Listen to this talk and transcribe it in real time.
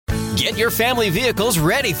Get your family vehicles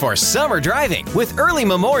ready for summer driving with early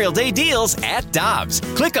Memorial Day deals at Dobbs.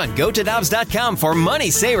 Click on GoToDobbs.com for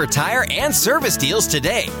money saver tire and service deals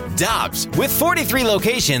today. Dobbs, with 43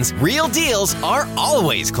 locations, real deals are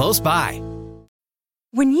always close by.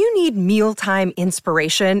 When you need mealtime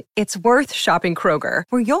inspiration, it's worth shopping Kroger,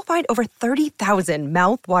 where you'll find over 30,000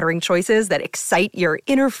 mouth-watering choices that excite your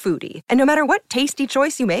inner foodie. And no matter what tasty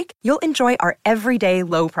choice you make, you'll enjoy our everyday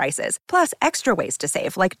low prices, plus extra ways to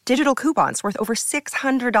save, like digital coupons worth over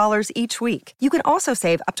 $600 each week. You can also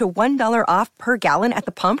save up to $1 off per gallon at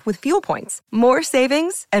the pump with fuel points. More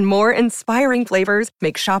savings and more inspiring flavors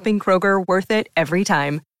make shopping Kroger worth it every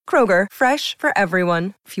time. Kroger, fresh for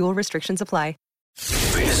everyone. Fuel restrictions apply.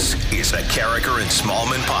 This is the Carricker and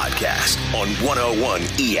Smallman podcast on 101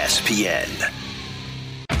 ESPN.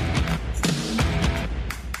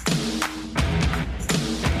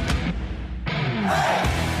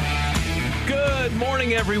 Good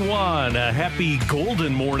morning, everyone. A happy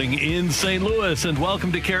golden morning in St. Louis, and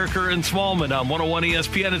welcome to Carricker and Smallman on 101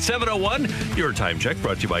 ESPN at 7:01. Your time check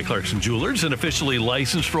brought to you by Clarkson Jewelers, an officially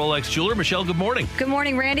licensed Rolex jeweler. Michelle, good morning. Good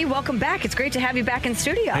morning, Randy. Welcome back. It's great to have you back in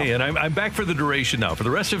studio. Hey, and I'm back for the duration now. For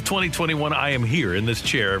the rest of 2021, I am here in this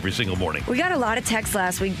chair every single morning. We got a lot of texts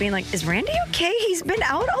last week being like, is Randy okay? He's been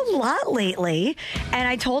out a lot lately. And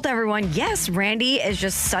I told everyone, yes, Randy is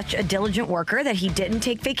just such a diligent worker that he didn't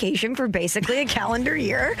take vacation for basically a calendar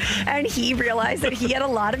year, and he realized that he had a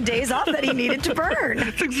lot of days off that he needed to burn.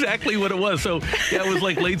 That's exactly what it was. So, yeah, it was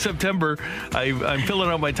like late September. I'm filling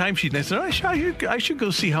out my timesheet, and I said, I should go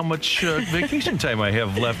see how much vacation time I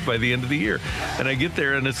have left by the end of the year. And I get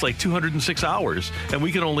there, and it's like 206 hours, and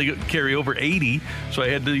we can only carry over 80, so I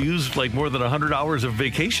had to use like more than 100 hours of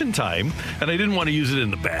vacation time, and I didn't want to use it in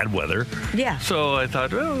the bad weather. Yeah. So I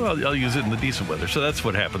thought, well, I'll use it in the decent weather. So that's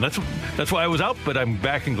what happened. That's why I was out, but I'm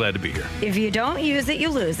back and glad to be here. If you don't use it, you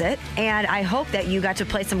lose it. And I hope that you got to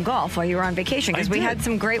play some golf while you were on vacation, because we had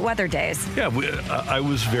some great weather days. Yeah, I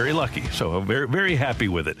was very lucky, so I'm very, very happy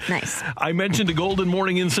with it. Nice. I mentioned a golden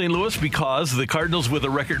morning in St. Louis because the Cardinals, with a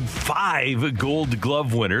record 5 Gold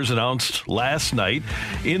Glove winners, announced last night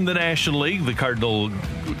in the National League. The Cardinals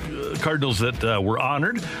that were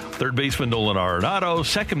honored: third baseman Nolan Arenado,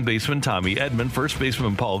 second baseman Tommy Edman, first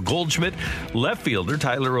baseman Paul Goldschmidt, left fielder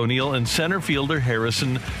Tyler O'Neill, and center fielder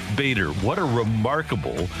Harrison Bader. What a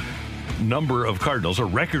remarkable number of Cardinals, a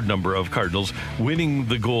record number of Cardinals winning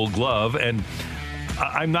the Gold Glove. And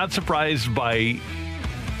I'm not surprised by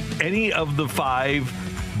any of the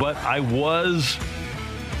 5, but I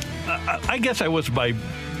guess I was by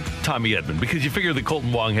Tommy Edman, because you figure that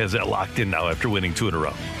Colton Wong has that locked in now after winning 2 in a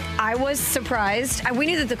row. I was surprised. We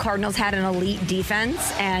knew that the Cardinals had an elite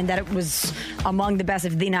defense and that it was among the best,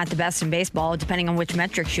 if not the best in baseball, depending on which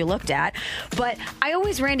metrics you looked at. But I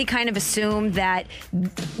always, Randy, kind of assumed that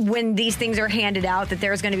when these things are handed out, that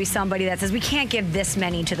there's going to be somebody that says, we can't give this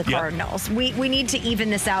many to the Cardinals. We need to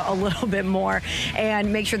even this out a little bit more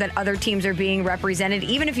and make sure that other teams are being represented.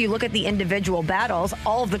 Even if you look at the individual battles,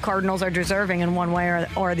 all of the Cardinals are deserving in one way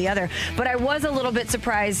or the other. But I was a little bit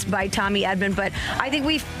surprised by Tommy Edman. But I think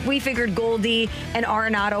we figured Goldie and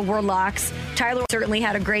Arenado were locks. Tyler certainly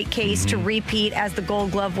had a great case to repeat as the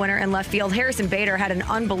Gold Glove winner in left field. Harrison Bader had an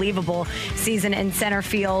unbelievable season in center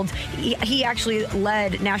field. He actually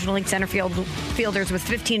led National League center fielders with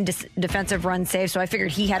 15 defensive runs saved, so I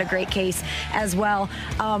figured he had a great case as well.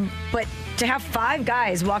 But to have 5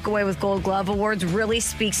 guys walk away with Gold Glove awards really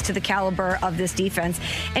speaks to the caliber of this defense.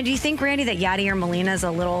 And do you think, Randy, that Yadier Molina is a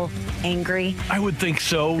little angry? I would think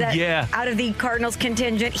so, yeah. Out of the Cardinals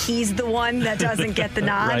contingent, he's the one that doesn't get the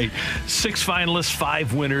nod. Right. 6 finalists,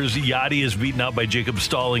 5 winners. Yadi is beaten out by Jacob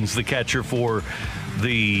Stallings, the catcher for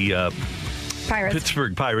the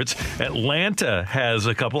Pittsburgh Pirates. Atlanta has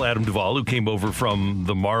a couple. Adam Duvall, who came over from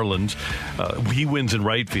the Marlins, he wins in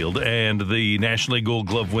right field. And the National League Gold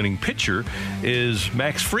Glove winning pitcher is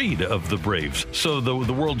Max Fried of the Braves. So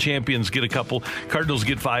the world champions get a couple. Cardinals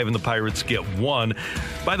get 5 and the Pirates get 1.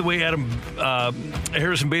 By the way,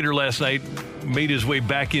 Harrison Bader last night made his way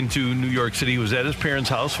back into New York City. He was at his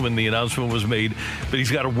parents' house when the announcement was made, but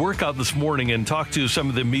he's got to work out this morning and talk to some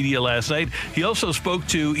of the media last night. He also spoke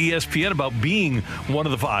to ESPN about being one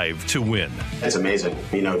of the 5 to win. It's amazing.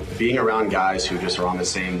 Being around guys who just are on the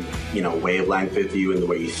same, wavelength with you, and the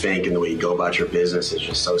way you think and the way you go about your business is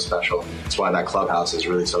just so special. That's why that clubhouse is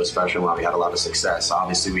really so special, and why we had a lot of success.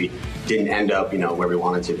 Obviously, we didn't end up, where we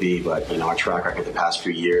wanted to be, but, our track record the past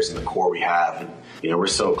few years and the core we have, and, we're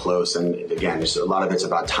so close. And again, again, just a lot of it's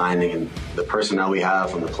about timing and the personnel we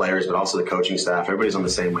have from the players, but also the coaching staff. Everybody's on the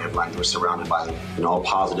same wavelength. We're surrounded by all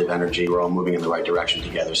positive energy. We're all moving in the right direction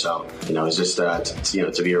together. So it's just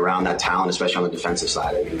to be around that talent, especially on the defensive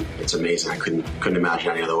side. I mean, it's amazing. I couldn't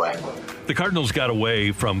imagine any other way. The Cardinals got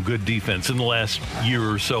away from good defense in the last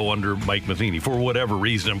year or so under Mike Matheny for whatever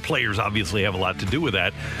reason, and players obviously have a lot to do with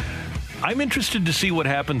that. I'm interested to see what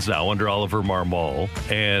happens now under Oliver Marmol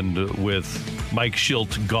and with Mike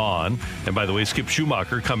Shildt gone. And by the way, Skip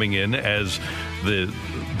Schumacher coming in as the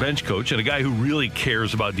bench coach and a guy who really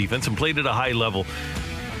cares about defense and played at a high level.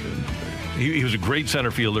 He was a great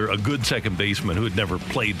center fielder, a good second baseman who had never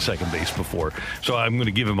played second base before. So I'm going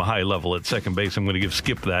to give him a high level at second base. I'm going to give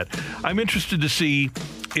Skip that. I'm interested to see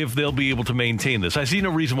if they'll be able to maintain this. I see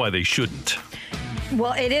no reason why they shouldn't.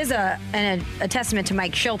 Well, it is a testament to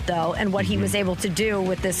Mike Shildt, though, and what he was able to do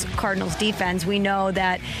with this Cardinals defense. We know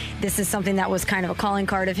that this is something that was kind of a calling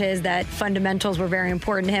card of his, that fundamentals were very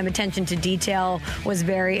important to him. Attention to detail was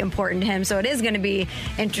very important to him. So it is going to be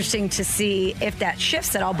interesting to see if that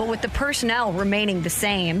shifts at all. But with the personnel remaining the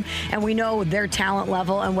same, and we know their talent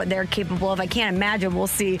level and what they're capable of, I can't imagine we'll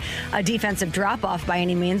see a defensive drop-off by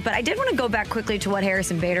any means. But I did want to go back quickly to what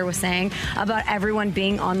Harrison Bader was saying about everyone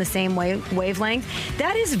being on the same wavelength.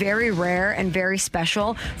 That is very rare and very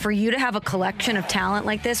special for you to have a collection of talent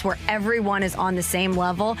like this where everyone is on the same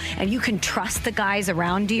level and you can trust the guys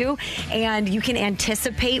around you and you can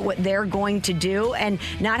anticipate what they're going to do and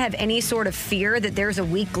not have any sort of fear that there's a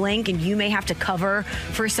weak link and you may have to cover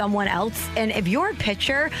for someone else. And if you're a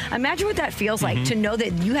pitcher, imagine what that feels like to know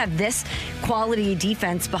that you have this quality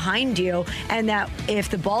defense behind you and that if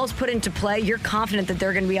the ball is put into play, you're confident that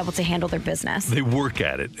they're going to be able to handle their business. They work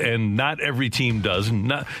at it, and not every team does. And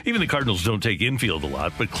not, even the Cardinals don't take infield a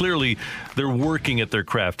lot, but clearly they're working at their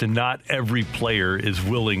craft, and not every player is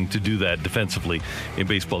willing to do that defensively in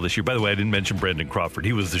baseball this year. By the way, I didn't mention Brandon Crawford.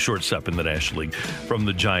 He was the shortstop in the National League from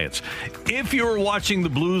the Giants. If you were watching the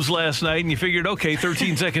Blues last night and you figured, okay,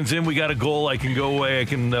 13 seconds in, we got a goal, I can go away, I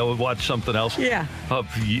can watch something else. Yeah.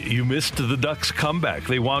 You missed the Ducks' comeback.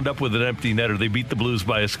 They wound up with an empty netter. They beat the Blues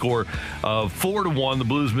by a score of 4-1. The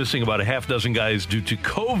Blues missing about a half dozen guys due to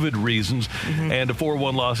COVID reasons, and a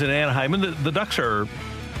 4-1 loss in Anaheim. And the Ducks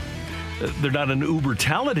they're not an uber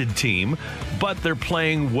talented team, but they're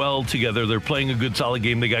playing well together. They're playing a good, solid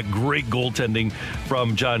game. They got great goaltending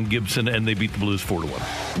from John Gibson, and they beat the Blues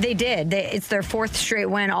 4-1. They did. It's their fourth straight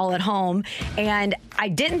win all at home. And I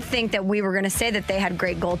didn't think that we were going to say that they had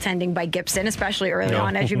great goaltending by Gibson, especially early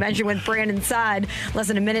on, as you mentioned, with Brandon Saad less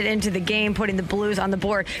than a minute into the game, putting the Blues on the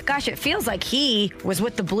board. Gosh, it feels like he was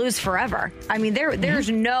with the Blues forever. I mean,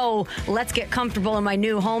 there's no let's get comfortable in my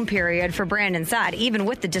new home period for Brandon Saad, even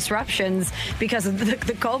with the disruptions because of the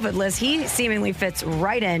COVID list. He seemingly fits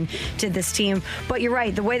right in to this team. But you're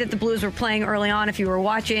right, the way that the Blues were playing early on, if you were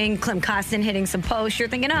watching Klim Kostin hitting some posts, you're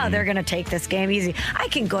thinking, they're going to take this game easy. I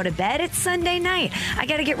can go to bed. It's Sunday night. I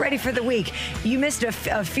got to get ready for the week. You missed a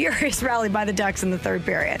furious rally by the Ducks in the third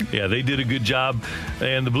period. Yeah, they did a good job.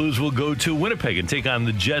 And the Blues will go to Winnipeg and take on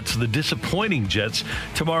the Jets, the disappointing Jets.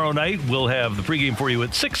 Tomorrow night, we'll have the pregame for you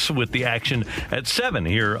at 6 with the action at 7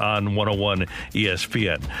 here on 101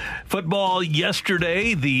 ESPN. Football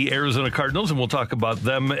yesterday, the Arizona Cardinals, and we'll talk about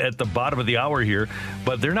them at the bottom of the hour here,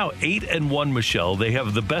 but they're now 8-1, Michelle. They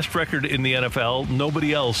have the best record in the NFL.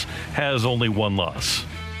 Nobody else has only one loss.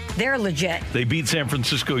 They're legit. They beat San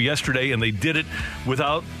Francisco yesterday, and they did it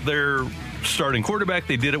without their starting quarterback.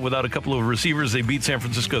 They did it without a couple of receivers. They beat San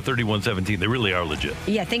Francisco 31-17. They really are legit.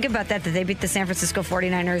 Yeah, think about that they beat the San Francisco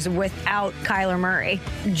 49ers without Kyler Murray.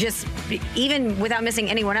 Just even without missing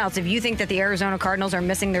anyone else. If you think that the Arizona Cardinals are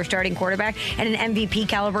missing their starting quarterback and an MVP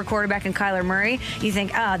caliber quarterback in Kyler Murray, you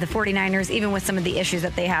think, the 49ers, even with some of the issues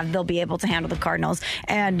that they have, they'll be able to handle the Cardinals.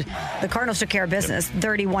 And the Cardinals took care of business,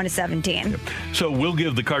 31-17. So we'll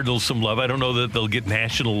give the Cardinals some love. I don't know that they'll get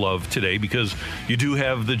national love today because you do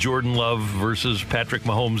have the Jordan Love versus Patrick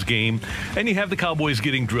Mahomes game, and you have the Cowboys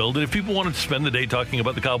getting drilled. And if people wanted to spend the day talking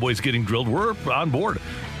about the Cowboys getting drilled, we're on board.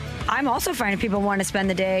 I'm also fine if people want to spend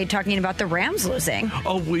the day talking about the Rams losing.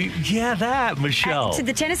 That, Michelle. To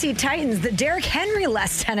the Tennessee Titans, the Derrick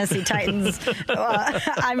Henry-less Tennessee Titans.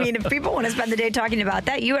 I mean, if people want to spend the day talking about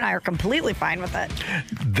that, you and I are completely fine with it.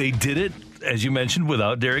 They did it, as you mentioned,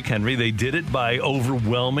 without Derrick Henry. They did it by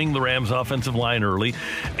overwhelming the Rams' offensive line early.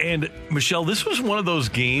 And, Michelle, this was one of those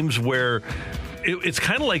games where it's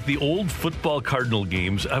kind of like the old football Cardinal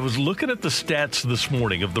games. I was looking at the stats this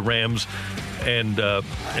morning of the Rams and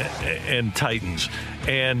Titans.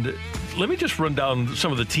 And let me just run down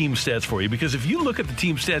some of the team stats for you, because if you look at the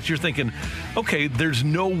team stats, you're thinking, okay, there's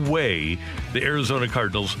no way the Arizona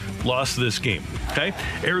Cardinals lost this game. Okay?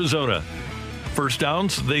 Arizona, First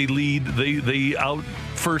downs, they out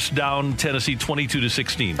first down Tennessee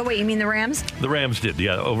 22-16. Oh, wait, you mean the Rams? The Rams did,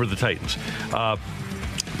 yeah, over the Titans.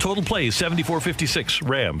 Total plays, 74-56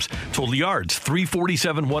 Rams. Total yards,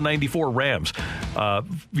 347, 194 Rams.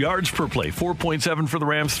 Yards per play, 4.7 for the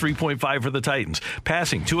Rams, 3.5 for the Titans.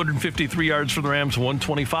 Passing, 253 yards for the Rams,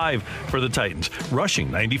 125 for the Titans. Rushing,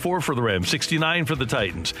 94 for the Rams, 69 for the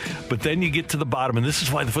Titans. But then you get to the bottom, and this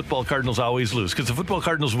is why the football Cardinals always lose, because the football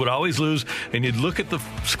Cardinals would always lose, and you'd look at the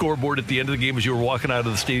scoreboard at the end of the game as you were walking out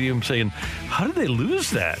of the stadium saying, how did they lose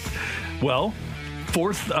that? Well,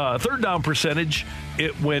 third down percentage,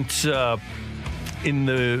 it went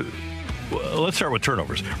let's start with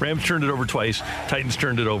turnovers. Rams turned it over twice. Titans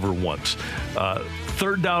turned it over once.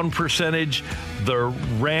 Third down percentage, the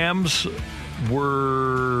Rams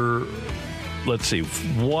were,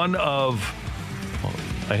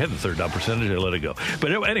 I had the third down percentage. I let it go.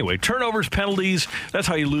 But anyway, turnovers, penalties, that's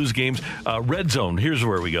how you lose games. Red zone, here's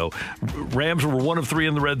where we go. Rams were 1 of 3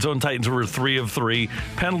 in the red zone. Titans were 3 of 3.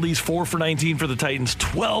 Penalties, 4 for 19 for the Titans,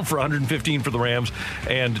 12 for 115 for the Rams.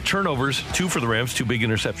 And turnovers, 2 for the Rams, 2 big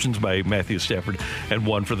interceptions by Matthew Stafford, and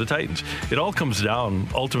 1 for the Titans. It all comes down,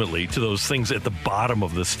 ultimately, to those things at the bottom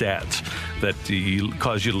of the stats that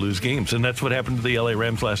cause you to lose games. And that's what happened to the LA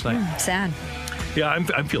Rams last night. Sad. Yeah,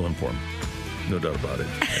 I'm feeling for them. No doubt about it.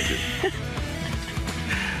 I do.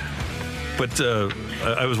 But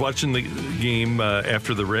I was watching the game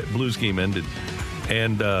after the Blues game ended,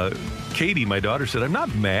 and Katie, my daughter, said, I'm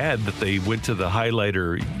not mad that they went to the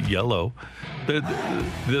highlighter yellow.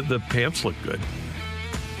 The pants look good.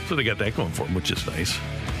 So they got that going for them, which is nice.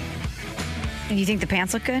 You think the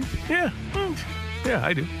pants look good? Yeah. Yeah,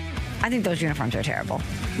 I do. I think those uniforms are terrible.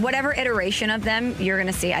 Whatever iteration of them you're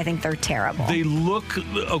going to see, I think they're terrible. They look,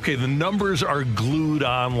 okay, the numbers are glued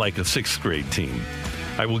on like a 6th grade team.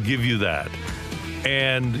 I will give you that.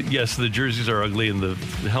 And yes, the jerseys are ugly and the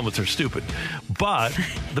helmets are stupid. But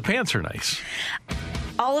the pants are nice.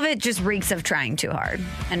 All of it just reeks of trying too hard,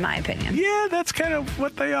 in my opinion. Yeah, that's kind of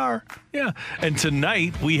what they are. Yeah. And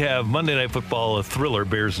tonight we have Monday Night Football, a thriller,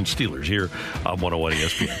 Bears and Steelers here on 101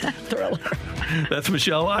 ESPN. Thriller. That's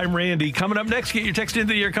Michelle. I'm Randy. Coming up next, get your text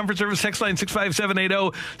into the Air Comfort Service text line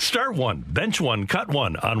 65780. Start one, bench one, cut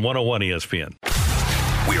one on 101 ESPN.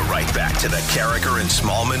 We're right back to the Carragher and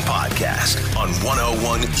Smallman podcast on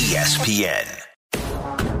 101 ESPN.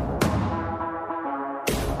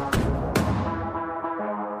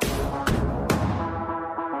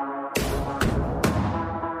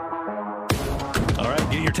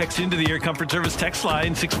 Text into the Air Comfort Service text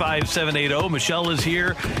line 65780. Michelle is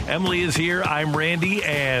here. Emily is here. I'm Randy,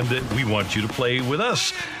 and we want you to play with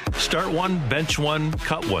us. Start one, bench one,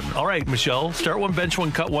 cut one. All right, Michelle. Start one, bench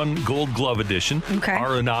one, cut one. Gold Glove edition. Okay.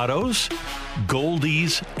 Arenado's,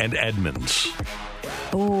 Goldies, and Edmonds.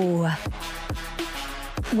 Ooh.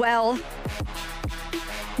 Well,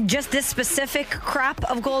 just this specific crop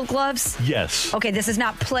of Gold Gloves? Yes. Okay, this is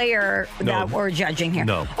not player that we're judging here.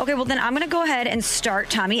 No. Okay, well then I'm going to go ahead and start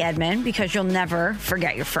Tommy Edman because you'll never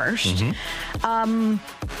forget your first. Mm-hmm.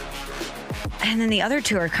 And then the other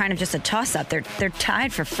two are kind of just a toss-up. They're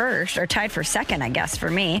tied for first, or tied for second, I guess, for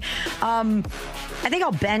me. I think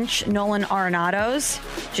I'll bench Nolan Arenado's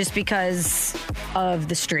just because of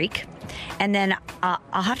the streak. And then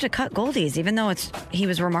I'll have to cut Goldies, even though he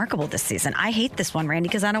was remarkable this season. I hate this one, Randy,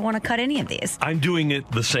 because I don't want to cut any of these. I'm doing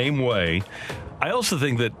it the same way. I also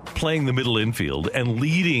think that playing the middle infield and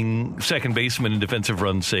leading second baseman in defensive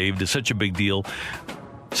runs saved is such a big deal.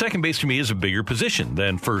 Second base to me is a bigger position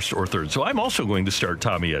than first or third. So I'm also going to start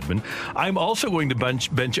Tommy Edman. I'm also going to bench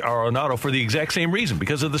Arenado for the exact same reason,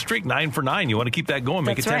 because of the streak, 9 for 9. You want to keep that going,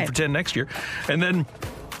 make it 10 for 10 next year. And then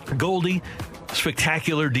Goldie,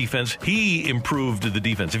 spectacular defense. He improved the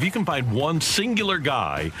defense. If you can find one singular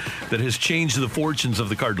guy that has changed the fortunes of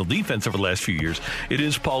the Cardinal defense over the last few years, it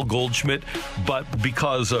is Paul Goldschmidt. But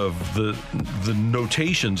because of the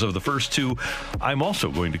notations of the first two, I'm also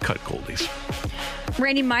going to cut Goldies.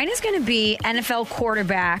 Randy, mine is going to be NFL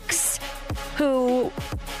quarterbacks who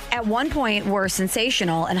at one point were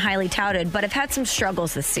sensational and highly touted, but have had some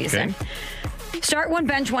struggles this season. Okay. Start one,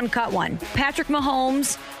 bench one, cut one. Patrick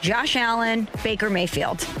Mahomes, Josh Allen, Baker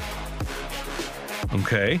Mayfield.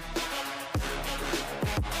 Okay.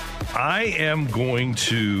 I'm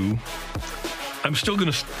still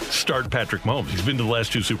going to start Patrick Mahomes. He's been to the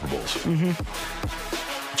last 2 Super Bowls.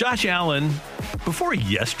 Mm-hmm. Josh Allen, before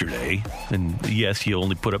yesterday, and yes, he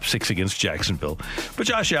only put up 6 against Jacksonville, but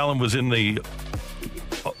Josh Allen was in the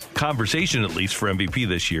conversation, at least, for MVP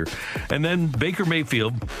this year. And then Baker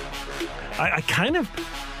Mayfield, I kind of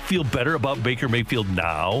feel better about Baker Mayfield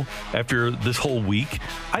now after this whole week.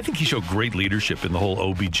 I think he showed great leadership in the whole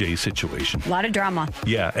OBJ situation. A lot of drama.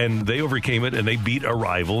 Yeah, and they overcame it, and they beat a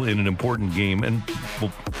rival in an important game, and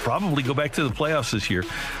will probably go back to the playoffs this year.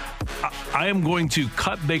 I am going to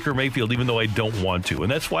cut Baker Mayfield even though I don't want to.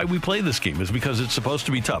 And that's why we play this game, is because it's supposed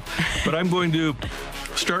to be tough. But I'm going to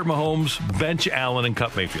start Mahomes, bench Allen, and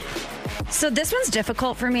cut Mayfield. So this one's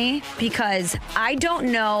difficult for me because I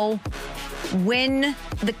don't know when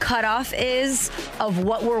the cutoff is of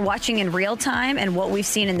what we're watching in real time and what we've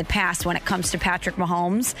seen in the past when it comes to Patrick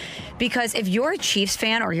Mahomes. Because if you're a Chiefs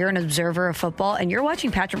fan or you're an observer of football and you're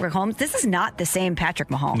watching Patrick Mahomes, this is not the same Patrick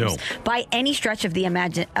Mahomes by any stretch of the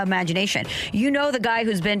imagination. You know the guy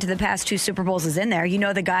who's been to the past 2 Super Bowls is in there. You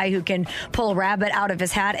know the guy who can pull a rabbit out of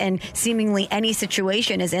his hat and seemingly any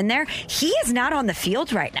situation is in there. He is not on the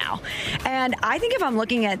field right now. And I think if I'm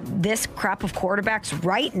looking at this crop of quarterbacks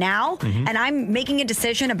right now, and I'm making a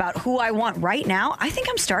decision about who I want right now, I think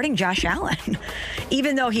I'm starting Josh Allen.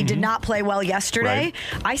 Even though he did not play well yesterday,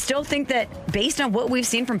 I still think that based on what we've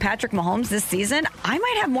seen from Patrick Mahomes this season, I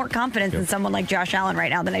might have more confidence in someone like Josh Allen right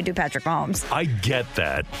now than I do Patrick Mahomes. I get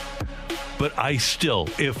that. But I still,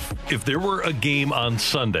 if there were a game on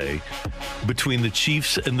Sunday between the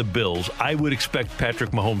Chiefs and the Bills, I would expect Patrick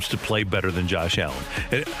Mahomes to play better than Josh Allen.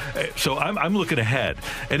 And so I'm looking ahead.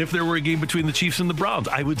 And if there were a game between the Chiefs and the Browns,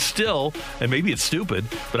 I would still, and maybe it's stupid,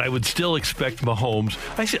 but I would still expect Mahomes.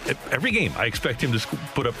 Every game, I expect him to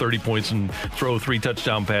put up 30 points and throw 3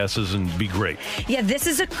 touchdown passes and be great. Yeah, this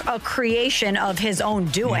is a creation of his own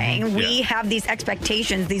doing. We have these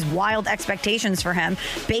expectations, these wild expectations for him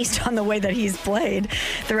based on the way that he's played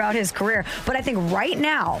throughout his career. But I think right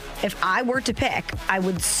now, if I were to pick, I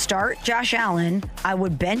would start Josh Allen, I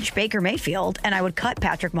would bench Baker Mayfield, and I would cut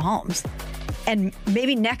Patrick Mahomes. And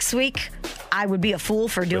maybe next week, I would be a fool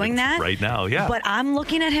for doing that. Right now, yeah. But I'm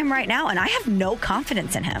looking at him right now, and I have no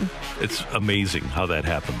confidence in him. It's amazing how that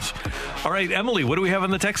happens. All right, Emily, what do we have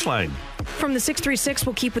on the text line? From the 636,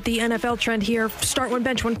 we'll keep with the NFL trend here. Start one,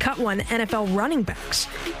 bench one, cut one. NFL running backs.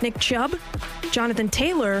 Nick Chubb, Jonathan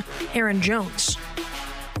Taylor, Aaron Jones.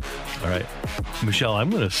 All right. Michelle, I'm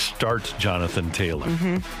going to start Jonathan Taylor.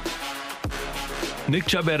 Nick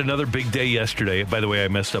Chubb had another big day yesterday. By the way, I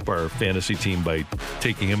messed up our fantasy team by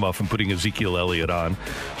taking him off and putting Ezekiel Elliott on.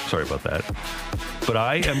 Sorry about that. But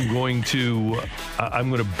I am going to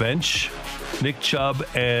bench Nick Chubb,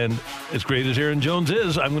 and as great as Aaron Jones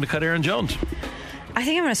is, I'm going to cut Aaron Jones. I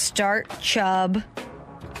think I'm going to start Chubb,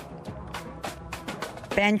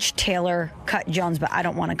 bench Taylor, cut Jones, but I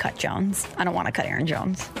don't want to cut Jones. I don't want to cut Aaron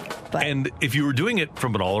Jones. But. And if you were doing it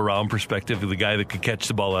from an all-around perspective, the guy that could catch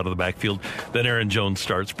the ball out of the backfield, then Aaron Jones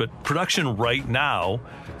starts. But production right now,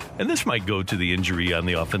 and this might go to the injuries on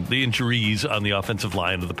the offensive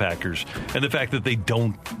line of the Packers, and the fact that they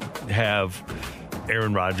don't have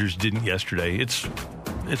Aaron Rodgers didn't yesterday. It's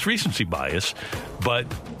recency bias, but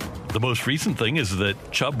the most recent thing is that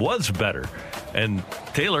Chubb was better, and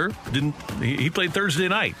Taylor didn't. He played Thursday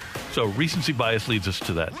night, so recency bias leads us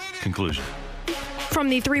to that conclusion. From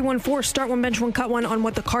the 314, start one, bench one, cut one on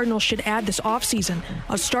what the Cardinals should add this offseason.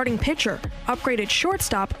 A starting pitcher, upgraded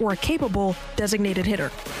shortstop, or a capable designated hitter.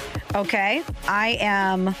 Okay, I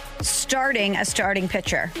am starting a starting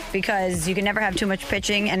pitcher because you can never have too much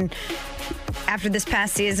pitching. And after this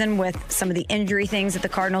past season with some of the injury things that the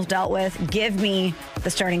Cardinals dealt with, give me the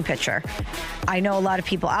starting pitcher. I know a lot of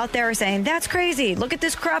people out there are saying, that's crazy. Look at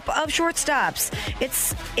this crop of shortstops.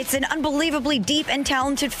 It's an unbelievably deep and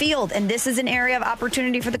talented field, and this is an area of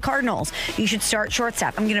opportunity for the Cardinals. You should start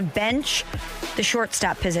shortstop. I'm going to bench the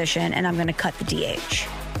shortstop position, and I'm going to cut the DH.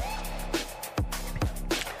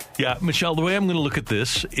 Yeah, Michelle, the way I'm going to look at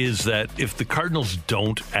this is that if the Cardinals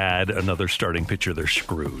don't add another starting pitcher, they're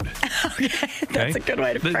screwed. Okay, that's a good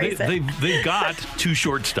way to phrase it. They got 2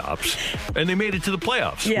 shortstops, and they made it to the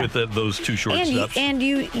playoffs with those 2 shortstops. And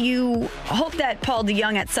you hope that Paul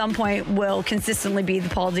DeJong at some point will consistently be the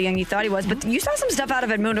Paul DeJong you thought he was, but you saw some stuff out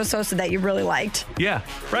of Edmundo Sosa that you really liked. Yeah,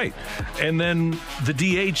 right. And then the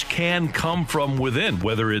DH can come from within,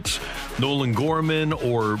 whether it's Nolan Gorman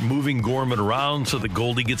or moving Gorman around so that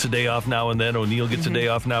Goldie gets a day off now and then, O'Neill gets a day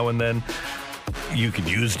off now and then. You could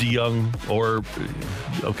use DeJong or,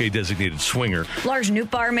 designated swinger. Lars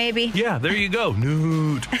Nootbaar, maybe. Yeah, there you go.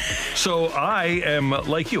 Noot. So I am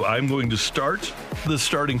like you. I'm going to start the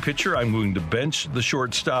starting pitcher. I'm going to bench the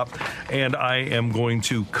shortstop, and I am going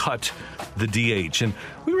to cut the DH. And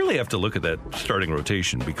we really have to look at that starting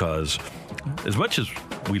rotation because as much as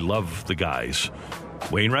we love the guys,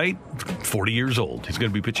 Wainwright, 40 years old. He's going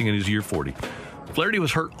to be pitching in his year 40. Flaherty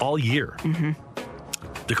was hurt all year.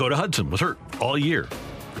 Dakota Hudson was hurt all year.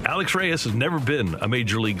 Alex Reyes has never been a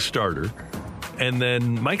major league starter. And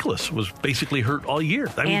then Michaelis was basically hurt all year.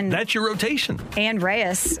 I mean, that's your rotation. And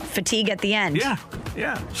Reyes, fatigue at the end. Yeah.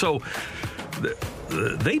 So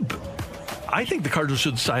I think the Cardinals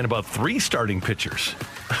should sign about 3 starting pitchers.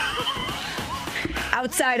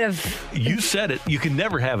 Outside of... You said it. You can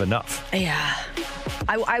never have enough. Yeah.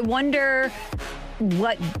 I wonder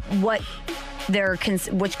which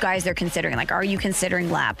guys they're considering. Like, are you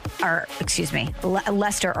considering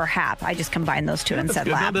Lester or Happ? I just combined those two and said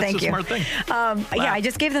Lap. Thank you. Smart thing. Yeah, I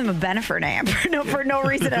just gave them a Bennifer name for no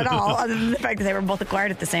reason at all, other than the fact that they were both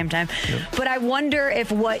acquired at the same time. Yep. But I wonder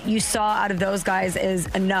if what you saw out of those guys is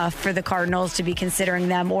enough for the Cardinals to be considering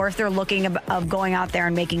them, or if they're looking of going out there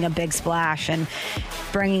and making a big splash and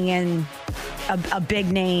bringing in a big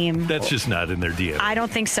name. That's just not in their DNA. I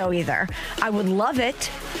don't think so either. I would love it.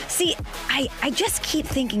 See, I just keep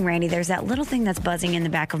thinking, Randy, there's that little thing that's buzzing in the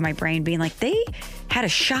back of my brain being like, they had a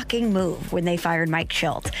shocking move when they fired Mike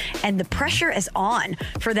Shildt, and the pressure is on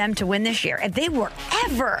for them to win this year. If they were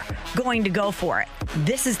ever going to go for it,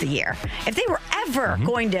 this is the year. If they were ever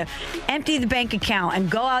going to empty the bank account and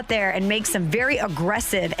go out there and make some very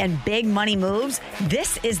aggressive and big money moves,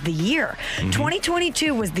 this is the year.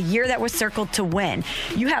 2022 was the year that was circled to win.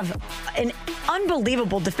 You have an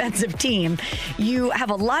unbelievable defensive team. You have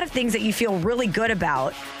a lot of things that you feel really good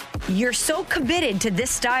about. You're so committed to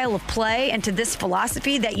this style of play and to this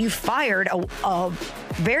philosophy that you fired a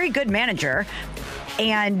very good manager,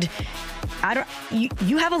 and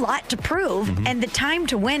you have a lot to prove, and the time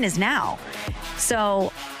to win is now.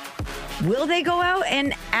 So will they go out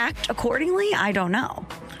and act accordingly? I don't know,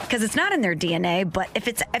 because it's not in their DNA. But if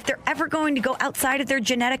they're ever going to go outside of their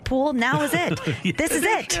genetic pool, now is it. This is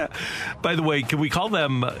it. Yeah. By the way, can we call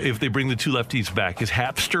them, if they bring the 2 lefties back, is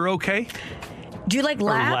Hapster okay? Do you like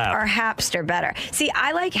Lap or Hapster better? See,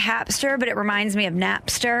 I like Hapster, but it reminds me of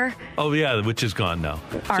Napster. Oh, yeah, which is gone now.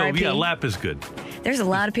 R.I.P. So, yeah, Lap is good. There's a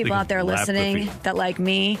lot of people out there listening that, like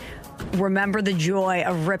me, remember the joy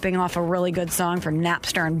of ripping off a really good song from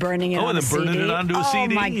Napster and burning it on a CD. and then burning it onto a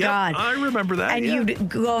CD. Oh, my God. I remember that. And you'd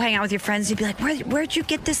go hang out with your friends. You'd be like, where'd you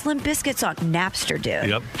get this Limp Bizkit song? Napster, dude.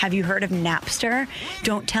 Yep. Have you heard of Napster?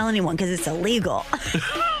 Don't tell anyone because it's illegal.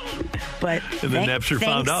 But and then Napster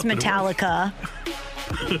found out. Thanks, Metallica.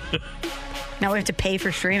 Now we have to pay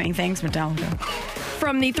for streaming. Thanks, Metallica.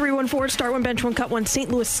 From the 314 Start One Bench One Cut One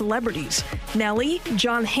St. Louis celebrities: Nelly,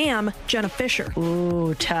 Jon Hamm, Jenna Fischer.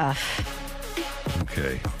 Ooh, tough.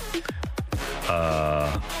 Okay.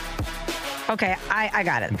 Okay, I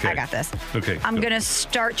got it. Okay. I got this. Okay. I'm going to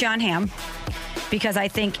start Jon Hamm, because I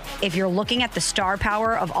think if you're looking at the star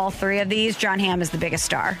power of all 3 of these, Jon Hamm is the biggest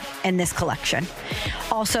star in this collection.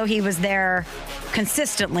 Also, he was there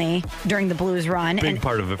consistently during the Blues run. Big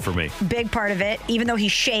part of it for me. Big part of it, even though he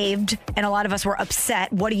shaved, and a lot of us were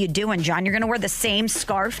upset. What are you doing, John? You're going to wear the same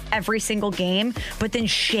scarf every single game, but then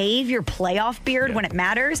shave your playoff beard when it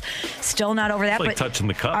matters? Still not over that. It's like touching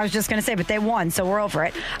the cup. I was just going to say, but they won, so we're over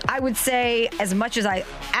it. I would say, as much as I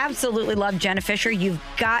absolutely love Jenna Fischer, you've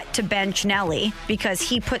got to bench Nelly, because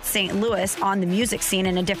he put St. Louis on the music scene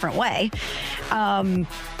in a different way.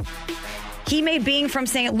 He made being from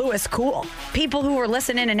St. Louis cool. People who were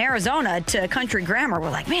listening in Arizona to Country Grammar were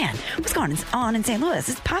like, man, what's going on in St. Louis?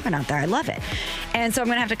 It's popping out there. I love it. And so I'm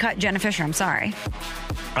going to have to cut Jenna Fischer. I'm sorry.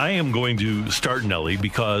 I am going to start Nelly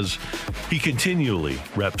because he continually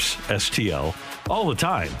reps STL all the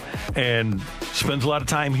time and spends a lot of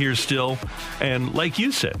time here still. And like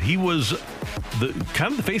you said, he was the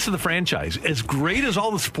face of the franchise. As great as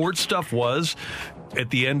all the sports stuff was at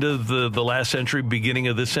the end of the last century, beginning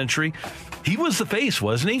of this century, he was the face,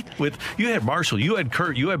 wasn't he? You had Marshall, you had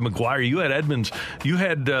Kurt, you had McGuire, you had Edmonds, you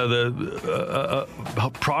had Pronger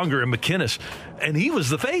and McInnes, and he was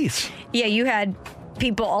the face. Yeah, you had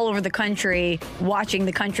people all over the country watching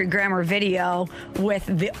the Country Grammar video with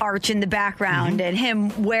the arch in the background and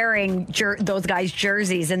him wearing those guys'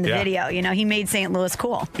 jerseys in the video. You know, he made St. Louis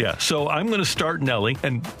cool. Yeah, so I'm going to start Nelly,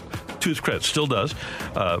 and to his credit, still does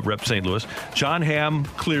rep St. Louis. Jon Hamm,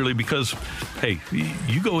 clearly, because, hey,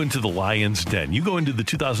 you go into the Lions' den. You go into the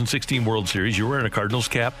 2016 World Series. You're wearing a Cardinals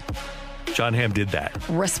cap. Jon Hamm did that.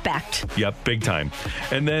 Respect. Yep, big time.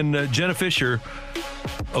 And then Jenna Fischer.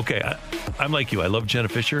 Okay, I'm like you. I love Jenna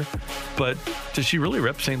Fischer, but does she really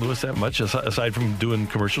rep St. Louis that much, aside from doing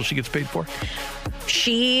commercials she gets paid for?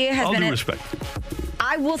 She has All been due respect.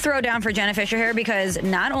 I will throw down for Jenna Fisher here because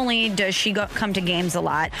not only does she come to games a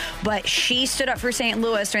lot, but she stood up for St.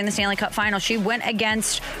 Louis during the Stanley Cup final. She went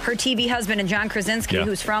against her TV husband and John Krasinski,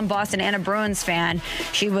 who's from Boston and a Bruins fan.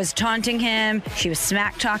 She was taunting him. She was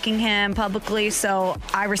smack-talking him publicly. So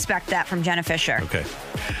I respect that from Jenna Fisher. Okay.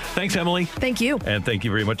 Thanks, Emily. Thank you. And thank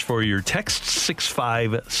you very much for your text.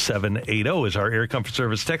 65780 is our Air Comfort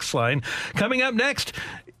Service text line. Coming up next,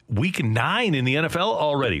 Week 9 in the NFL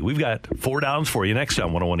already. We've got 4 downs for you next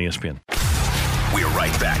on 101 ESPN. We're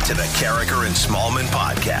right back to the Carricker and Smallman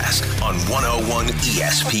podcast on 101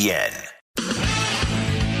 ESPN.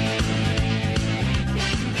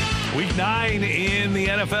 Week 9 in the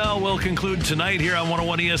NFL will conclude tonight here on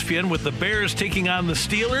 101 ESPN with the Bears taking on the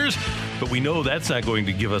Steelers. But we know that's not going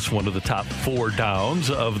to give us one of the top 4 downs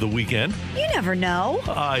of the weekend. You never know.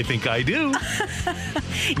 I think I do.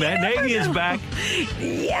 Matt Nagy is back.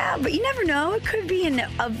 Yeah, but you never know. It could be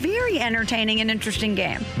a very entertaining and interesting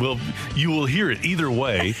game. Well, you will hear it either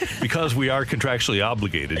way because we are contractually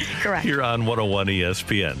obligated. Correct. Here on 101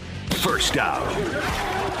 ESPN. First down.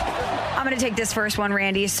 I'm going to take this first one,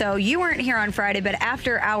 Randy. So you weren't here on Friday, but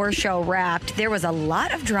after our show wrapped, there was a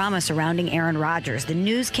lot of drama surrounding Aaron Rodgers. The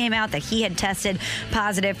news came out that he had tested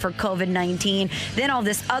positive for COVID-19. Then all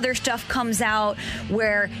this other stuff comes out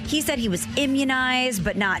where he said he was immunized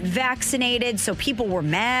but not vaccinated. So people were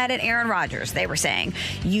mad at Aaron Rodgers. They were saying,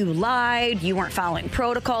 you lied, you weren't following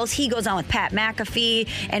protocols. He goes on with Pat McAfee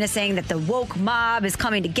and is saying that the woke mob is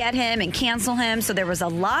coming to get him and cancel him. So there was a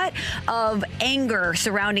lot of anger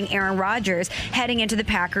surrounding Aaron Rodgers heading into the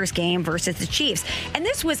Packers game versus the Chiefs. And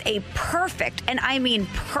this was a perfect, and I mean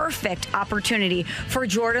perfect, opportunity for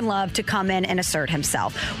Jordan Love to come in and assert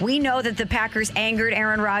himself. We know that the Packers angered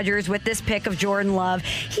Aaron Rodgers with this pick of Jordan Love.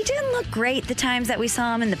 He didn't look great the times that we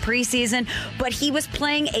saw him in the preseason, but he was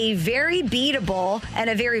playing a very beatable and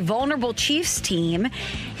a very vulnerable Chiefs team.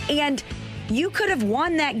 And you could have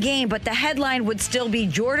won that game, but the headline would still be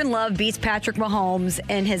Jordan Love beats Patrick Mahomes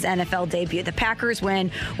in his NFL debut. The Packers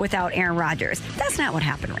win without Aaron Rodgers. That's not what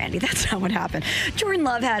happened, Randy. That's not what happened. Jordan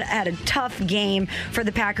Love had a tough game for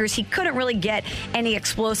the Packers. He couldn't really get any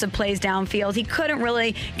explosive plays downfield. He couldn't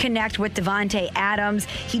really connect with Devontae Adams.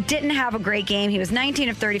 He didn't have a great game. He was 19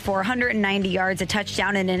 of 34, 190 yards, a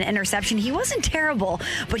touchdown, and an interception. He wasn't terrible,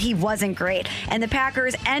 but he wasn't great. And the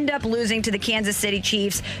Packers end up losing to the Kansas City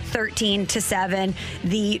Chiefs 13-7.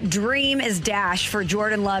 The dream is dashed for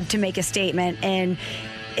Jordan Love to make a statement in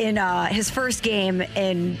his first game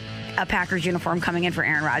in a Packers uniform coming in for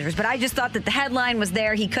Aaron Rodgers. But I just thought that the headline was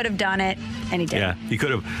there. He could have done it, and he did. Yeah, he could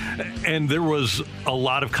have. And there was a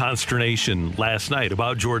lot of consternation last night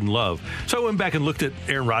about Jordan Love. So I went back and looked at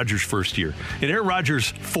Aaron Rodgers' first year. In Aaron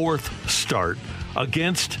Rodgers' 4th start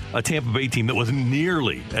against a Tampa Bay team that wasn't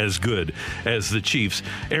nearly as good as the Chiefs,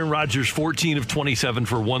 Aaron Rodgers 14 of 27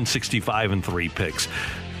 for 165 and 3 picks.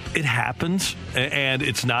 It happens, and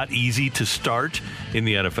it's not easy to start in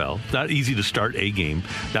the NFL. Not easy to start a game.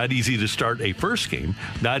 Not easy to start a first game.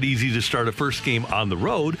 Not easy to start a first game on the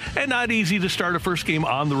road. And not easy to start a first game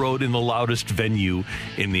on the road in the loudest venue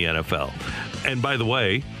in the NFL. And by the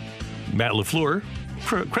way, Matt LaFleur,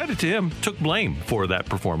 credit to him, took blame for that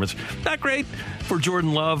performance. Not great for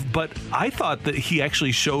Jordan Love, but I thought that he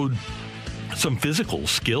actually showed some physical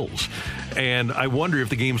skills. And I wonder if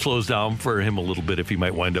the game slows down for him a little bit, if he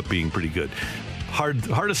might wind up being pretty good.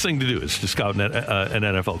 Hardest thing to do is to scout an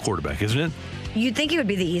NFL quarterback, isn't it? You'd think it would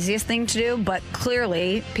be the easiest thing to do, but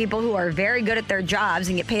clearly people who are very good at their jobs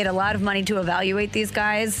and get paid a lot of money to evaluate these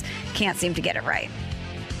guys can't seem to get it right.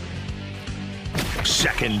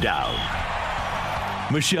 Second down.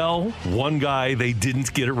 Michelle, one guy they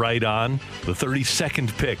didn't get it right on, the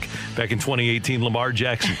 32nd pick back in 2018, Lamar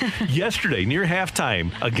Jackson. Yesterday, near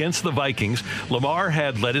halftime against the Vikings, Lamar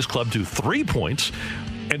had led his club to 3 points.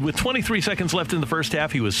 And with 23 seconds left in the first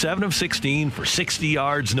half, he was 7 of 16 for 60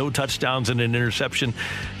 yards, no touchdowns and an interception.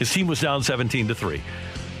 His team was down 17-3.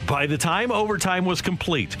 By the time overtime was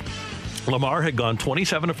complete, Lamar had gone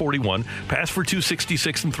 27 of 41, passed for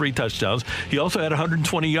 266 and 3 touchdowns. He also had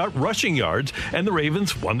 120 rushing yards, and the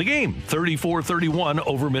Ravens won the game, 34-31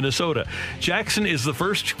 over Minnesota. Jackson is the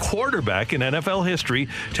first quarterback in NFL history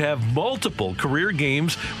to have multiple career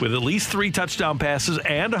games with at least 3 touchdown passes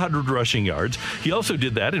and 100 rushing yards. He also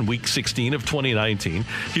did that in Week 16 of 2019.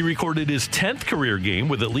 He recorded his 10th career game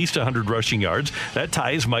with at least 100 rushing yards. That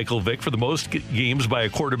ties Michael Vick for the most games by a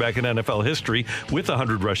quarterback in NFL history with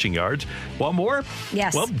 100 rushing yards. One more?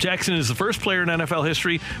 Yes. Well, Jackson is the first player in NFL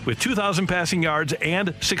history with 2,000 passing yards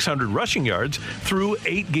and 600 rushing yards through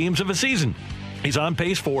 8 games of a season. He's on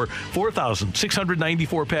pace for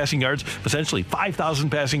 4,694 passing yards, essentially 5,000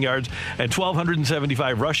 passing yards, and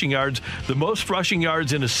 1,275 rushing yards. The most rushing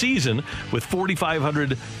yards in a season with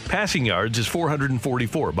 4,500 passing yards is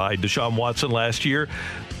 444 by Deshaun Watson last year.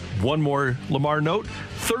 One more Lamar note,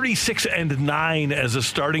 36-9 as a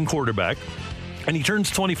starting quarterback. And he turns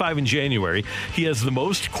 25 in January. He has the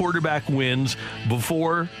most quarterback wins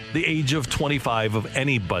before the age of 25 of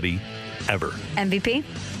anybody ever. MVP?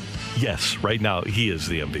 Yes, right now he is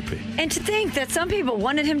the MVP. And to think that some people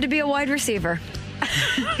wanted him to be a wide receiver.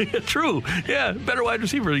 Yeah, true. Yeah, better wide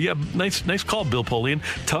receiver. Yeah, nice call, Bill Polian.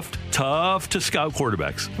 Tough to scout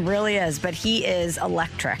quarterbacks. Really is, but he is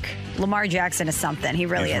electric. Lamar Jackson is something. He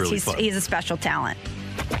really is. Really he's a special talent.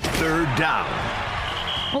 Third down.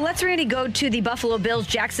 Well, let's, Randy, go to the Buffalo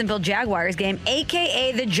Bills-Jacksonville Jaguars game,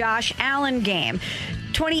 a.k.a. the Josh Allen game.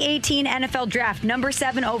 2018 NFL Draft, number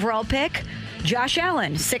 7 overall pick, Josh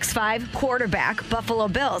Allen, 6'5", quarterback, Buffalo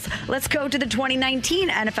Bills. Let's go to the 2019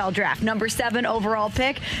 NFL Draft. Number 7 overall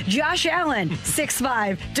pick, Josh Allen,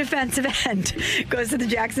 6'5", defensive end, goes to the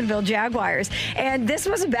Jacksonville Jaguars. And this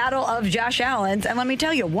was a battle of Josh Allen's. And let me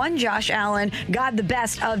tell you, one Josh Allen got the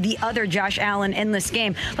best of the other Josh Allen in this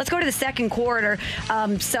game. Let's go to the second quarter.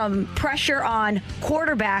 Some pressure on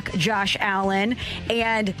quarterback Josh Allen,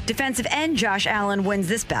 and defensive end Josh Allen wins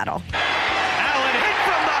this battle. Allen hit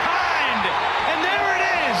from behind, and there it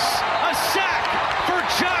is, a sack for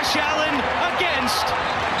Josh Allen against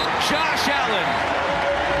Josh Allen.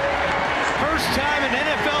 First time in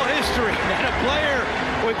NFL history that a player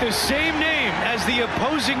with the same name as the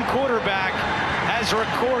opposing quarterback has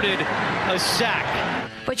recorded a sack.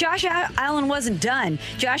 But Josh Allen wasn't done.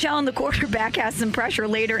 Josh Allen, the quarterback, has some pressure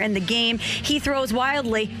later in the game. He throws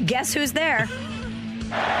wildly. Guess who's there?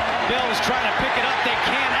 Bills trying to pick it up. They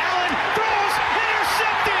can't. Allen throws,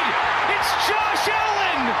 intercepted. It's Josh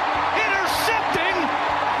Allen intercepting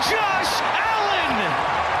Josh Allen.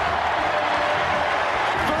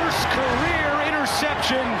 First career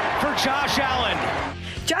interception for Josh Allen.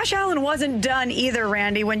 Josh Allen wasn't done either,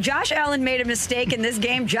 Randy. When Josh Allen made a mistake in this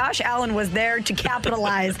game, Josh Allen was there to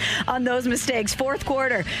capitalize on those mistakes. Fourth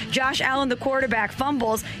quarter, Josh Allen, the quarterback,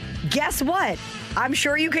 fumbles. Guess what? I'm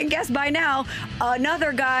sure you can guess by now.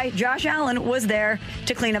 Another guy, Josh Allen, was there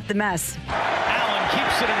to clean up the mess. Allen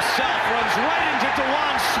keeps it himself, runs right into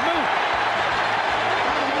DeJuan Smoot.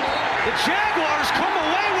 The Jaguars come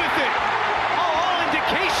away with it. All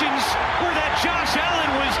indications were that Josh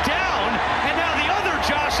Allen was down, and now the other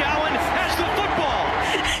Josh Allen has the football.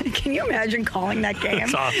 Can you imagine calling that game?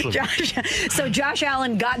 That's awesome. So Josh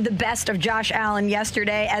Allen got the best of Josh Allen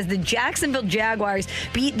yesterday as the Jacksonville Jaguars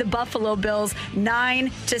beat the Buffalo Bills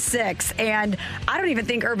 9-6. And I don't even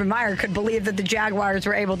think Urban Meyer could believe that the Jaguars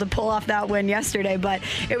were able to pull off that win yesterday. But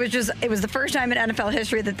it was the first time in NFL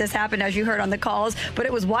history that this happened, as you heard on the calls. But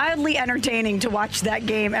it was wildly entertaining to watch that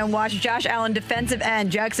game and watch Josh Allen, defensive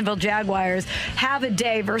end, Jacksonville Jaguars, have a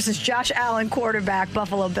day versus Josh Allen, quarterback,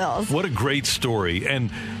 Buffalo Bills. What a great story.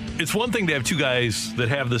 And it's one thing to have two guys that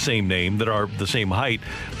have the same name, that are the same height,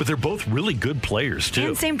 but they're both really good players, too.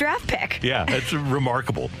 And same draft pick. Yeah, that's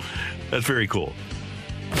remarkable. That's very cool.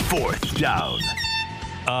 Fourth down.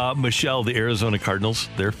 Michelle, the Arizona Cardinals,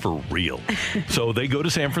 they're for real. So they go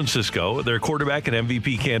to San Francisco. Their quarterback and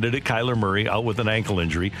MVP candidate, Kyler Murray, out with an ankle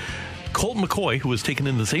injury. Colt McCoy, who was taken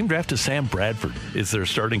in the same draft as Sam Bradford, is their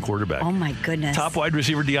starting quarterback. Oh, my goodness. Top wide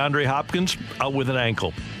receiver DeAndre Hopkins out with an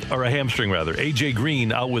ankle, or a hamstring, rather. A.J.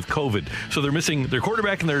 Green out with COVID. So they're missing their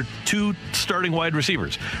quarterback and their two starting wide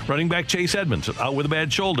receivers. Running back Chase Edmonds out with a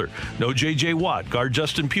bad shoulder. No J.J. Watt. Guard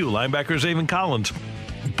Justin Pugh. Linebacker Zaven Collins.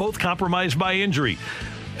 Both compromised by injury.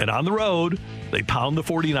 And on the road, they pound the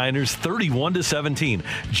 49ers 31-17.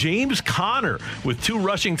 James Conner with 2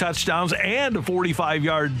 rushing touchdowns and a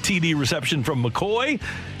 45-yard TD reception from McCoy.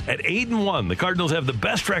 At 8-1, the Cardinals have the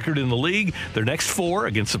best record in the league. Their next 4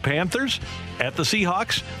 against the Panthers, at the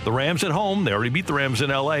Seahawks, the Rams at home. They already beat the Rams in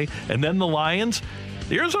L.A. And then the Lions.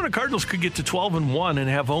 The Arizona Cardinals could get to 12-1 and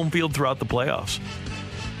have home field throughout the playoffs.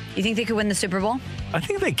 You think they could win the Super Bowl? I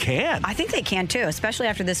think they can. I think they can, too, especially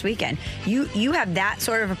after this weekend. You have that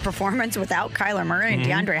sort of a performance without Kyler Murray and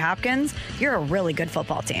DeAndre Hopkins. You're a really good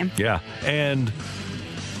football team. Yeah, and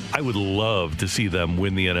I would love to see them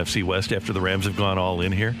win the NFC West after the Rams have gone all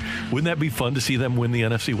in here. Wouldn't that be fun to see them win the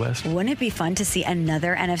NFC West? Wouldn't it be fun to see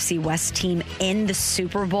another NFC West team in the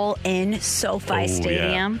Super Bowl in SoFi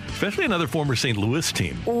Stadium? Yeah. Especially another former St. Louis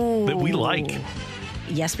team that we like.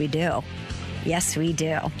 Yes, we do. Yes, we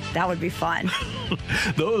do. That would be fun.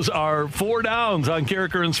 Those are 4 downs on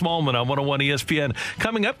Carricker and Smallman on 101 ESPN.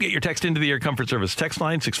 Coming up, get your text into the Air Comfort Service text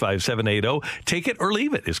line 65780. Take it or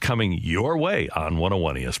leave it is coming your way on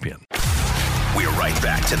 101 ESPN. We're right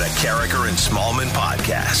back to the Carricker and Smallman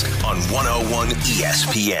podcast on 101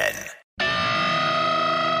 ESPN.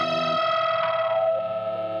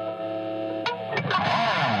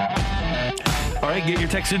 All right, get your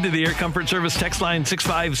text into the Air Comfort Service text line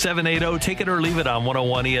 65780. Take it or leave it on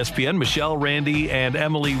 101 ESPN. Michelle, Randy, and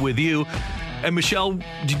Emily with you. And Michelle,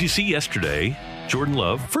 did you see yesterday Jordan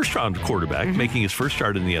Love, first-round quarterback, making his first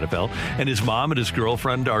start in the NFL, and his mom and his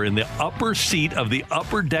girlfriend are in the upper seat of the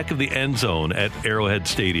upper deck of the end zone at Arrowhead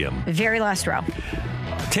Stadium. Very last row.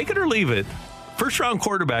 Take it or leave it. First-round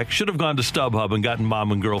quarterback should have gone to StubHub and gotten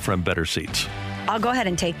mom and girlfriend better seats. I'll go ahead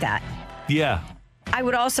and take that. Yeah. I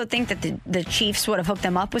would also think that the Chiefs would have hooked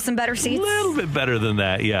them up with some better seats. A little bit better than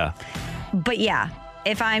that, yeah. But yeah,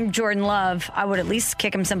 if I'm Jordan Love, I would at least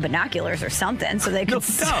kick him some binoculars or something so they could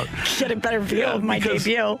get a better view of my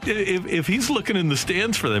debut. If he's looking in the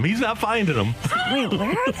stands for them, he's not finding them. Wait, where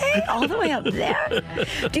are they? All the way up there?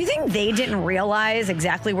 Do you think they didn't realize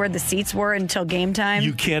exactly where the seats were until game time?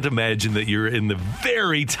 You can't imagine that you're in the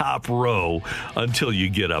very top row until you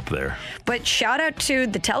get up there. But shout out to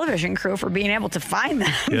the television crew for being able to find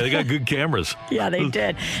them. Yeah, they got good cameras. Yeah, they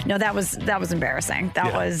did. No, that was embarrassing.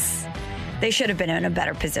 They should have been in a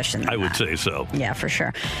better position than I would say so. Yeah, for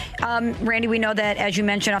sure. Randy, we know that, as you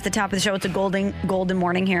mentioned off the top of the show, it's a golden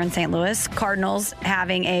morning here in St. Louis. Cardinals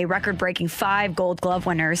having a record-breaking 5 Gold Glove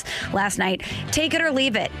winners last night. Take it or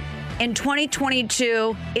leave it. In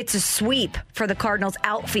 2022, it's a sweep for the Cardinals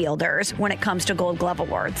outfielders when it comes to Gold Glove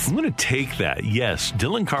awards. I'm going to take that. Yes,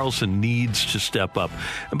 Dylan Carlson needs to step up.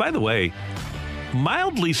 And by the way,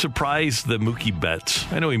 mildly surprised that Mookie Betts,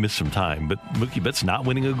 I know he missed some time, but Mookie Betts not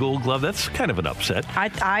winning a Gold Glove, that's kind of an upset.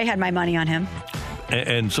 I had my money on him.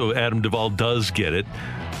 And so Adam Duvall does get it.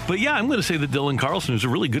 But yeah, I'm going to say that Dylan Carlson, who's a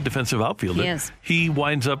really good defensive outfielder, he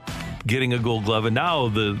winds up getting a Gold Glove. And now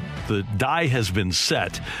the die has been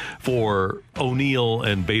set for O'Neill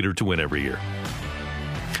and Bader to win every year.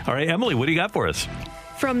 All right, Emily, what do you got for us?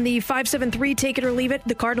 From the 5-7-3, take it or leave it,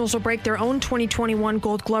 the Cardinals will break their own 2021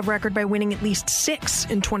 Gold Glove record by winning at least 6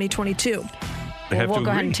 in 2022. We'll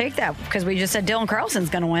go ahead and take that because we just said Dylan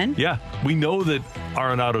Carlson's going to win. Yeah, we know that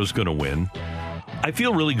Arenado's going to win. I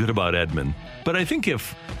feel really good about Edman, but I think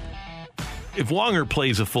if Wonger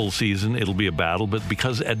plays a full season, it'll be a battle. But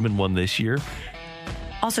because Edman won this year.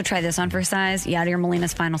 Also try this on for size, Yadier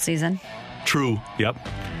Molina's final season. True, yep.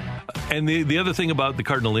 And the other thing about the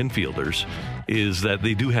Cardinal infielders is that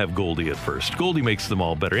they do have Goldie at first. Goldie makes them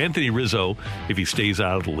all better. Anthony Rizzo, if he stays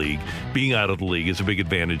out of the league, being out of the league is a big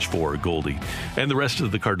advantage for Goldie and the rest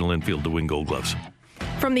of the Cardinal infield to win Gold Gloves.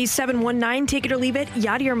 From the 7-1-9, take it or leave it,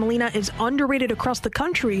 Yadier Molina is underrated across the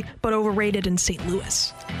country, but overrated in St.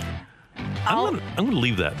 Louis. I'm going to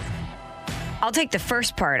leave that. I'll take the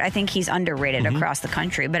first part. I think he's underrated across the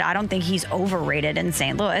country, but I don't think he's overrated in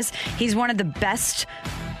St. Louis. He's one of the best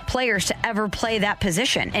players to ever play that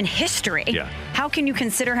position in history. Yeah. How can you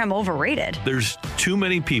consider him overrated? There's too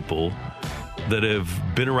many people that have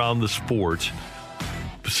been around the sport,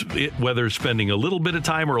 whether spending a little bit of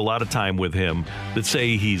time or a lot of time with him, that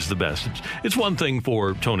say he's the best. It's one thing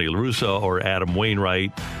for Tony La Russa or Adam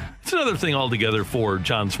Wainwright. It's another thing altogether for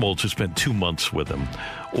John Smoltz, who spent 2 months with him,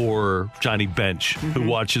 or Johnny Bench, who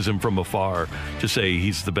watches him from afar, to say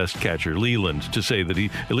he's the best catcher. Leland, to say that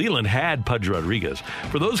Leland had Pudge Rodriguez.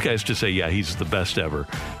 For those guys to say, yeah, he's the best ever,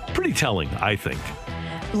 pretty telling, I think.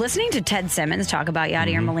 Listening to Ted Simmons talk about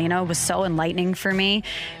Yadier Molina was so enlightening for me,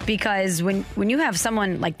 because when you have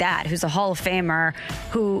someone like that who's a Hall of Famer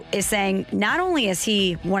who is saying not only is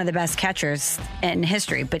he one of the best catchers in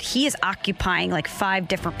history, but he is occupying like 5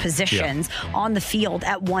 different positions on the field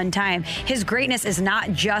at one time. His greatness is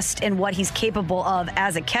not just in what he's capable of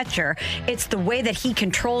as a catcher. It's the way that he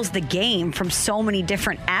controls the game from so many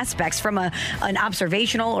different aspects, from an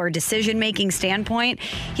observational or decision-making standpoint.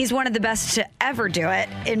 He's one of the best to ever do it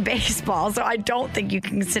in baseball, so I don't think you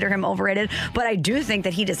can consider him overrated, but I do think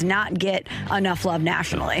that he does not get enough love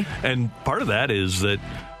nationally. And part of that is that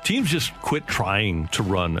teams just quit trying to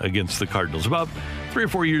run against the Cardinals. About 3 or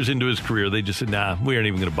 4 years into his career, they just said, nah, we aren't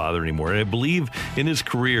even going to bother anymore. And I believe in his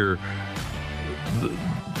career, the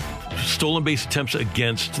stolen base attempts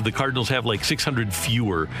against the Cardinals have like 600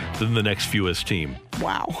 fewer than the next fewest team.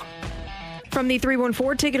 Wow. From the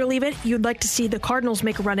 314, take it or leave it, you'd like to see the Cardinals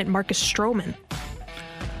make a run at Marcus Stroman.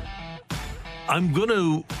 I'm going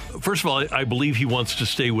to, first of all, I believe he wants to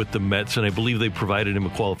stay with the Mets, and I believe they provided him a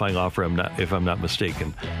qualifying offer, if I'm not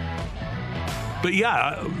mistaken. But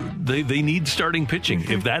yeah, they need starting pitching.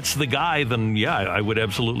 If that's the guy, then yeah, I would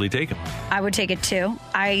absolutely take him. I would take it too.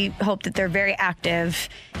 I hope that they're very active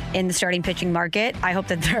in the starting pitching market. I hope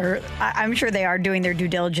that I'm sure they are doing their due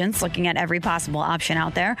diligence, looking at every possible option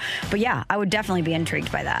out there. But yeah, I would definitely be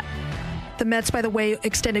intrigued by that. The Mets, by the way,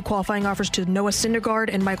 extended qualifying offers to Noah Syndergaard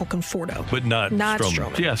and Michael Conforto. But not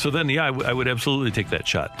Stroman. Yeah, so then, I would absolutely take that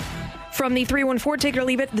shot. From the 314, take it or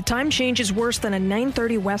leave it, the time change is worse than a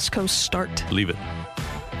 9:30 West Coast start. Leave it.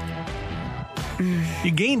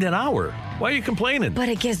 You gained an hour. Why are you complaining? But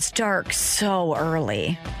it gets dark so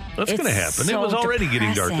early. That's going to happen. It was already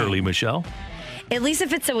getting dark early, Michelle. At least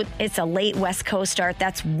if it's a late West Coast start,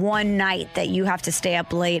 that's one night that you have to stay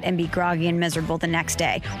up late and be groggy and miserable the next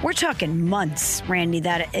day. We're talking months, Randy,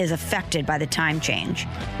 that is affected by the time change.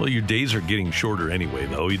 Well, your days are getting shorter anyway,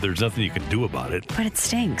 though. There's nothing you can do about it. But it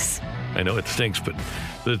stinks. I know it stinks, but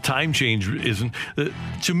the time change isn't...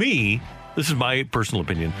 to me, this is my personal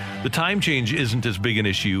opinion, the time change isn't as big an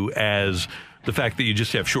issue as the fact that you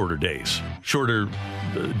just have shorter days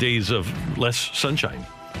of less sunshine.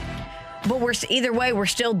 But either way, we're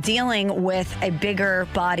still dealing with a bigger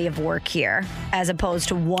body of work here as opposed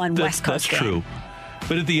to one West Coast game. That's true.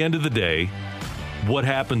 But at the end of the day, what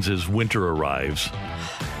happens is winter arrives.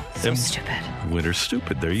 So stupid. Winter's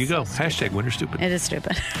stupid. There you go. Hashtag winter's stupid. It is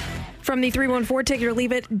stupid. From the 314, take it or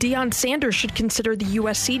leave it, Deion Sanders should consider the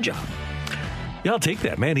USC job. Yeah, I'll take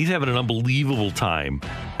that. Man, he's having an unbelievable time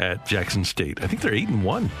at Jackson State. I think they're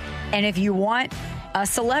 8-1. And if you want a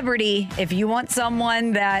celebrity, if you want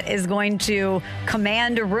someone that is going to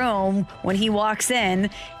command a room when he walks in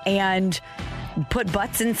and put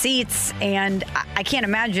butts in seats, and I can't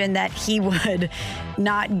imagine that he would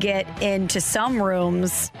not get into some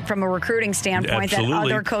rooms from a recruiting standpoint that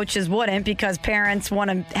other coaches wouldn't, because parents want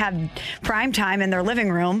to have prime time in their living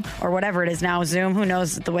room or whatever it is now, Zoom, who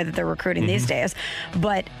knows the way that they're recruiting these days.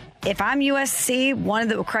 But if I'm USC, one of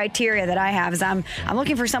the criteria that I have is I'm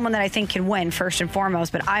looking for someone that I think can win first and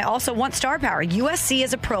foremost, but I also want star power. USC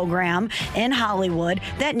is a program in Hollywood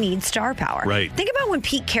that needs star power. Right. Think about when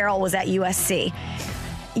Pete Carroll was at USC.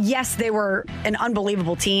 Yes, they were an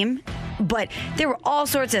unbelievable team, but there were all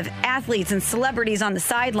sorts of athletes and celebrities on the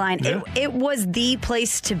sideline. Yeah. It was the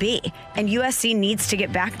place to be, and USC needs to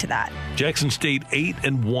get back to that. Jackson State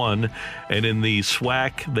 8-1, and in the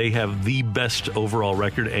SWAC, they have the best overall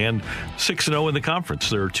record and 6-0 in the conference.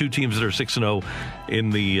 There are two teams that are 6-0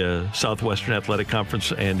 in the Southwestern Athletic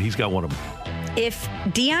Conference, and he's got one of them. If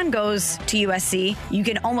Deion goes to USC, you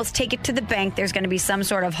can almost take it to the bank. There's going to be some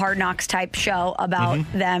sort of Hard Knocks type show about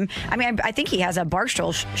them. I mean, I think he has a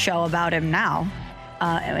Barstool show about him now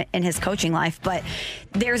in his coaching life, but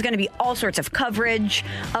there's going to be all sorts of coverage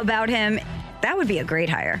about him. That would be a great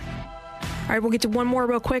hire. All right, we'll get to one more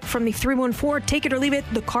real quick from the 314. Take it or leave it.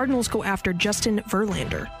 The Cardinals go after Justin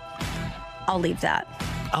Verlander. I'll leave that.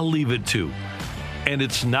 I'll leave it too. And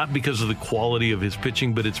it's not because of the quality of his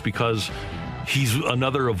pitching, but it's because he's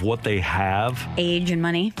another of what they have. Age and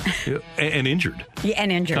money. And injured. Yeah,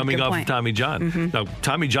 and injured. Coming Good off point. of Tommy John. Now,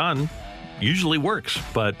 Tommy John usually works,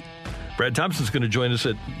 but Brad Thompson's going to join us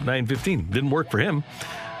at 9:15. Didn't work for him.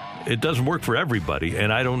 It doesn't work for everybody,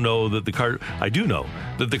 and I don't know that I do know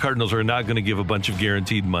that the Cardinals are not going to give a bunch of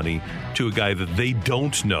guaranteed money to a guy that they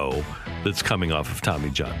don't know that's coming off of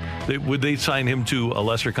Tommy John. Would they sign him to a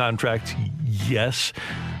lesser contract? Yes.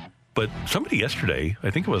 But somebody yesterday,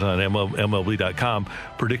 I think it was on MLB.com,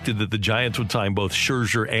 predicted that the Giants would sign both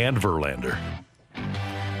Scherzer and Verlander.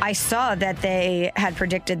 I saw that they had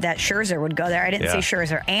predicted that Scherzer would go there. I didn't see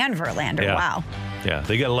Scherzer and Verlander. Yeah. Wow. Yeah,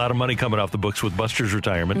 they got a lot of money coming off the books with Buster's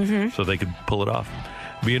retirement, so they could pull it off.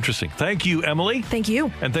 Be interesting. Thank you, Emily. Thank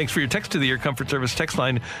you. And thanks for your text to the Air Comfort Service text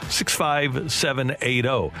line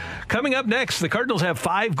 65780. Coming up next, the Cardinals have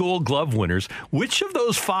 5 Gold Glove winners. Which of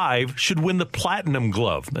those 5 should win the Platinum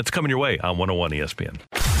Glove? That's coming your way on 101 ESPN.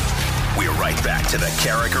 We're right back to the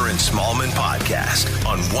Carragher and Smallman podcast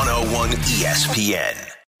on 101 ESPN.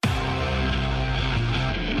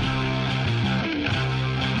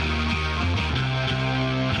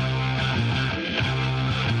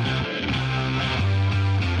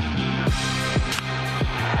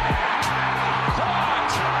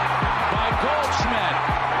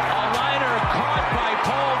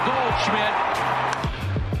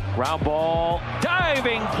 Ground ball,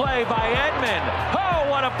 diving play by Edman. Oh,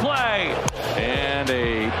 what a play. And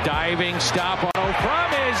a diving stop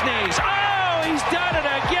from his knees. Oh, he's done it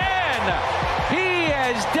again. He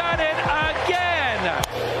has done it again.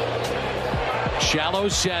 Shallow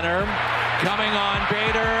center, coming on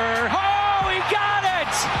Bader. Oh, he got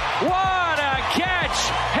it. What a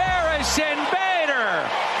catch. Harrison Bader.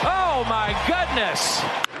 Oh, my goodness.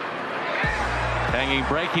 Hanging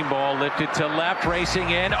breaking ball lifted to left, racing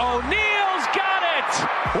in. O'Neal's got it!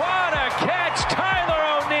 What a catch,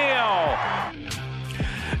 Tyler O'Neill!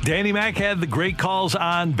 Danny Mac had the great calls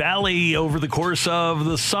on Bally over the course of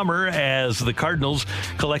the summer as the Cardinals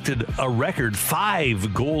collected a record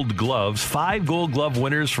 5 gold gloves. 5 gold glove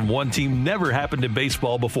winners from one team. Never happened in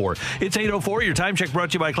baseball before. It's 8:04. Your time check brought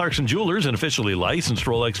to you by Clarkson Jewelers, an officially licensed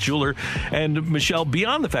Rolex jeweler. And Michelle,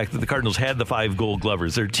 beyond the fact that the Cardinals had the 5 gold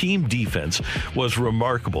glovers, their team defense was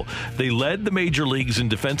remarkable. They led the major leagues in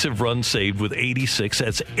defensive runs saved with 86.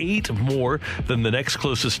 That's 8 more than the next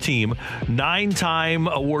closest team. 9-time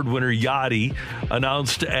award winner Yadi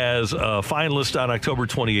announced as a finalist on October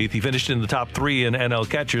 28th. He finished in the top 3 in NL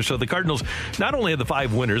catchers. So the Cardinals not only had the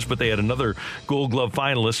 5 winners, but they had another Gold Glove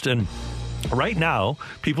finalist. And right now,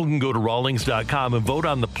 people can go to Rawlings.com and vote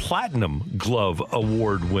on the Platinum Glove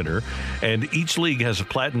Award winner. And each league has a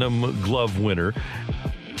Platinum Glove winner.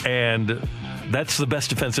 And that's the best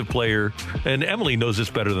defensive player. And Emily knows this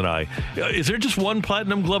better than I. Is there just one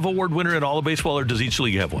Platinum Glove Award winner in all of baseball, or does each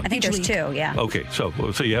league have one? I think there's 2, yeah. Okay, so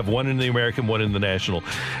you have one in the American, one in the National.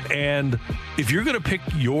 And if you're going to pick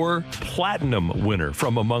your Platinum winner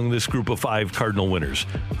from among this group of 5 Cardinal winners,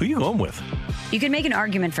 who are you going with? You could make an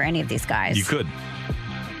argument for any of these guys. You could.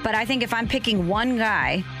 But I think if I'm picking one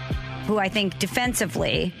guy who I think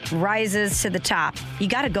defensively rises to the top, you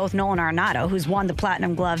got to go with Nolan Arenado, who's won the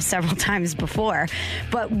Platinum Glove several times before.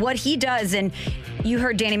 But what he does, and you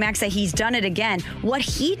heard Danny Mac say he's done it again, what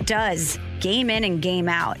he does game in and game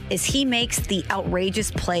out is he makes the outrageous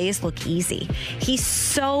plays look easy. He's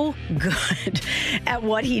so good at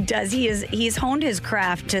what he does. He's honed his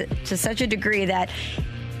craft to such a degree that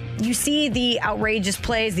you see the outrageous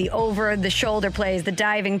plays, the over-the-shoulder plays, the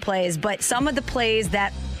diving plays, but some of the plays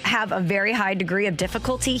that have a very high degree of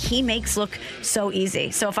difficulty, he makes look so easy.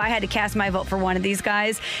 So if I had to cast my vote for one of these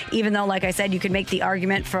guys, even though, like I said, you could make the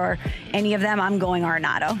argument for any of them, I'm going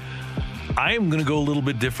Arenado. I am going to go a little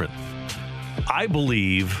bit different. I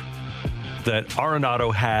believe that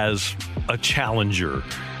Arenado has a challenger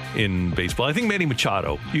in baseball. I think Manny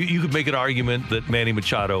Machado. You could make an argument that Manny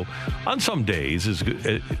Machado, on some days,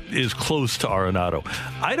 is close to Arenado.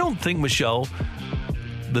 I don't think, Michelle,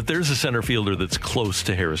 that there's a center fielder that's close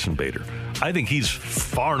to Harrison Bader. I think he's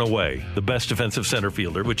far and away the best defensive center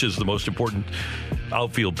fielder, which is the most important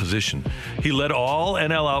outfield position. He led all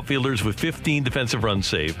NL outfielders with 15 defensive runs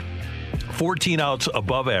saved, 14 outs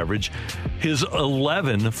above average. His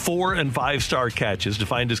 11 4- and 5-star catches,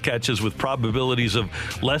 defined as catches with probabilities of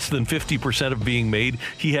less than 50% of being made.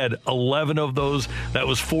 He had 11 of those. That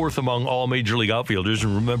was 4th among all Major League outfielders.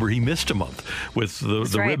 And remember, he missed a month with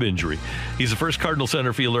the rib injury. He's the first Cardinal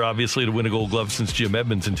center fielder, obviously, to win a Gold Glove since Jim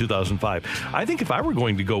Edmonds in 2005. I think if I were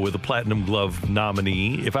going to go with a Platinum Glove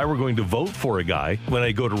nominee, if I were going to vote for a guy when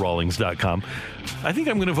I go to Rawlings.com, I think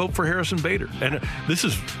I'm going to vote for Harrison Bader. And this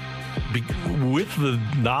is with the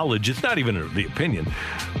knowledge, it's not even the opinion,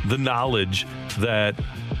 the knowledge that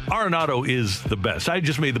Arenado is the best. I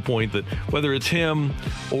just made the point that whether it's him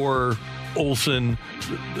or Olsen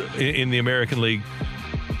in the American League,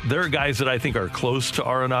 there are guys that I think are close to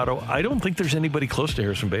Arenado. I don't think there's anybody close to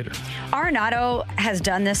Harrison Bader. Arenado has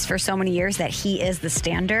done this for so many years that he is the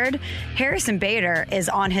standard. Harrison Bader is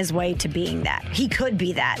on his way to being that. He could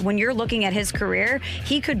be that. When you're looking at his career,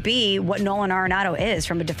 he could be what Nolan Arenado is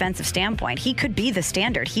from a defensive standpoint. He could be the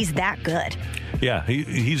standard. He's that good. Yeah,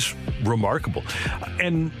 he's remarkable.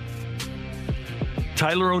 And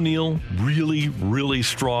Tyler O'Neill, really, really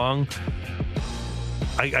strong.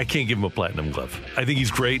 I can't give him a Platinum Glove. I think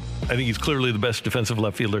he's great. I think he's clearly the best defensive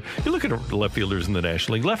left fielder. You look at the left fielders in the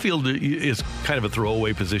National League. Left field is kind of a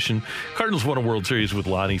throwaway position. Cardinals won a World Series with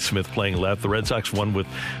Lonnie Smith playing left. The Red Sox won with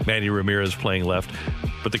Manny Ramirez playing left.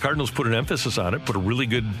 But the Cardinals put an emphasis on it, put a really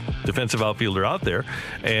good defensive outfielder out there.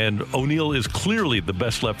 And O'Neill is clearly the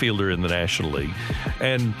best left fielder in the National League.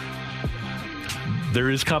 And there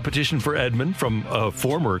is competition for Edman from a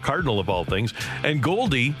former Cardinal of all things. And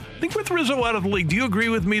Goldie, I think with Rizzo out of the league, do you agree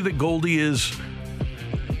with me that Goldie is,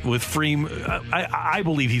 with Freeman, I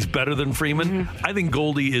believe he's better than Freeman. Mm-hmm. I think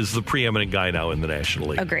Goldie is the preeminent guy now in the National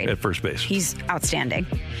League. Agreed. At first base. He's outstanding.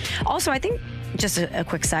 Also, I think, just a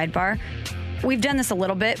quick sidebar, we've done this a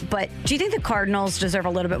little bit, but do you think the Cardinals deserve a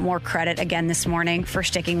little bit more credit again this morning for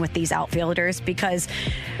sticking with these outfielders? Because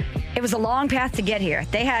it was a long path to get here.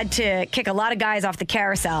 They had to kick a lot of guys off the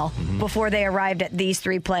carousel before they arrived at these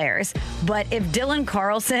three players. But if Dylan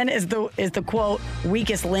Carlson is the quote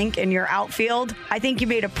weakest link in your outfield, I think you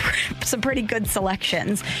made some pretty good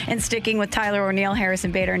selections in sticking with Tyler O'Neill,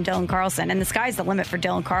 Harrison Bader, and Dylan Carlson. And the sky's the limit for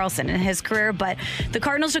Dylan Carlson in his career. But the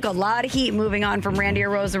Cardinals took a lot of heat moving on from Randy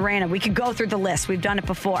Arozarena. We could go through the list. We've done it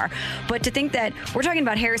before. But to think that we're talking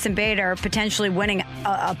about Harrison Bader potentially winning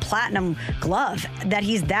a platinum glove, that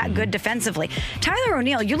he's that good defensively. Tyler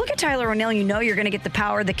O'Neill, you look at Tyler O'Neill, you know you're going to get the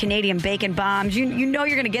power, the Canadian bacon bombs. You know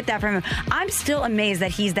you're going to get that from him. I'm still amazed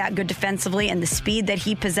that he's that good defensively and the speed that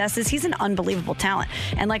he possesses. He's an unbelievable talent.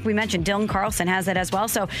 And like we mentioned, Dylan Carlson has that as well.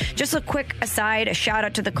 So just a quick aside, a shout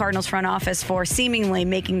out to the Cardinals front office for seemingly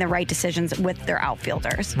making the right decisions with their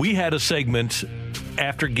outfielders. We had a segment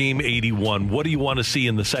after game 81. What do you want to see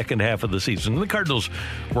in the second half of the season? And the Cardinals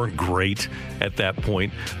weren't great at that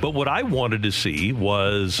point, but what I wanted to see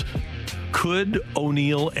was, could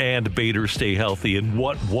O'Neill and Bader stay healthy, and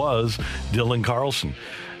what was Dylan Carlson?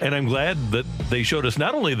 And I'm glad that they showed us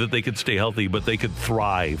not only that they could stay healthy, but they could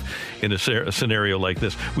thrive in a scenario like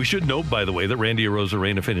this. We should note, by the way, that Randy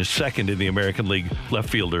Arozarena finished second in the American League left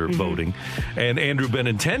fielder voting. And Andrew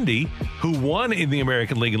Benintendi, who won in the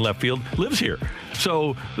American League in left field, lives here.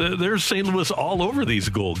 So there's St. Louis all over these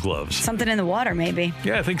Gold Gloves. Something in the water, maybe.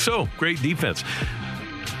 Yeah, I think so. Great defense.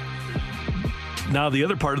 Now, the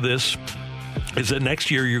other part of this is that next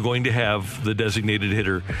year you're going to have the designated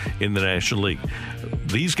hitter in the National League.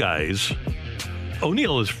 These guys,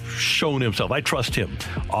 O'Neill has shown himself. I trust him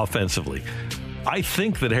offensively. I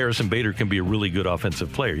think that Harrison Bader can be a really good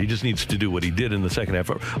offensive player. He just needs to do what he did in the second half.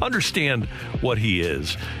 Understand what he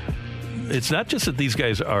is. It's not just that these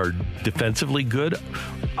guys are defensively good.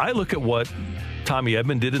 I look at what Tommy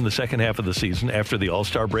Edman did in the second half of the season after the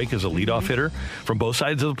All-Star break as a leadoff hitter from both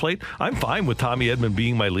sides of the plate. I'm fine with Tommy Edman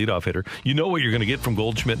being my leadoff hitter. You know what you're going to get from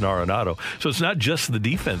Goldschmidt and Arenado. So it's not just the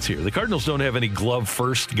defense here. The Cardinals don't have any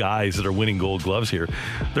glove-first guys that are winning Gold Gloves here.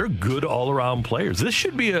 They're good all-around players. This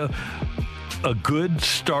should be a good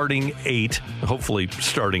starting 8, hopefully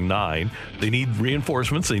starting 9. They need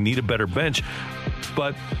reinforcements. They need a better bench.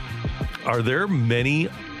 But are there many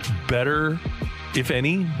better, if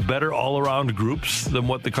any, better all-around groups than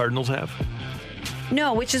what the Cardinals have?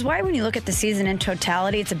 No, which is why when you look at the season in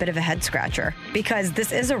totality, it's a bit of a head-scratcher because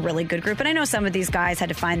this is a really good group. And I know some of these guys had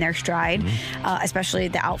to find their stride, especially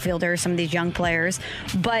the outfielders, some of these young players.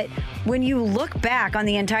 But when you look back on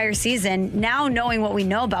the entire season, now knowing what we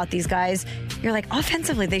know about these guys, you're like,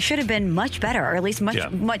 offensively, they should have been much better, or at least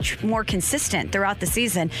much more consistent throughout the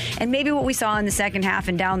season. And maybe what we saw in the second half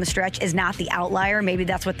and down the stretch is not the outlier. Maybe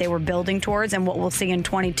that's what they were building towards and what we'll see in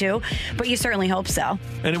 22. But you certainly hope so.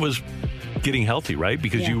 And it was getting healthy, right?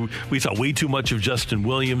 Because we saw way too much of Justin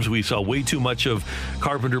Williams. We saw way too much of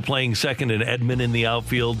Carpenter playing second and Edman in the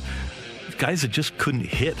outfield. Guys that just couldn't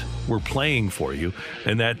hit were playing for you,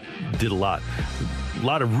 and that did a lot. A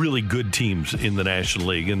lot of really good teams in the National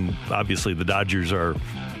League, and obviously the Dodgers are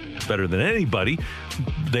better than anybody.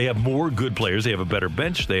 They have more good players. They have a better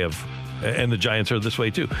bench. And the Giants are this way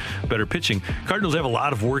too. Better pitching. Cardinals have a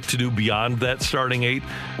lot of work to do beyond that starting 8,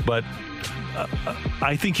 but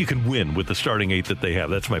I think you can win with the starting 8 that they have.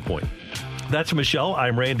 That's my point. That's Michelle.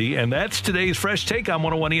 I'm Randy, and that's today's Fresh Take on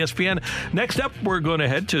 101 ESPN. Next up, we're going to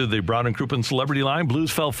head to the Brown and Crouppen Celebrity Line.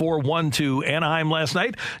 Blues fell 4-1 to Anaheim last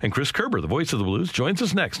night, and Chris Kerber, the voice of the Blues, joins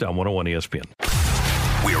us next on 101 ESPN.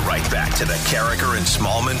 We're right back to the Carricker and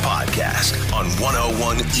Smallman podcast on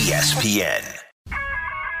 101 ESPN.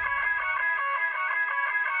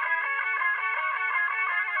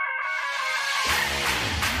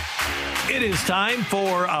 It is time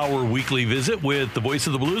for our weekly visit with the voice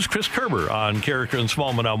of the Blues, Chris Kerber, on Carricker and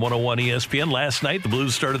Smallman on 101 ESPN. Last night, the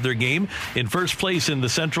Blues started their game in first place in the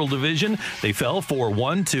Central Division. They fell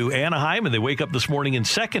 4-1 to Anaheim, and they wake up this morning in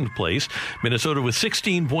second place. Minnesota with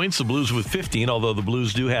 16 points, the Blues with 15, although the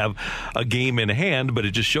Blues do have a game in hand, but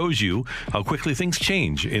it just shows you how quickly things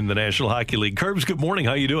change in the National Hockey League. Kerbs, good morning.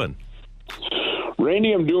 How you doing?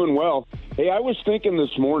 Randy, I'm doing well. Hey, I was thinking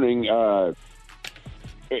this morning,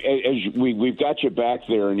 as we've got you back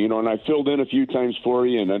there, and and I filled in a few times for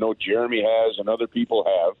you, and I know Jeremy has, and other people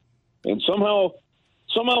have, and somehow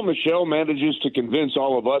Michelle manages to convince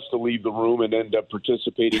all of us to leave the room and end up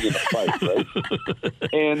participating in the fight, right?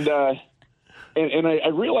 And I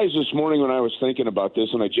realized this morning when I was thinking about this,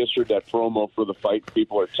 and I just heard that promo for the fight.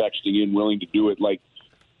 People are texting in, willing to do it. Like,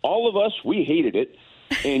 all of us, we hated it,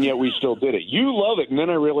 and yet we still did it. You love it, and then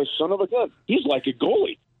I realized, son of a gun, he's like a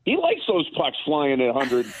goalie. He likes those pucks flying at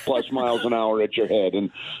 100-plus miles an hour at your head. And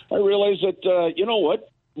I realized that, you know what,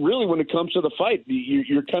 really when it comes to the fight,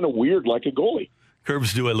 you're kind of weird like a goalie.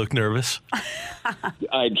 Curbs, do I look nervous?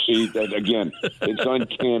 I'd see that again. It's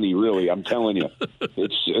uncanny, really. I'm telling you.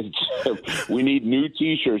 It's. We need new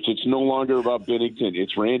T-shirts. It's no longer about Binnington.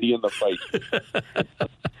 It's Randy in the fight.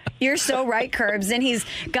 You're so right, Curbs. And he's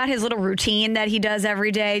got his little routine that he does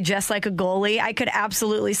every day, just like a goalie. I could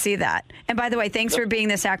absolutely see that. And by the way, thanks for being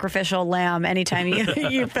the sacrificial lamb anytime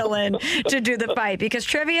you fill in to do the fight. Because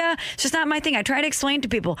trivia, it's just not my thing. I try to explain to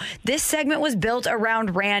people, this segment was built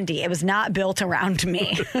around Randy. It was not built around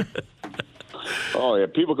me. Oh, yeah.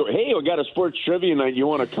 People go, hey, we got a sports trivia night. You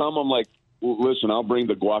want to come? I'm like, well, listen, I'll bring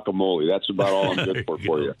the guacamole. That's about all I'm good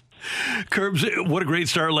for you. Curbs, what a great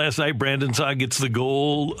start last night. Brandon Saad gets the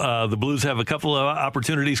goal. The Blues have a couple of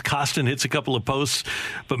opportunities. Costin hits a couple of posts.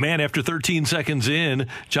 But, man, after 13 seconds in,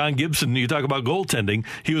 John Gibson, you talk about goaltending,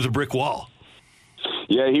 he was a brick wall.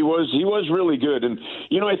 Yeah, he was really good. And,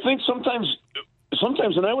 I think sometimes,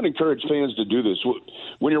 and I would encourage fans to do this,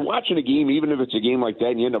 when you're watching a game, even if it's a game like that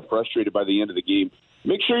and you end up frustrated by the end of the game,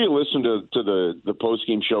 make sure you listen to the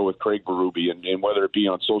post-game show with Craig Berube, and whether it be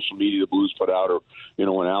on social media the Blues put out or,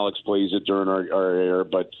 when Alex plays it during our air.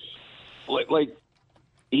 But, like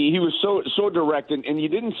he was so direct, and you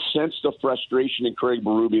didn't sense the frustration in Craig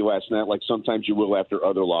Berube last night like sometimes you will after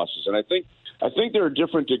other losses. And I think there are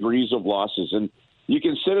different degrees of losses. And you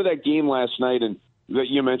consider that game last night, and that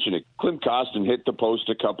you mentioned it, Clint Costin hit the post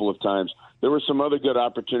a couple of times. There were some other good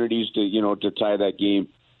opportunities to tie that game.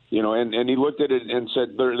 And he looked at it and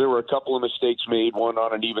said there were a couple of mistakes made, one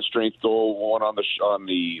on an even strength goal, one on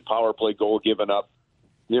the power play goal given up.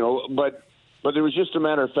 But there was just a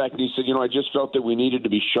matter of fact. He said, I just felt that we needed to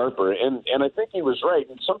be sharper, and I think he was right.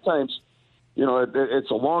 And sometimes,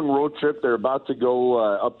 it's a long road trip. They're about to go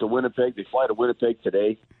up to Winnipeg. They fly to Winnipeg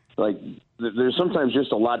today. Like, there's sometimes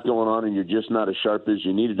just a lot going on, and you're just not as sharp as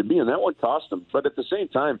you needed to be, and that one cost them. But at the same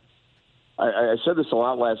time, I said this a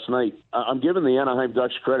lot last night. I'm giving the Anaheim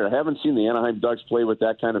Ducks credit. I haven't seen the Anaheim Ducks play with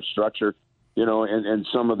that kind of structure, and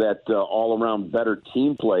some of that all-around better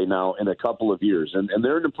team play now in a couple of years. And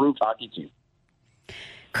they're an improved hockey team.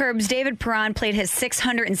 Curbs, David Perron played his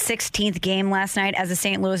 616th game last night as a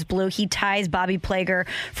St. Louis Blue. He ties Bobby Plager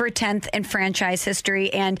for 10th in franchise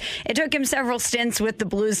history, and it took him several stints with the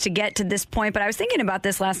Blues to get to this point. But I was thinking about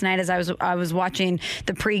this last night as I was watching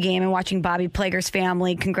the pregame and watching Bobby Plager's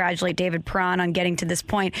family congratulate David Perron on getting to this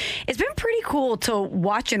point. It's been pretty cool to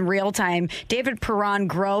watch in real time David Perron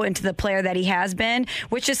grow into the player that he has been,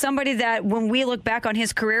 which is somebody that, when we look back on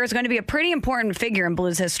his career, is going to be a pretty important figure in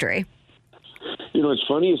Blues history. It's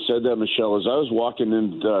funny you said that, Michelle. As I was walking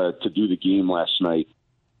in to do the game last night,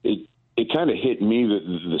 it kind of hit me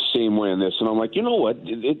the same way on this. And I'm like, you know what?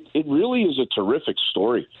 It really is a terrific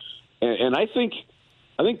story. And I think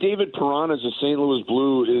David Perron as a St. Louis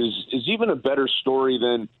Blue is even a better story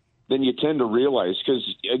than you tend to realize. Because,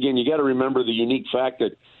 again, you got to remember the unique fact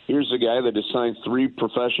that here's a guy that has signed 3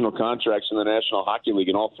 professional contracts in the National Hockey League,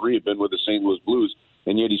 and all 3 have been with the St. Louis Blues,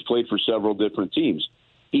 and yet he's played for several different teams.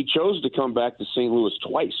 He chose to come back to St. Louis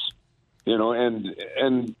twice, and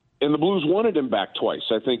the Blues wanted him back twice,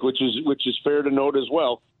 I think, which is fair to note as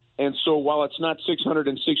well. And so while it's not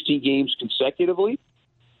 616 games consecutively,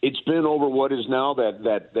 it's been over what is now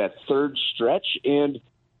that third stretch, and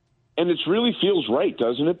it really feels right,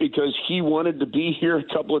 doesn't it? Because he wanted to be here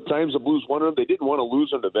a couple of times. The Blues wanted him. They didn't want to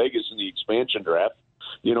lose him to Vegas in the expansion draft,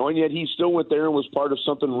 and yet he still went there and was part of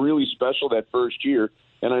something really special that first year.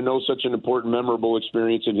 And I know such an important, memorable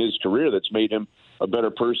experience in his career that's made him a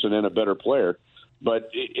better person and a better player.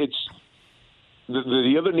 But it's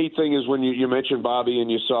the other neat thing is when you mentioned Bobby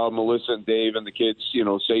and you saw Melissa and Dave and the kids,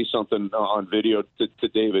 say something on video to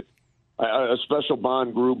David. A special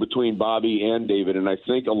bond grew between Bobby and David, and I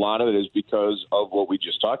think a lot of it is because of what we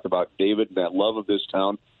just talked about, David, and that love of this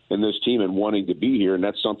town and this team and wanting to be here, and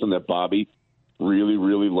that's something that Bobby really,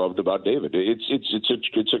 really loved about David.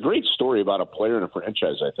 It's a great story about a player in a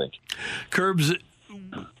franchise, I think. Curbs,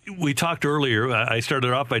 we talked earlier, I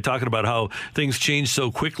started off by talking about how things change so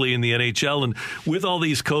quickly in the NHL, and with all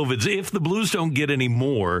these COVIDs, if the Blues don't get any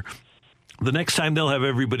more, the next time they'll have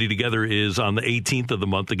everybody together is on the 18th of the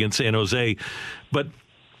month against San Jose. But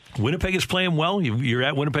Winnipeg is playing well. You're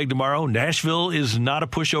at Winnipeg tomorrow. Nashville is not a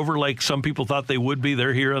pushover like some people thought they would be.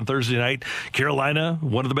 They're here on Thursday night. Carolina,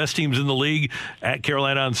 one of the best teams in the league, at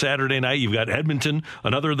Carolina on Saturday night. You've got Edmonton,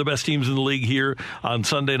 another of the best teams in the league, here on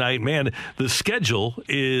Sunday night. Man, the schedule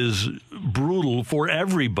is brutal for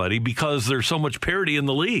everybody because there's so much parity in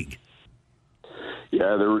the league.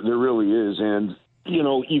 Yeah, there really is. And,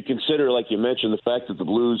 you consider, like you mentioned, the fact that the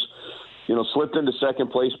Blues slipped into second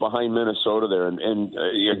place behind Minnesota there. And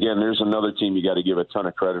again, there's another team you got to give a ton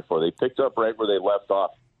of credit for. They picked up right where they left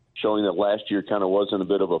off, showing that last year kind of wasn't a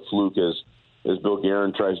bit of a fluke as as Bill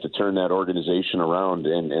Guerin tries to turn that organization around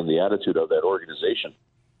and the attitude of that organization.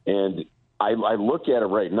 And I look at it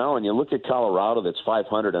right now, and you look at Colorado that's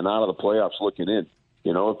 500 and out of the playoffs looking in.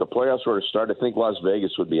 You know, if the playoffs were to start, I think Las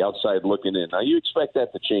Vegas would be outside looking in. Now, you expect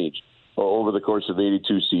that to change over the course of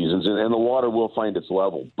 82 seasons, and the water will find its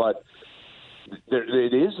level. But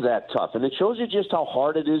it is that tough, and it shows you just how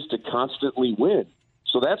hard it is to constantly win.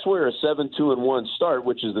 So that's where a 7-2-1 start,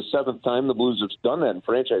 which is the 7th time the Blues have done that in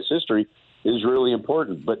franchise history, is really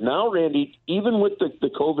important. But now, Randy, even with the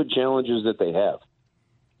COVID challenges that they have,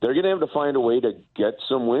 they're going to have to find a way to get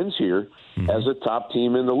some wins here as a top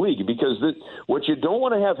team in the league. Because what you don't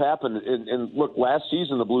want to have happen, and look, last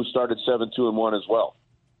season the Blues started 7-2-1 as well.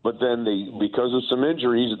 But then because of some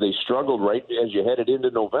injuries, they struggled right as you headed into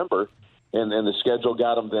November, and the schedule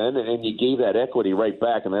got them then, and you gave that equity right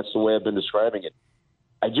back, and that's the way I've been describing it.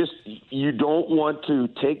 You don't want to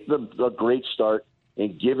take the great start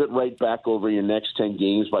and give it right back over your next 10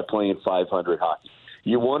 games by playing 500 hockey.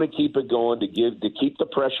 You want to keep it going to keep the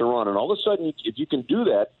pressure on. And all of a sudden, if you can do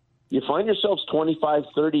that, you find yourselves 25,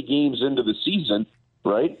 30 games into the season,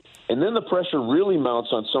 right? And then the pressure really mounts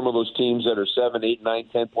on some of those teams that are 7, 8, 9,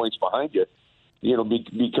 10 points behind you,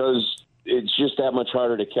 because it's just that much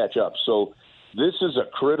harder to catch up. So this is a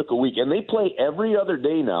critical week. And they play every other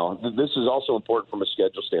day now. This is also important from a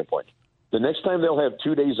schedule standpoint. The next time they'll have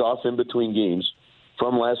 2 days off in between games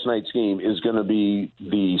from last night's game is going to be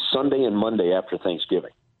the Sunday and Monday after Thanksgiving.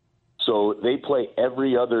 So they play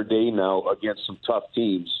every other day now against some tough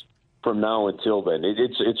teams from now until then.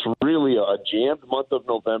 It's really a jammed month of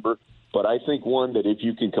November, but I think one that if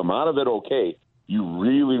you can come out of it okay, you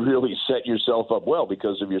really, really set yourself up well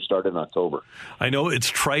because of your start in October. I know it's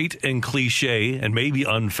trite and cliche and maybe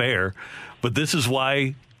unfair, but this is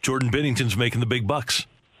why Jordan Binnington's making the big bucks.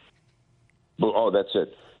 Oh, that's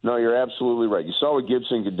it. No, you're absolutely right. You saw what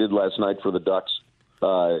Gibson did last night for the Ducks,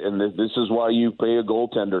 and this is why you pay a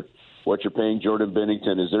goaltender what you're paying Jordan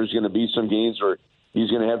Binnington. Is there's going to be some games where he's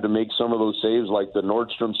going to have to make some of those saves, like the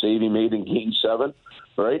Nordstrom save he made in Game 7,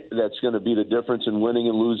 right? That's going to be the difference in winning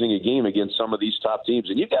and losing a game against some of these top teams.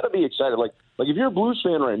 And you've got to be excited. Like if you're a Blues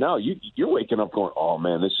fan right now, you're waking up going, oh,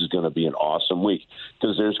 man, this is going to be an awesome week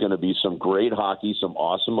because there's going to be some great hockey, some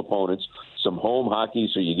awesome opponents, some home hockey,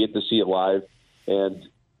 so you get to see it live.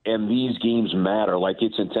 And these games matter, like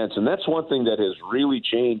it's intense. And that's one thing that has really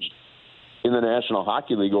changed in the National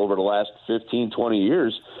Hockey League over the last 15, 20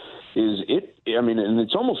 years is and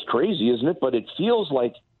it's almost crazy, isn't it? But it feels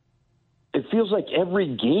like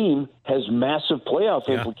every game has massive playoff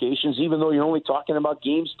implications, even though you're only talking about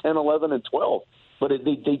games 10, 11, and 12. But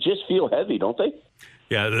they just feel heavy, don't they?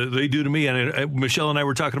 Yeah, they do to me. And Michelle and I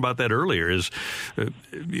were talking about that earlier, is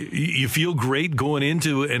you feel great going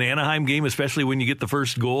into an Anaheim game, especially when you get the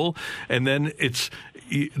first goal. And then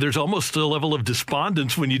there's almost a level of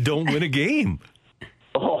despondence when you don't win a game.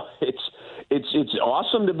 Oh, it's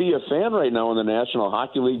awesome to be a fan right now in the National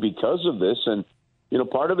Hockey League because of this. And,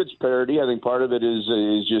 part of it's parity. I think part of it is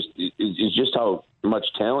just how much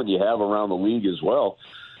talent you have around the league as well.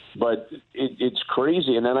 But it's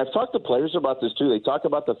crazy. And then I've talked to players about this, too. They talk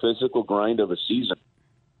about the physical grind of a season.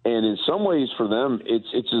 And in some ways for them,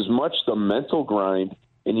 it's as much the mental grind,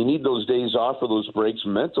 and you need those days off or those breaks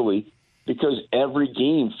mentally because every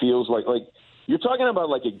game feels like you're talking about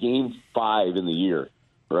like a game 5 in the year,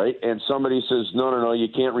 right? And somebody says, no, you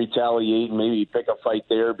can't retaliate and maybe pick a fight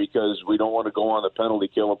there because we don't want to go on the penalty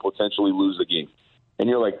kill and potentially lose the game. And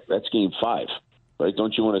you're like, that's game 5. Right?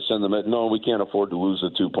 Don't you want to send them at, no, we can't afford to lose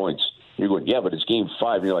the 2 points. You're going, yeah, but it's game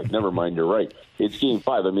 5. And you're like, never mind, you're right. It's game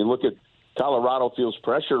 5. I mean, look at Colorado feels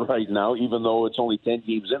pressure right now, even though it's only 10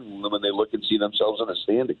 games in when they look and see themselves in the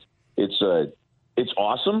standings. It's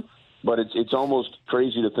awesome, but it's almost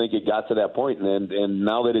crazy to think it got to that point. And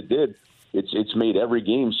now that it did, it's made every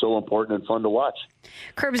game so important and fun to watch.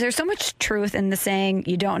 Curbs, there's so much truth in the saying,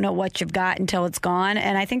 you don't know what you've got until it's gone.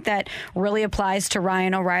 And I think that really applies to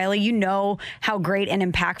Ryan O'Reilly. You know how great and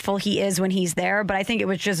impactful he is when he's there, but I think it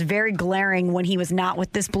was just very glaring when he was not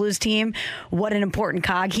with this Blues team, what an important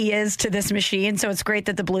cog he is to this machine. So it's great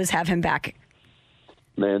that the Blues have him back.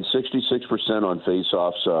 Man, 66% on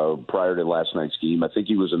faceoffs prior to last night's game. I think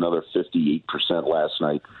he was another 58% last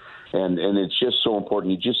night. And it's just so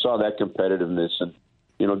important. You just saw that competitiveness. And,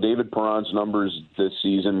 David Perron's numbers this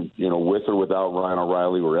season, with or without Ryan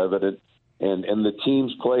O'Reilly were evident. And the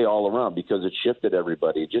team's play all around because it shifted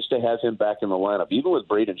everybody. Just to have him back in the lineup, even with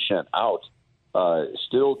Braden Shen out,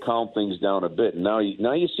 still calmed things down a bit. And now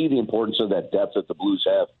you see the importance of that depth that the Blues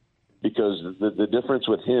have because the difference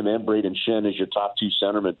with him and Braden Shen as your top 2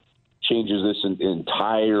 centermen changes this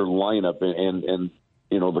entire lineup and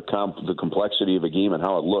the complexity of a game and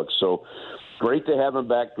how it looks. So great to have him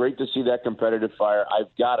back. Great to see that competitive fire.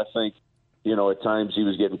 I've got to think, at times he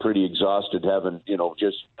was getting pretty exhausted having,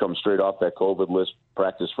 just come straight off that COVID list,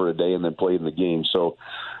 practice for a day, and then played in the game. So,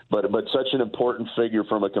 but such an important figure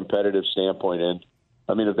from a competitive standpoint. And,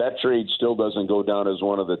 I mean, if that trade still doesn't go down as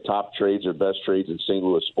one of the top trades or best trades in St.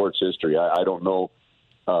 Louis sports history, I don't know.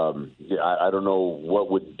 I don't know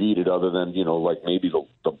what would beat it other than, like maybe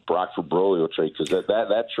the Brockford Broglio trade, because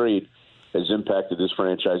that trade has impacted this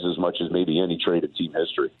franchise as much as maybe any trade in team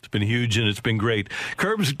history. It's been huge, and it's been great.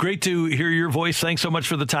 Curbs, great to hear your voice. Thanks so much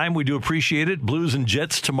for the time. We do appreciate it. Blues and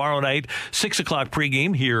Jets tomorrow night, 6 o'clock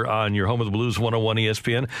pregame here on your home of the Blues, 101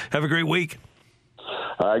 ESPN. Have a great week.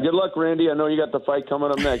 Good luck, Randy. I know you got the fight coming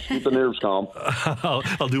up next. Keep the nerves calm.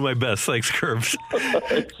 I'll do my best. Thanks, Curbs.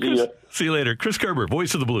 See you later. Chris Kerber,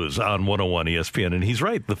 voice of the Blues on 101 ESPN. And he's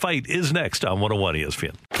right. The fight is next on 101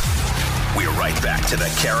 ESPN. We're right back to the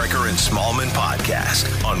Carricker and Smallman podcast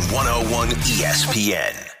on 101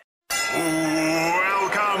 ESPN.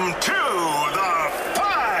 Welcome to the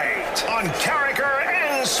fight on Carricker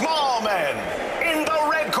and Smallman. In the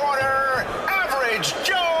red corner, Average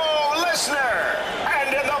Joe Listener.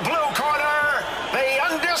 And in the blue corner, the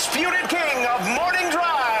undisputed king of morning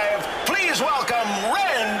drive. Please welcome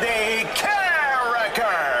Randy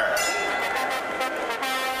Carricker.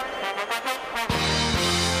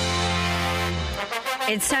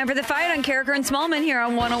 It's time for the fight on Carricker and Smallman here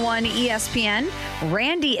on 101 ESPN.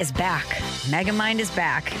 Randy is back. Megamind is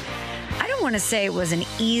back. I don't want to say it was an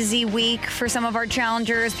easy week for some of our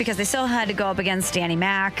challengers because they still had to go up against Danny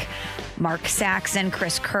Mac, Mark Saxon,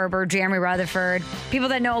 Chris Kerber, Jeremy Rutherford, people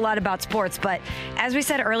that know a lot about sports. But as we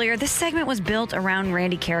said earlier, this segment was built around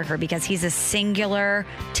Randy Carricker because he's a singular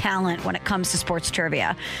talent when it comes to sports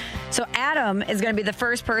trivia. So Adam is going to be the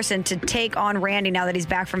first person to take on Randy now that he's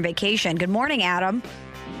back from vacation. Good morning, Adam.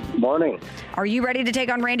 Morning. Are you ready to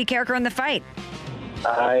take on Randy Carricker in the fight?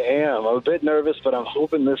 I am. I'm a bit nervous, but I'm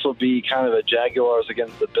hoping this will be kind of a Jaguars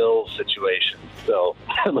against the Bills situation. So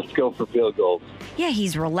let's go for field goals. Yeah,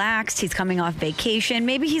 he's relaxed. He's coming off vacation.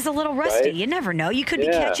 Maybe he's a little rusty. Right? You never know. You could be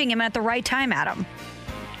catching him at the right time, Adam.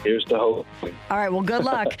 Here's the hope. All right, well, good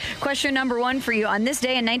luck. Question number one for you. On this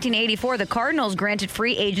day in 1984, the Cardinals granted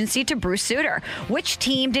free agency to Bruce Sutter. Which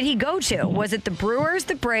team did he go to? Was it the Brewers,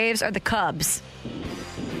 the Braves, or the Cubs?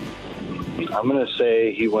 I'm going to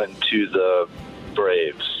say he went to the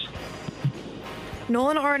Braves.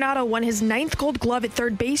 Nolan Arenado won his 9th Gold Glove at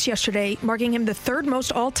third base yesterday, marking him the 3rd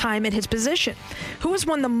most all-time at his position. Who has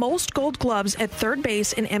won the most Gold Gloves at third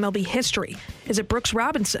base in MLB history? Is it Brooks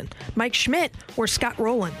Robinson, Mike Schmidt, or Scott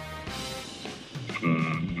Rowland?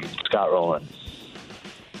 Scott Rowland.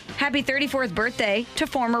 Happy 34th birthday to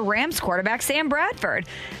former Rams quarterback Sam Bradford.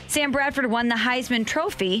 Sam Bradford won the Heisman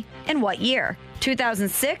Trophy in what year?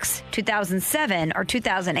 2006, 2007, or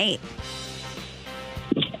 2008?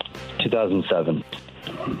 2007.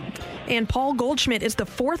 And Paul Goldschmidt is the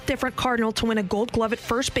 4th different Cardinal to win a Gold Glove at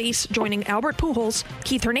first base, joining Albert Pujols,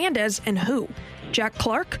 Keith Hernandez, and who? Jack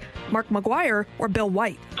Clark, Mark McGwire, or Bill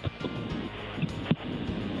White?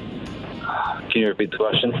 Can you repeat the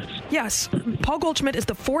question? Yes. Paul Goldschmidt is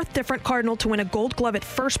the 4th different Cardinal to win a Gold Glove at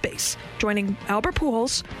first base, joining Albert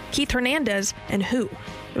Pujols, Keith Hernandez, and who?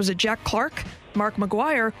 Was it Jack Clark, Mark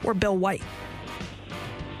McGwire, or Bill White?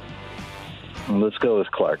 Let's go with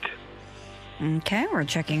Clark. Okay, we're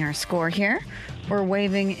checking our score here. We're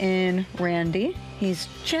waving in Randy. He's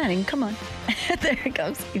chatting. Come on. There he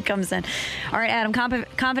goes. He comes in. All right, Adam,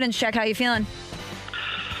 confidence check. How you feeling?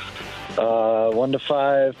 1 to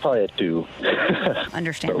 5, probably a 2.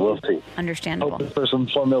 Understandable. But we'll see. Understandable. Hoping for some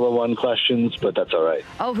Formula One questions, but that's all right.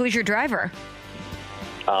 Oh, who's your driver?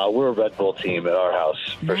 We're a Red Bull team at our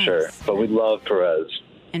house, for sure. But we love Perez.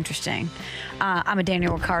 Interesting. I'm a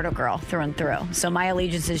Daniel Ricciardo girl through and through, so my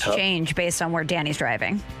allegiances change based on where Danny's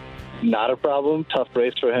driving. Not a problem. Tough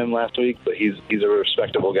race for him last week, but he's a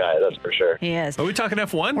respectable guy, that's for sure. He is. Are we talking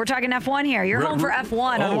F1? We're talking F1 here. You're home for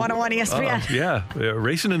F1 on 101 ESPN. Yeah,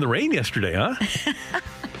 racing in the rain yesterday, huh?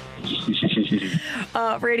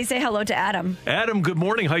 Randy, say hello to Adam. Adam, good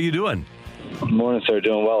morning. How you doing? Good morning, sir.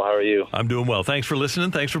 Doing well. How are you? I'm doing well. Thanks for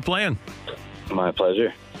listening. Thanks for playing. My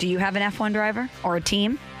pleasure. Do you have an F1 driver or a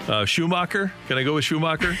team? Schumacher. Can I go with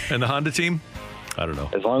Schumacher and the Honda team? I don't know.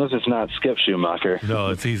 As long as it's not Skip Schumacher.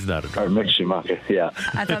 No, he's not a driver. Or Mick Schumacher, yeah.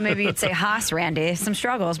 I thought maybe you'd say Haas, Randy. Some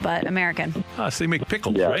struggles, but American. Haas, they make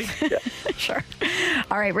pickles, right? Yeah. Sure.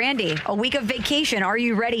 All right, Randy, a week of vacation. Are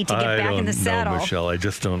you ready to get back in the saddle? I don't know, Michelle. I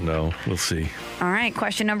just don't know. We'll see. All right,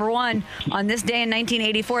 question number one. On this day in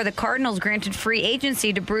 1984, the Cardinals granted free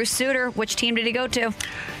agency to Bruce Sutter. Which team did he go to?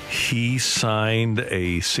 He signed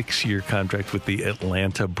a 6-year contract with the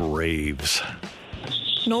Atlanta Braves.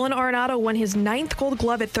 Nolan Arenado won his 9th Gold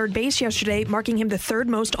Glove at third base yesterday, marking him the 3rd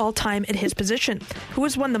most all-time at his position. Who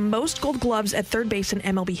has won the most Gold Gloves at third base in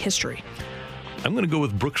MLB history? I'm going to go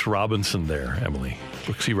with Brooks Robinson there, Emily.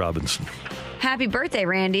 Brooksy Robinson. Happy birthday,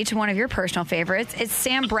 Randy, to one of your personal favorites. It's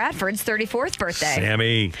Sam Bradford's 34th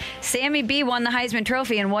birthday. Sammy B won the Heisman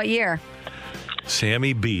Trophy in what year?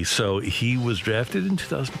 Sammy B. So he was drafted in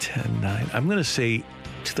 2010. I'm going to say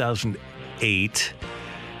 2008.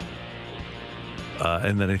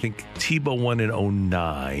 And then I think Tebow won in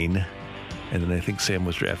 2009. And then I think Sam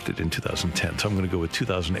was drafted in 2010. So I'm going to go with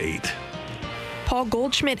 2008. Paul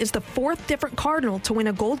Goldschmidt is the 4th different Cardinal to win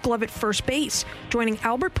a Gold Glove at first base, joining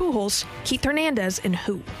Albert Pujols, Keith Hernandez, and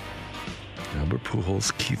who? Albert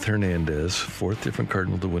Pujols, Keith Hernandez, 4th different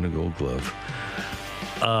Cardinal to win a Gold Glove.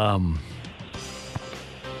 I'm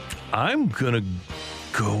going to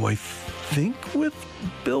go, I think, with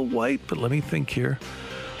Bill White, but let me think here.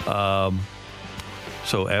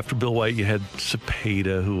 So after Bill White, you had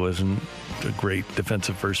Cepeda, who wasn't a great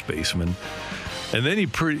defensive first baseman. And then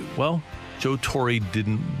Joe Torre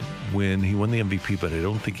didn't win. He won the MVP, but I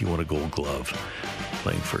don't think he won a Gold Glove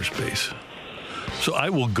playing first base. So I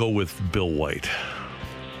will go with Bill White.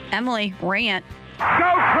 Emily, rant. Go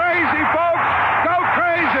crazy, folks! Go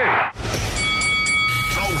crazy!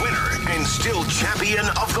 The winner and still champion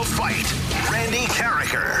of the fight, Randy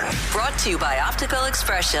Carricker. Brought to you by Optical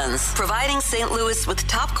Expressions, providing St. Louis with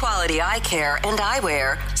top quality eye care and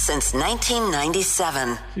eyewear since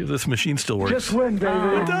 1997. See if this machine still works. Just win, baby.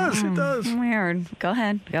 It does. Weird. Go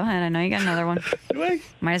ahead. I know you got another one. Do I?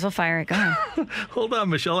 Might as well fire it. Go ahead. Hold on,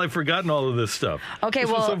 Michelle. I've forgotten all of this stuff. Okay,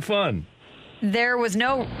 this was some fun. There was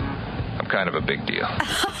no... I'm kind of a big deal.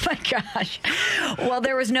 Oh, my gosh. Well,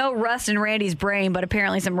 there was no rust in Randy's brain, but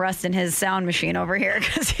apparently some rust in his sound machine over here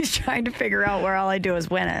because he's trying to figure out where all I do is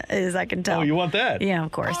win it, as I can tell. Oh, you want that? Yeah,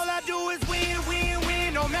 of course. All I do is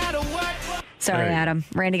win, no matter what. Sorry, right. Adam.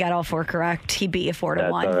 Randy got all 4 correct. He beat you 4-1.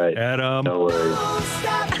 That's all right. Adam. No worries.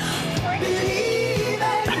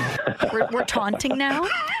 We're taunting now?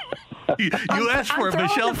 You asked for it,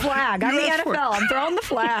 Michelle. I'm throwing the flag. I'm the NFL. I'm throwing the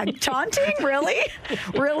flag. Taunting? Really?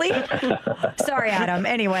 Sorry, Adam.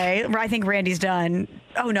 Anyway, I think Randy's done.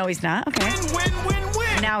 Oh, no, he's not. Okay. Win.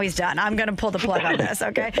 Now he's done. I'm going to pull the plug on this,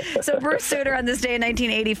 okay? So Bruce Sutter, on this day in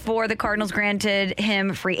 1984, the Cardinals granted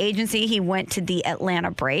him free agency. He went to the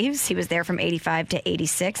Atlanta Braves. He was there from 85 to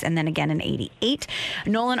 86, and then again in 88.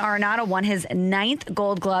 Nolan Arenado won his 9th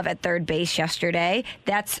Gold Glove at third base yesterday.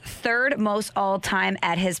 That's 3rd most all-time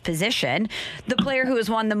at his position. The player who has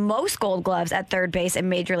won the most Gold Gloves at third base in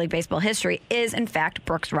Major League Baseball history is, in fact,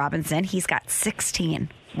 Brooks Robinson. He's got 16.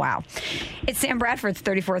 Wow. It's Sam Bradford's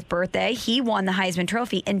 34th birthday. He won the Heisman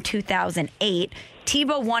Trophy in 2008.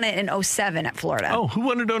 Tebow won it in 2007 at Florida. Oh, who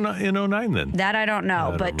won it in 2009 then? That I don't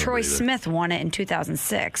know, but Troy either. Smith won it in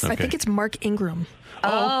 2006. Okay. I think it's Mark Ingram.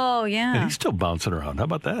 Oh, yeah. And he's still bouncing around. How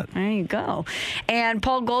about that? There you go. And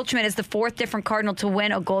Paul Goldschmidt is the 4th different Cardinal to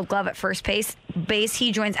win a Gold Glove at first base.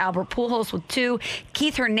 He joins Albert Pujols with 2,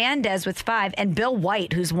 Keith Hernandez with 5, and Bill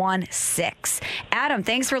White, who's won 6. Adam,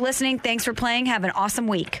 thanks for listening. Thanks for playing. Have an awesome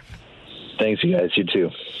week. Thanks, you guys. You too.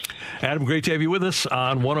 Adam, great to have you with us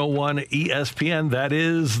on 101 ESPN. That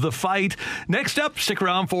is The Fight. Next up, stick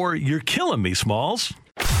around for You're Killing Me, Smalls.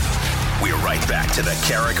 We're right back to the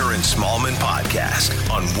Carricker and Smallman podcast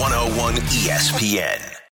on 101 ESPN.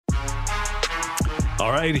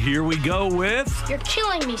 All right, here we go with... You're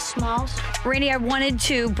killing me, Smalls. Randy, I wanted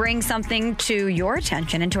to bring something to your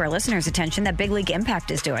attention and to our listeners' attention that Big League Impact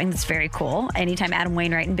is doing. That's very cool. Anytime Adam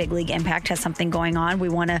Wainwright and Big League Impact has something going on, we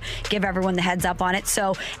want to give everyone the heads up on it.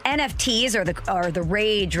 So NFTs are the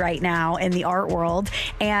rage right now in the art world.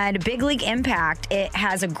 And Big League Impact, it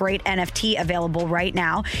has a great NFT available right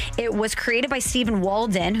now. It was created by Stephen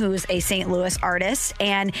Walden, who's a St. Louis artist,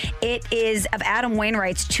 and it is of Adam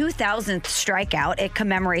Wainwright's 2000th strikeout. It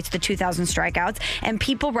commemorates the 2000 strikeouts, and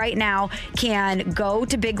people right now can go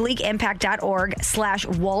to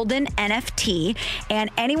bigleagueimpact.org/Walden NFT, and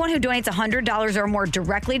anyone who donates $100 or more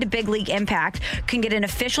directly to Big League Impact can get an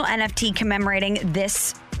official NFT commemorating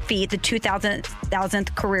this feat, the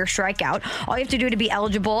 2000th career strikeout. All you have to do to be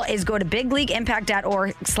eligible is go to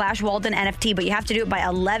bigleagueimpact.org/Walden NFT, but you have to do it by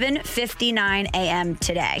 11:59 a.m.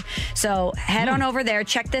 today. So head on over there,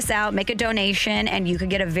 check this out, make a donation, and you could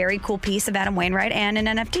get a very cool piece of Adam Wainwright and an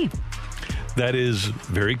NFT. That is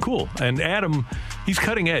very cool. And Adam, he's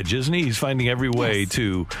cutting edge, isn't he? He's finding every way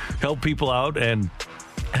to help people out and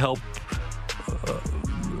help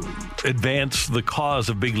advance the cause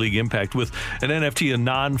of Big League Impact with an NFT, a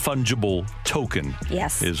non-fungible token.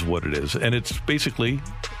 Yes. Is what it is. And it's basically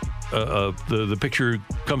the picture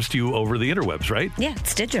comes to you over the interwebs, right? Yeah,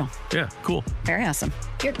 it's digital. Yeah, cool. Very awesome.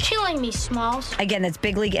 You're killing me, Smalls. Again, that's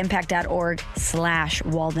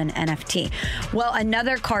bigleagueimpact.org/Walden NFT. Well,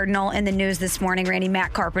 another Cardinal in the news this morning, Randy,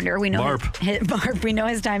 Matt Carpenter. We know Marp. We know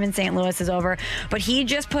his time in St. Louis is over, but he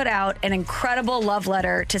just put out an incredible love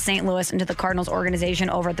letter to St. Louis and to the Cardinals organization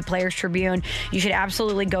over at the Players Tribune. You should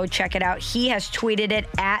absolutely go check it out. He has tweeted it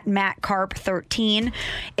at MattCarp13.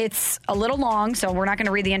 It's a little long, so we're not going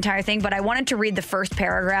to read the entire thing, but I wanted to read the first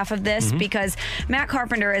paragraph of this because Matt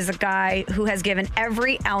Carpenter is a guy who has given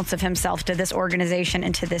every ounce of himself to this organization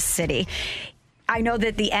and to this city. I know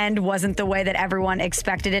that the end wasn't the way that everyone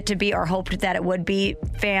expected it to be or hoped that it would be,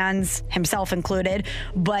 fans, himself included,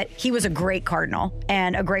 but he was a great Cardinal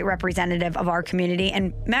and a great representative of our community.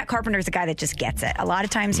 And Matt Carpenter is a guy that just gets it. A lot of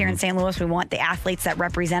times here in St. Louis, we want the athletes that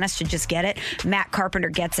represent us to just get it. Matt Carpenter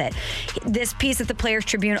gets it. This piece at the Players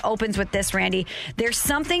Tribune opens with this, Randy. There's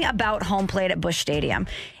something about home plate at Busch Stadium.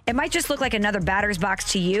 It might just look like another batter's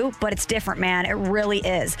box to you, but it's different, man. It really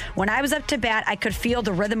is. When I was up to bat, I could feel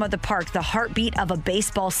the rhythm of the park, the heartbeat of a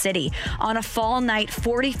baseball city. On a fall night,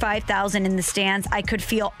 45,000 in the stands, I could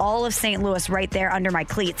feel all of St. Louis right there under my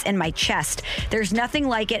cleats, in my chest. There's nothing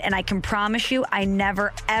like it, and I can promise you I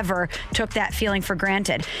never, ever took that feeling for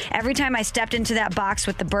granted. Every time I stepped into that box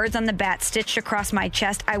with the birds on the bat stitched across my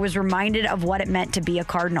chest, I was reminded of what it meant to be a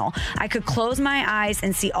Cardinal. I could close my eyes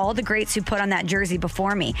and see all the greats who put on that jersey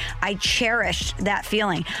before me. I cherished that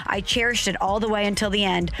feeling. I cherished it all the way until the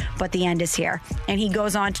end, but the end is here. And he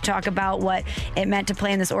goes on to talk about what it meant to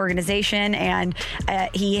play in this organization, and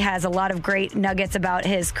he has a lot of great nuggets about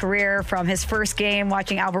his career, from his first game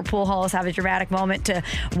watching Albert Pujols have a dramatic moment to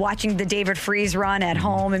watching the David Freese run at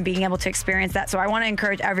home and being able to experience that. So I want to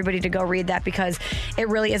encourage everybody to go read that, because it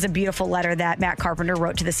really is a beautiful letter that Matt Carpenter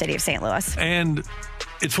wrote to the city of St. Louis. And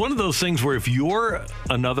it's one of those things where if you're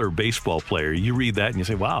another baseball player, you read that and you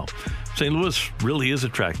say, wow, St. Louis really is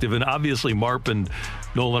attractive. And obviously Marp and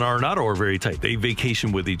Nolan Arenado are very tight. They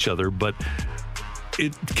vacation with each other, but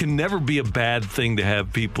it can never be a bad thing to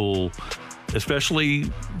have people,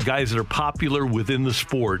 especially guys that are popular within the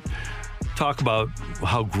sport, talk about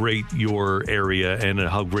how great your area and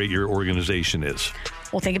how great your organization is.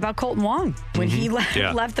 Well, think about Colton Wong. When he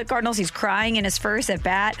left the Cardinals, he's crying in his first at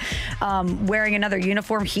bat, wearing another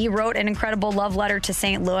uniform. He wrote an incredible love letter to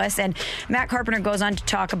St. Louis. And Matt Carpenter goes on to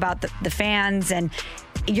talk about the fans. And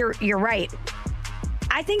you're right.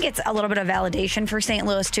 I think it's a little bit of validation for St.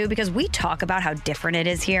 Louis, too, because we talk about how different it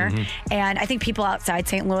is here. And I think people outside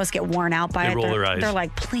St. Louis get worn out by it. Roll their eyes. They're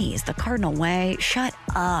like, please, the Cardinal way, shut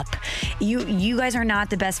up. You guys are not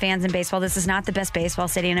the best fans in baseball. This is not the best baseball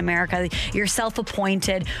city in America. You're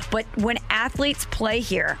self-appointed. But when athletes play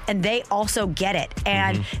here, and they also get it,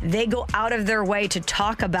 and they go out of their way to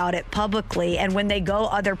talk about it publicly, and when they go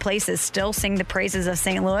other places, still sing the praises of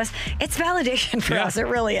St. Louis, it's validation for us. It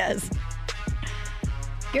really is.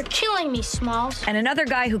 You're killing me, Smalls. And another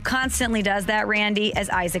guy who constantly does that, Randy, is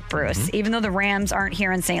Isaac Bruce. Even though the Rams aren't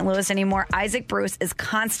here in St. Louis anymore, Isaac Bruce is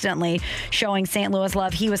constantly showing St. Louis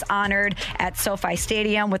love. He was honored at SoFi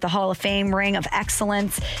Stadium with the Hall of Fame Ring of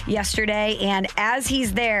Excellence yesterday. And as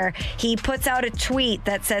he's there, he puts out a tweet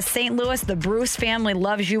that says, St. Louis, the Bruce family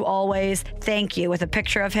loves you always. Thank you, with a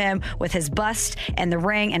picture of him with his bust and the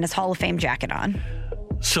ring and his Hall of Fame jacket on.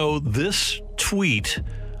 So this tweet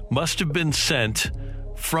must have been sent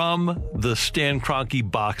from the Stan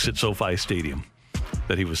Kroenke box at SoFi Stadium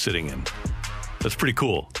that he was sitting in. That's pretty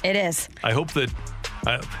cool. It is. I hope that,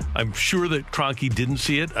 I'm sure that Kroenke didn't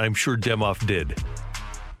see it. I'm sure Demoff did.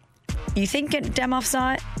 You think Demoff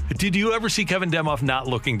saw it? Did you ever see Kevin Demoff not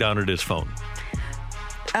looking down at his phone?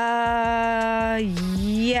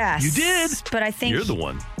 Yes. You did? But I think you're the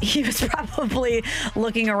one. He was probably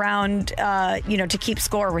looking around, to keep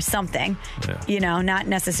score with something, not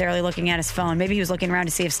necessarily looking at his phone. Maybe he was looking around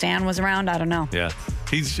to see if Stan was around. I don't know. Yeah.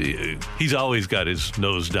 He's always got his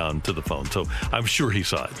nose down to the phone, so I'm sure he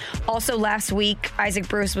saw it. Also, last week, Isaac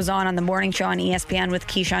Bruce was on the morning show on ESPN with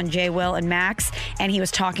Keyshawn, J. Will, and Max, and he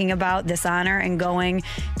was talking about this honor and going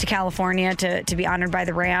to California to be honored by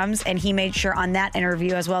the Rams, and he made sure on that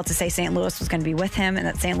interview as well to say St. Louis was going to be with him and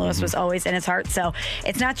that St. Louis was always in his heart. So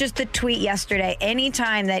it's not just the tweet yesterday.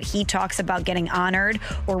 Anytime that he talks about getting honored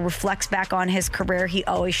or reflects back on his career, he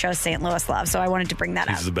always shows St. Louis love. So I wanted to bring that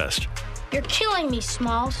up. He's the best. You're killing me,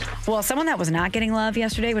 Smalls. Well, someone that was not getting love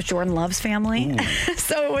yesterday was Jordan Love's family.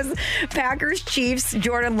 So it was Packers Chiefs.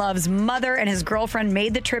 Jordan Love's mother and his girlfriend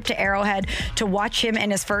made the trip to Arrowhead to watch him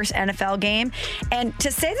in his first NFL game. And to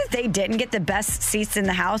say that they didn't get the best seats in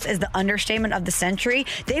the house is the understatement of the century.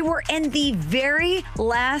 They were in the very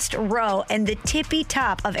last row and the tippy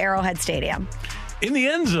top of Arrowhead Stadium. in the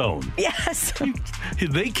end zone. Yes.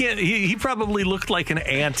 They can't. He probably looked like an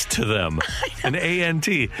ant to them, an ANT,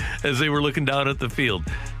 as they were looking down at the field.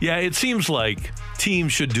 Yeah, it seems like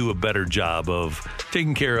teams should do a better job of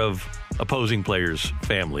taking care of opposing players'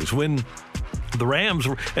 families. When the Rams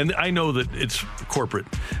were, and I know that it's corporate,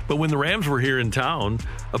 but when the Rams were here in town,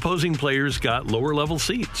 opposing players got lower level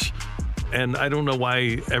seats. And I don't know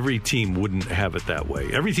why every team wouldn't have it that way.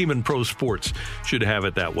 Every team in pro sports should have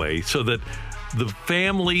it that way so that the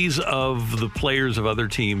families of the players of other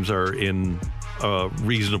teams are in a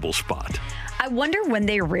reasonable spot. I wonder when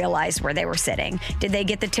they realized where they were sitting. Did they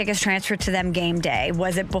get the tickets transferred to them game day?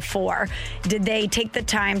 Was it before? Did they take the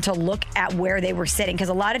time to look at where they were sitting? Because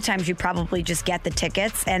a lot of times you probably just get the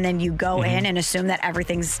tickets and then you go in and assume that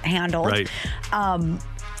everything's handled. Right.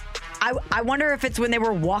 I wonder if it's when they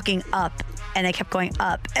were walking up and they kept going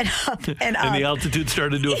up and up and up. And the altitude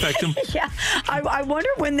started to affect them? Yeah. I wonder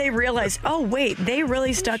when they realized, oh, wait, they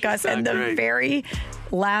really stuck us in the very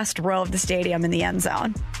last row of the stadium in the end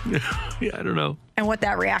zone. Yeah, I don't know. And what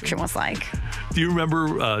that reaction was like. Do you remember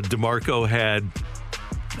DeMarco had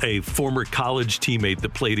a former college teammate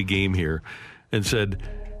that played a game here and said,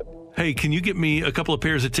 hey, can you get me a couple of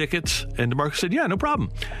pairs of tickets? And DeMarco said, yeah, no problem.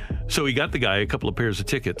 So he got the guy a couple of pairs of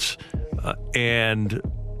tickets. And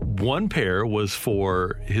one pair was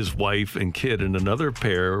for his wife and kid, and another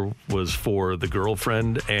pair was for the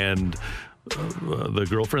girlfriend and the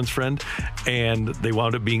girlfriend's friend. And they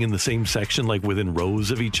wound up being in the same section, like within rows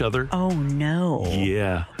of each other. Oh, no.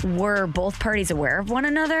 Yeah. Were both parties aware of one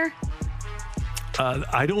another?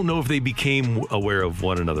 I don't know if they became aware of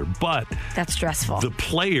one another, but that's stressful. The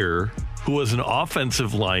player who was an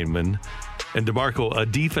offensive lineman and DeMarco a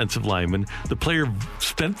defensive lineman, the player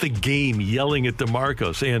spent the game yelling at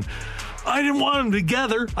DeMarco saying, I didn't want them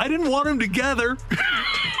together. I didn't want them together.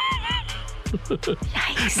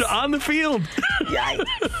 Yikes. On the field.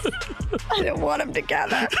 Yikes. I didn't want them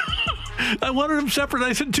together. I wanted them separate.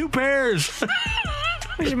 I said 2 pairs.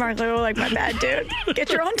 DeMarco looked like my bad dude.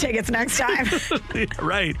 Get your own tickets next time. Yeah,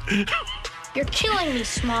 right. You're killing me,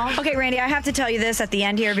 Smalls. Okay, Randy, I have to tell you this at the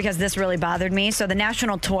end here because this really bothered me. So the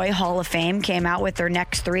National Toy Hall of Fame came out with their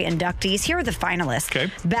next 3 inductees. Here are the finalists.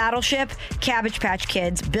 Okay. Battleship, Cabbage Patch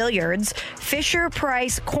Kids, Billiards,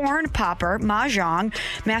 Fisher-Price, Corn Popper, Mahjong,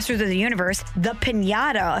 Masters of the Universe, The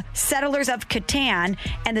Pinata, Settlers of Catan,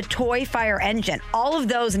 and the Toy Fire Engine. All of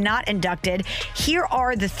those not inducted. Here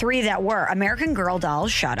are the 3 that were. American Girl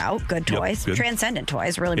Dolls, shout out, good toys. Yep, good. Transcendent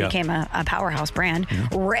Toys really became a powerhouse brand.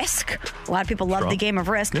 Risk, a lot of people love the game of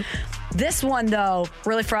Risk. Yep. This one, though,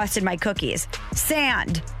 really frosted my cookies.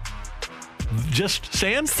 Sand. Just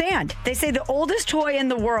sand? Sand. They say the oldest toy in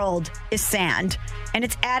the world is sand. And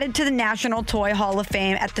it's added to the National Toy Hall of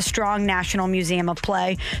Fame at the Strong National Museum of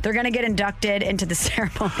Play. They're going to get inducted into the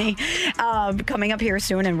ceremony coming up here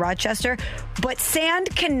soon in Rochester. But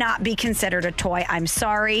sand cannot be considered a toy. I'm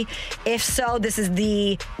sorry. If so, this is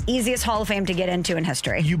the easiest Hall of Fame to get into in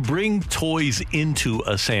history. You bring toys into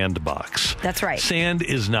a sandbox. That's right. Sand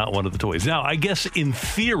is not one of the toys. Now, I guess in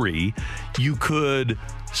theory, you could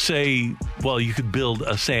say, well, you could build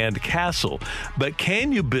a sand castle, but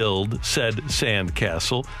can you build said sand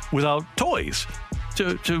castle without toys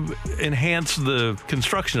to enhance the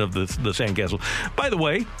construction of the sand castle? By the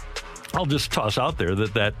way, I'll just toss out there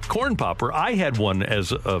that corn popper, I had one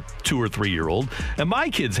as a 2 or 3 year old, and my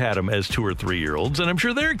kids had them as 2 or 3 year olds, and I'm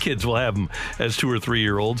sure their kids will have them as 2 or 3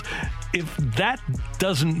 year olds. If that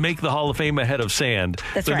doesn't make the Hall of Fame ahead of sand,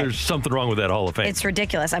 then there's something wrong with that Hall of Fame. It's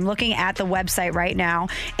ridiculous. I'm looking at the website right now.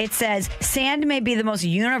 It says sand may be the most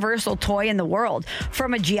universal toy in the world.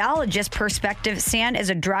 From a geologist perspective, sand is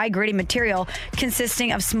a dry, gritty material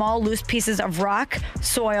consisting of small, loose pieces of rock,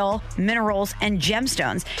 soil, minerals, and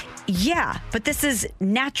gemstones. Yeah, but this is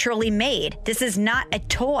naturally made. This is not a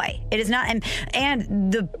toy. It is not.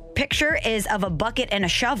 And the picture is of a bucket and a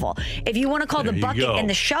shovel. If you want to call the bucket and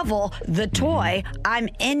the shovel the toy, I'm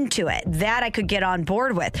into it. That I could get on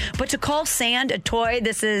board with. But to call sand a toy,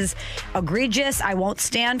 this is egregious. I won't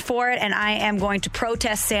stand for it, and I am going to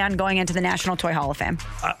protest sand going into the National Toy Hall of Fame.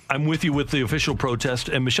 I'm with you with the official protest.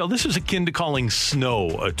 And Michelle, this is akin to calling snow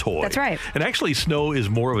a toy. That's right. And actually, snow is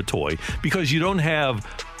more of a toy because you don't have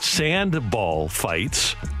sandball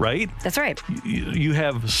fights, right? That's right. You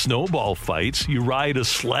have snowball fights. You ride a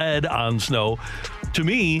sled on snow. To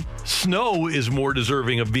me, snow is more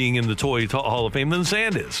deserving of being in the Toy Hall of Fame than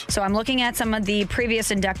sand is. So I'm looking at some of the previous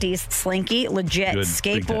inductees. Slinky, legit. Good.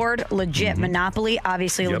 Skateboard, legit. Monopoly,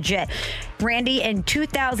 obviously legit. Randy, in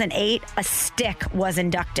 2008, a stick was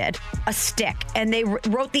inducted. A stick. And they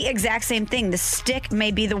wrote the exact same thing. The stick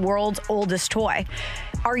may be the world's oldest toy.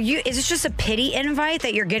 Is this just a pity invite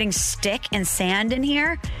that you're getting stick and sand in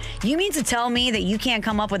here? You mean to tell me that you can't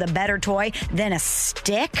come up with a better toy than a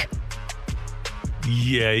stick?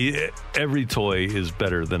 Yeah, every toy is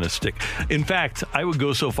better than a stick. In fact, I would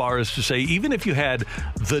go so far as to say, even if you had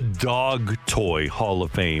the Dog Toy Hall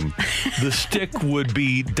of Fame, the stick would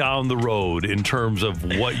be down the road in terms of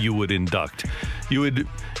what you would induct. You would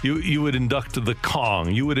induct the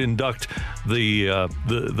Kong. You would induct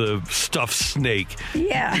the stuffed snake.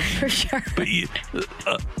 Yeah, for sure. But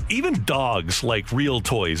even dogs like real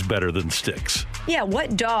toys better than sticks. Yeah,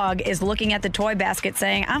 what dog is looking at the toy basket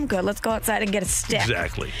saying, I'm good, let's go outside and get a stick?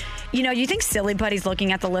 Exactly. You know, you think Silly Putty's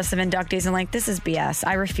looking at the list of inductees and like, this is BS.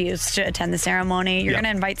 I refuse to attend the ceremony. You're going to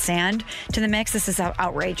invite sand to the mix? This is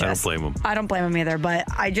outrageous. I don't blame him. I don't blame him either, but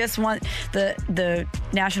I just want the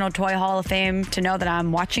National Toy Hall of Fame to know that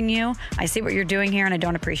I'm watching you. I see what you're doing here, and I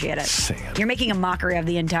don't appreciate it. Sand. You're making a mockery of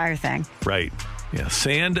the entire thing. Right. Yeah,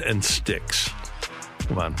 sand and sticks.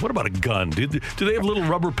 Come on. What about a gun? Do they have little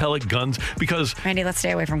rubber pellet guns? Because Randy, let's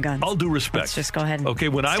stay away from guns. All due respect. Let's just go ahead and okay,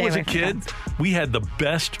 when I was a kid, we had the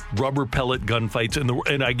best rubber pellet gunfights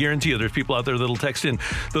and I guarantee you there's people out there that'll text in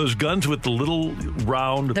those guns with the little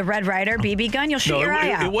round the Red Ryder BB gun, you'll shoot your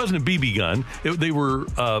eye out. It wasn't a BB gun. They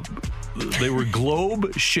were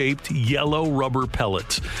globe-shaped yellow rubber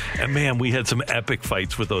pellets. And, man, we had some epic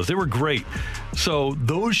fights with those. They were great. So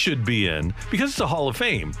those should be in because it's a Hall of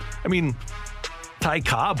Fame. I mean, Ty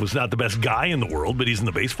Cobb was not the best guy in the world, but he's in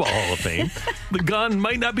the Baseball Hall of Fame. The gun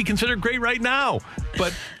might not be considered great right now,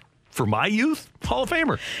 but for my youth, Hall of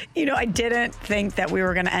Famer. You know, I didn't think that we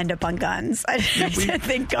were going to end up on guns. I didn't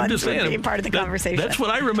think guns would be part of the conversation. That's what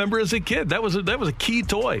I remember as a kid. That was a key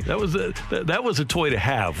toy. That was a toy to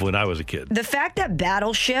have when I was a kid. The fact that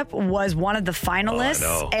Battleship was one of the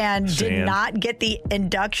finalists and did not get the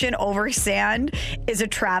induction over Sand is a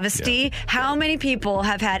travesty. Yeah. How many people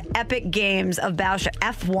have had epic games of Battleship?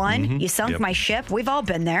 F1, you sunk my ship. We've all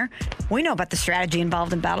been there. We know about the strategy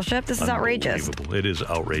involved in Battleship. This is outrageous. It is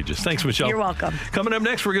outrageous. Thanks, Michelle. You're welcome. Coming up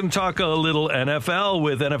next, we're going to talk a little NFL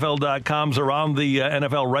with NFL.com's Around the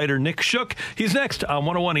NFL writer Nick Shook. He's next on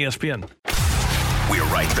 101 ESPN. We're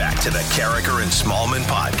right back to the Carricker and Smallman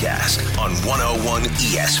podcast on 101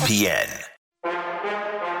 ESPN.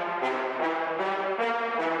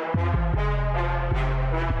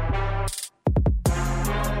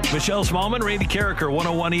 Michelle Smallman, Randy Carricker,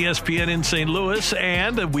 101 ESPN in St. Louis.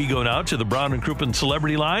 And we go now to the Brown and Crouppen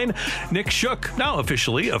Celebrity Line. Nick Shook, now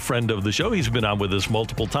officially a friend of the show. He's been on with us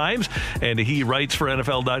multiple times, and he writes for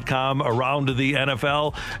NFL.com Around the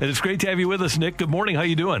NFL. And it's great to have you with us, Nick. Good morning. How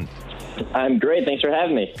you doing? I'm great. Thanks for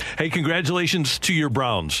having me. Hey, congratulations to your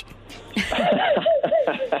Browns.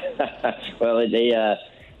 Well,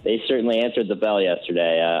 they certainly answered the bell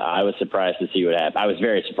yesterday. I was surprised to see what happened. I was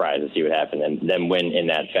very surprised to see what happened and them win in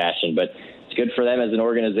that fashion. But it's good for them as an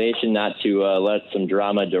organization not to let some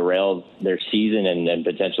drama derail their season and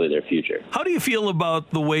potentially their future. How do you feel about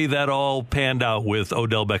the way that all panned out with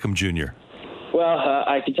Odell Beckham Jr.? Well,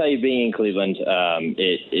 I can tell you being in Cleveland,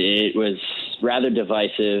 it was rather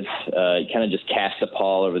divisive. It kind of just cast a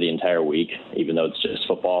pall over the entire week, even though it's just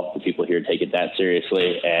football. The people here take it that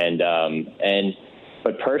seriously.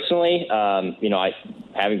 But personally,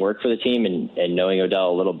 having worked for the team and knowing Odell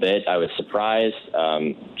a little bit, I was surprised.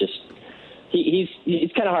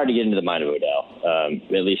 He's kind of hard to get into the mind of Odell,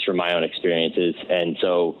 at least from my own experiences. And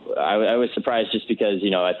so I was surprised just because,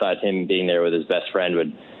 I thought him being there with his best friend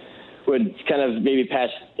would kind of maybe pass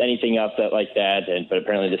anything up like that. But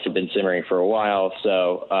apparently this had been simmering for a while.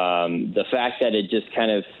 So the fact that it just kind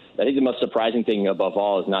of, I think the most surprising thing above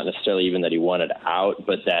all is not necessarily even that he wanted out,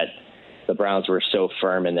 but that the Browns were so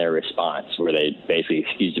firm in their response, where they basically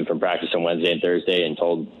excused him from practice on Wednesday and Thursday and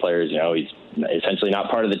told players, he's essentially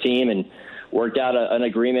not part of the team, and worked out an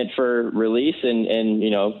agreement for release. And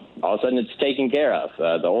all of a sudden it's taken care of.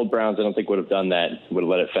 The old Browns, I don't think would have done that, would have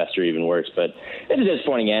let it fester even worse. But it's a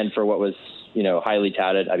disappointing end for what was, highly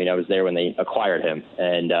touted. I mean, I was there when they acquired him,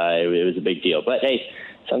 and it was a big deal. But hey,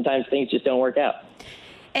 sometimes things just don't work out.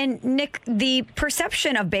 And, Nick, the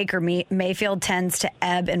perception of Baker Mayfield tends to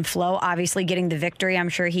ebb and flow. Obviously, getting the victory, I'm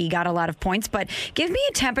sure he got a lot of points. But give me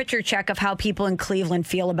a temperature check of how people in Cleveland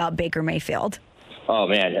feel about Baker Mayfield. Oh,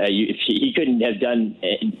 man, he couldn't have done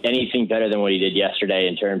anything better than what he did yesterday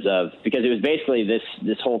in terms of – because it was basically this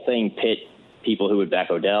whole thing pit people who would back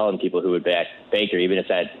Odell and people who would back Baker, even if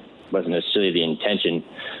that wasn't necessarily the intention.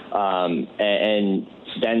 And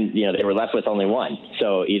then, they were left with only one.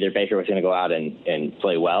 So either Baker was going to go out and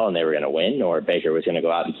play well and they were going to win, or Baker was going to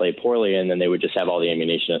go out and play poorly, and then they would just have all the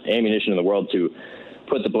ammunition in the world to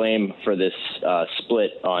put the blame for this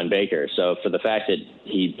split on Baker. So for the fact that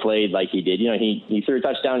he played like he did, he threw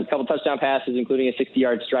a couple touchdown passes, including a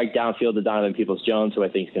 60-yard strike downfield to Donovan Peoples-Jones, who I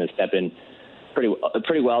think is going to step in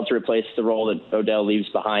pretty well to replace the role that Odell leaves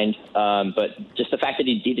behind. But just the fact that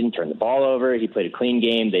he didn't turn the ball over, he played a clean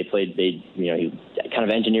game. He kind of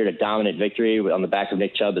engineered a dominant victory on the back of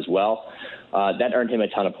Nick Chubb as well. That earned him a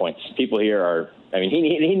ton of points. People here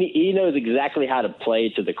he knows exactly how to play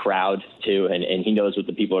to the crowd too, and he knows what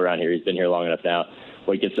the people around here. He's been here long enough now,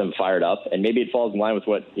 what gets them fired up, and maybe it falls in line with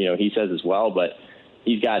what he says as well. But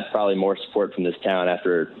he's got probably more support from this town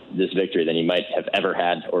after this victory than he might have ever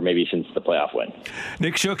had, or maybe since the playoff win.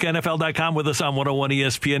 Nick Shook, NFL.com, with us on 101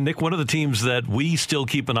 ESPN. Nick, one of the teams that we still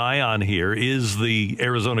keep an eye on here is the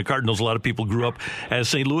Arizona Cardinals. A lot of people grew up as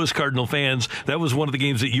St. Louis Cardinal fans. That was one of the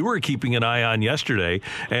games that you were keeping an eye on yesterday.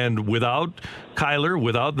 And without Kyler,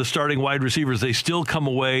 without the starting wide receivers, they still come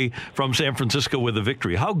away from San Francisco with a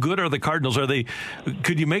victory. How good are the Cardinals?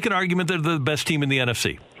 Could you make an argument they're the best team in the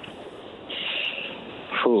NFC?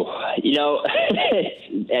 Yeah,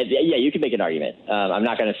 you can make an argument. I'm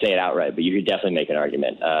not going to say it outright, but you could definitely make an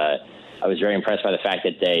argument. I was very impressed by the fact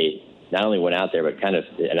that they not only went out there, but kind of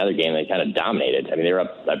another game they kind of dominated. I mean, they were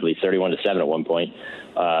up, I believe, 31-7 at one point.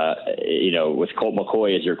 With Colt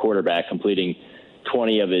McCoy as your quarterback, completing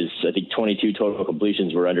 20 of his, I think 22 total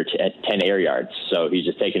completions were under 10 air yards. So he's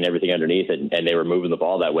just taking everything underneath, and they were moving the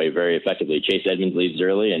ball that way very effectively. Chase Edmonds leaves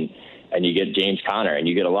early, and you get James Conner, and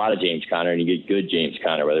you get a lot of James Conner, and you get good James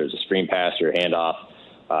Conner, whether it's a screen pass or a handoff.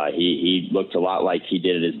 He looked a lot like he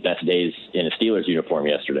did at his best days in a Steelers uniform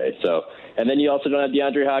yesterday. So, and then you also don't have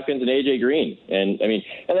DeAndre Hopkins and AJ Green, and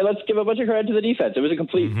then let's give a bunch of credit to the defense. It was a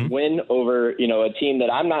complete win over a team that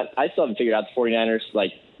I still haven't figured out the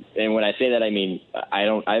 49ers. And when I say that, I mean I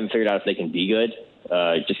haven't figured out if they can be good.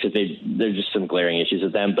 Just because there's just some glaring issues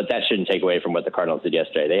with them, but that shouldn't take away from what the Cardinals did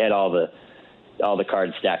yesterday. They had all the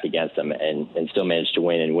cards stacked against them and still managed to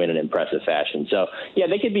win in impressive fashion. So, yeah,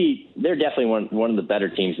 they're definitely one of the better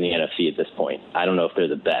teams in the NFC at this point. I don't know if they're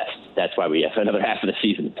the best. That's why we have another half of the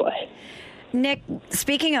season to play. Nick,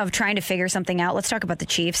 speaking of trying to figure something out, let's talk about the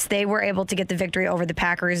Chiefs. They were able to get the victory over the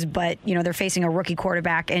Packers, but, they're facing a rookie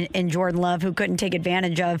quarterback in Jordan Love who couldn't take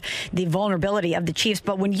advantage of the vulnerability of the Chiefs.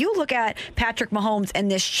 But when you look at Patrick Mahomes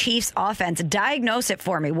and this Chiefs offense, diagnose it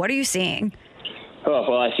for me. What are you seeing? Oh,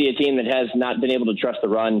 well, I see a team that has not been able to trust the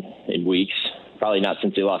run in weeks, probably not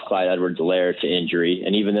since they lost Clyde Edwards-Helaire to injury.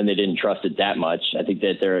 And even then, they didn't trust it that much. I think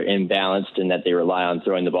that they're imbalanced and that they rely on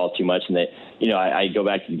throwing the ball too much. And I go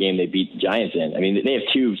back to the game they beat the Giants in. I mean, they have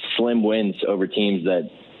two slim wins over teams the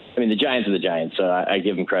Giants are the Giants. So I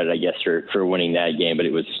give them credit, I guess, for winning that game, but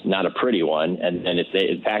it was not a pretty one. And if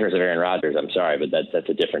the Packers have Aaron Rodgers, I'm sorry, but that's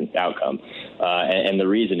a different outcome. And the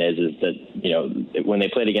reason is that, when they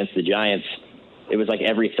played against the Giants, it was like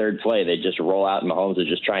every third play they'd just roll out and Mahomes would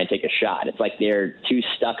just try and take a shot. It's like they're too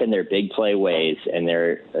stuck in their big play ways, and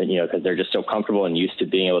they're, because they're just so comfortable and used to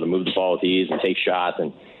being able to move the ball with ease and take shots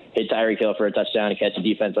and hit Tyreek Hill for a touchdown and catch a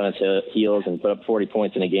defense on its heels and put up 40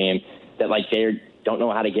 points in a game, that they don't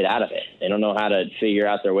know how to get out of it. They don't know how to figure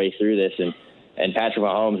out their way through this. And Patrick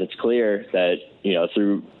Mahomes, it's clear that,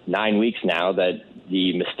 through 9 weeks now, that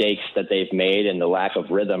the mistakes that they've made and the lack of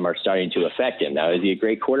rhythm are starting to affect him. Now, is he a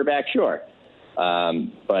great quarterback? Sure.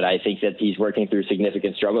 But I think that he's working through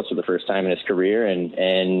significant struggles for the first time in his career,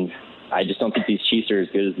 and I just don't think these Chiefs are as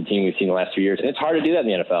good as the team we've seen the last few years. And it's hard to do that in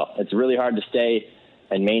the NFL. It's really hard to stay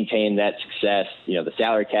and maintain that success. The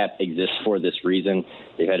salary cap exists for this reason.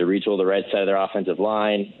 They've had to retool the right side of their offensive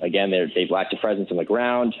line. Again, they've lacked a presence on the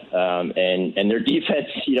ground, and their defense.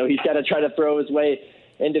 He's got to try to throw his way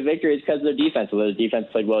into victories because of their defense. Although the defense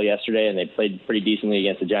played well yesterday, and they played pretty decently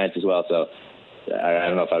against the Giants as well. So I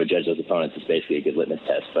don't know if I would judge those opponents. It's basically a good litmus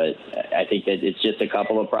test, but I think that it's just a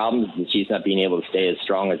couple of problems. The Chiefs not being able to stay as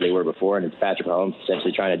strong as they were before, and it's Patrick Mahomes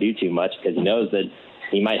essentially trying to do too much because he knows that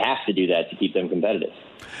he might have to do that to keep them competitive.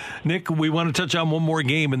 Nick, we want to touch on one more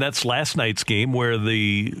game, and that's last night's game where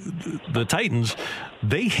the Titans,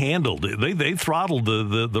 they handled it. They throttled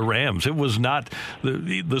the Rams. It was not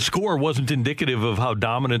the score wasn't indicative of how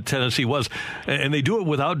dominant Tennessee was, and they do it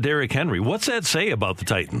without Derrick Henry. What's that say about the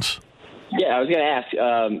Titans? Yeah, I was going to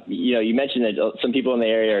ask, you mentioned that some people in the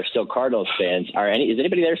area are still Cardinals fans. Is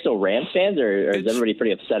anybody there still Rams fans, or is everybody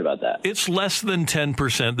pretty upset about that? It's less than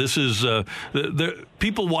 10%. This is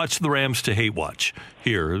people watch the Rams to hate watch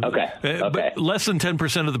here. Okay. But less than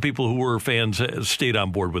 10% of the people who were fans stayed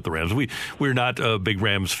on board with the Rams. We're not a big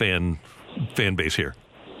Rams fan base here.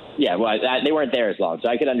 Yeah, well, they weren't there as long, so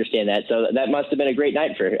I could understand that. So that must have been a great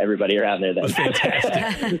night for everybody around there. That was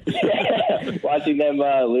fantastic. Watching them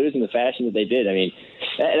lose in the fashion that they did. I mean,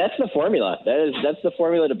 That's the formula. That's the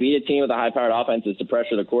formula to beat a team with a high-powered offense is to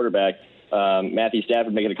pressure the quarterback. Matthew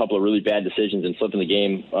Stafford making a couple of really bad decisions and flipping the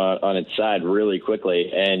game on its side really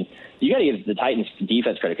quickly. And you got to give the Titans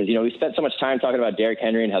defense credit because, we spent so much time talking about Derrick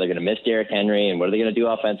Henry and how they're going to miss Derrick Henry and what are they going to do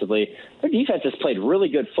offensively. Their defense has played really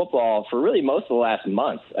good football for really most of the last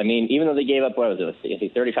month. I mean, even though they gave up,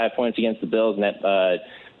 35 points against the Bills in that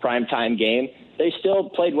primetime game, they still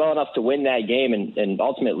played well enough to win that game and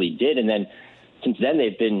ultimately did. And then since then,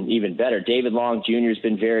 they've been even better. David Long Jr. has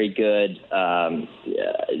been very good.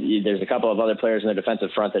 There's a couple of other players in the defensive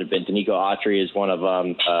front that have been. Danico Autry is one of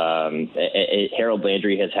them. Harold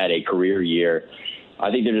Landry has had a career year. I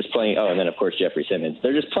think they're just playing. Oh, and then, of course, Jeffrey Simmons.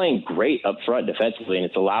 They're just playing great up front defensively, and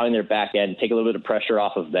it's allowing their back end to take a little bit of pressure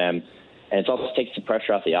off of them. And it's also taking some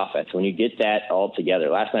pressure off the offense. When you get that all together,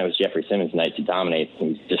 last night was Jeffrey Simmons' night to dominate. He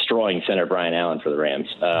was destroying center Brian Allen for the Rams.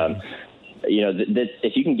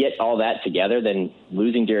 If you can get all that together, then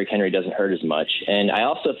losing Derrick Henry doesn't hurt as much. And I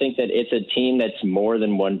also think that it's a team that's more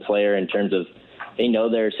than one player in terms of they know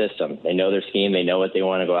their system. They know their scheme. They know what they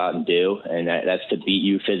want to go out and do, and that's to beat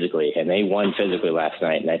you physically. And they won physically last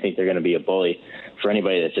night, and I think they're going to be a bully for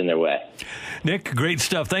anybody that's in their way. Nick, great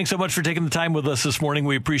stuff. Thanks so much for taking the time with us this morning.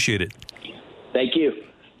 We appreciate it. Thank you.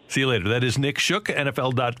 See you later. That is Nick Shook,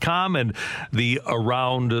 NFL.com, and the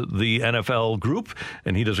Around the NFL group.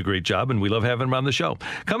 And he does a great job, and we love having him on the show.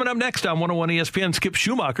 Coming up next on 101 ESPN, Skip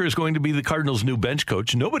Schumacher is going to be the Cardinals' new bench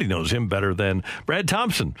coach. Nobody knows him better than Brad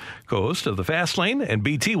Thompson, co-host of The Fast Lane, and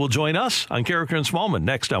BT will join us on Carricker and Smallman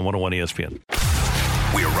next on 101 ESPN.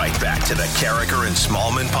 We're right back to the Carricker and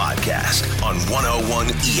Smallman podcast on 101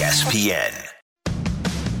 ESPN.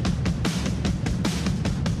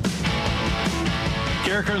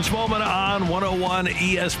 Carricker and Smallman on 101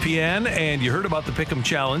 ESPN, and you heard about the Pick'em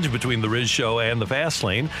Challenge between the Riz Show and the Fast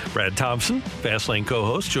Lane. Brad Thompson, Fast Lane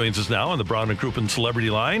co-host, joins us now on the Brown and Crouppen Celebrity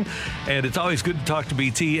Line, and it's always good to talk to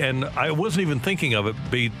BT. And I wasn't even thinking of it,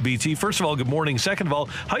 BT. First of all, good morning. Second of all,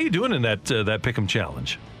 how are you doing in that Pick'em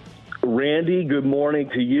Challenge? Randy, good morning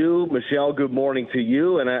to you. Michelle, good morning to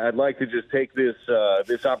you. And I'd like to just take this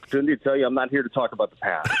opportunity to tell you I'm not here to talk about the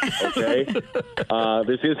past, okay?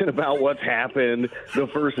 This isn't about what's happened the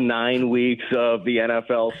first 9 weeks of the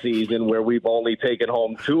NFL season where we've only taken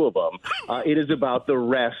home 2 of them. It is about the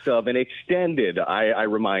rest of an extended, I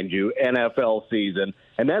remind you, NFL season.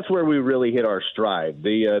 And that's where we really hit our stride.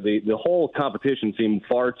 The whole competition seemed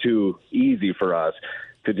far too easy for us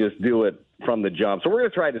to just do it from the jump. So we're going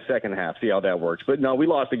to try the second half, see how that works. But no, we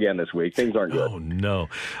lost again this week. Things aren't good. Oh, no.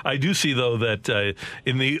 I do see, though, that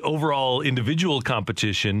in the overall individual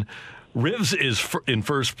competition, Rivs is in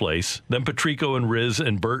first place, then Patrico and Riz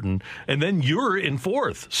and Burton, and then you're in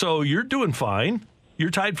fourth. So you're doing fine. You're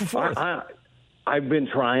tied for fourth. I've been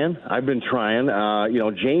trying.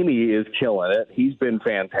 Jamie is killing it. He's been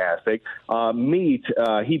fantastic. Meat,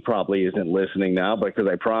 he probably isn't listening now because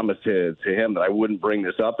I promised to him that I wouldn't bring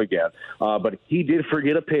this up again. But he did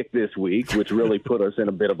forget a pick this week, which really put us in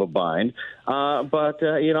a bit of a bind. And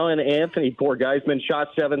Anthony, poor guy's been shot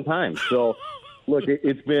 7 times. So, look,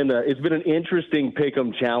 it's been an interesting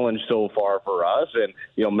pick'em challenge so far for us. And,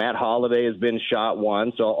 Matt Holliday has been shot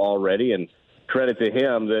once already, and credit to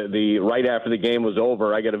him, the right after the game was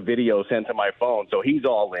over, I got a video sent to my phone, so he's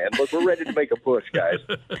all in. Look, we're ready to make a push, guys.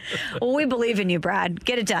 Well, we believe in you, Brad.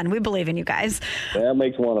 Get it done. We believe in you guys. That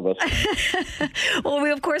makes one of us. Well,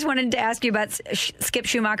 we, of course, wanted to ask you about Skip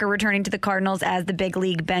Schumacher returning to the Cardinals as the big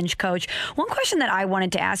league bench coach. One question that I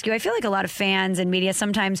wanted to ask you, I feel like a lot of fans and media,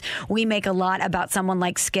 sometimes we make a lot about someone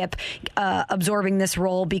like Skip absorbing this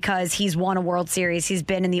role because he's won a World Series. He's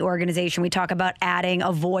been in the organization. We talk about adding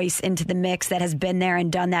a voice into the mix that has been there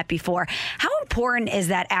and done that before. How important is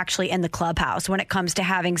that actually in the clubhouse when it comes to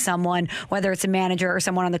having someone, whether it's a manager or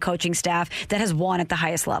someone on the coaching staff, that has won at the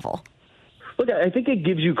highest level? Look, I think it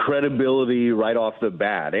gives you credibility right off the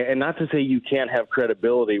bat. And not to say you can't have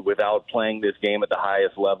credibility without playing this game at the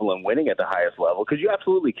highest level and winning at the highest level, because you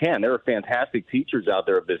absolutely can. There are fantastic teachers out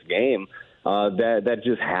there of this game that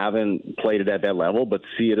just haven't played it at that level, but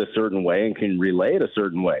see it a certain way and can relay it a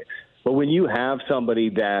certain way. But when you have somebody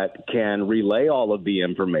that can relay all of the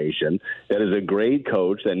information, that is a great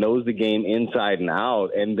coach, that knows the game inside and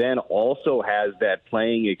out, and then also has that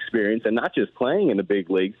playing experience, and not just playing in the big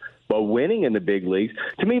leagues, but winning in the big leagues,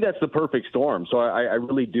 to me, that's the perfect storm. So I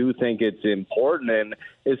really do think it's important. And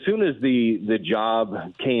as soon as the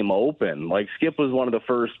job came open, like Skip was one of the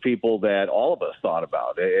first people that all of us thought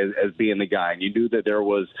about as being the guy. And you knew that there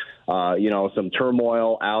was, some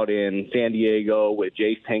turmoil out in San Diego with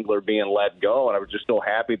Jace Tingler being let go. And I was just so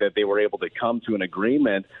happy that they were able to come to an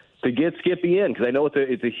agreement to get Skippy in, because I know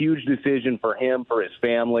it's a huge decision for him, for his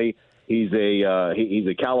family. He's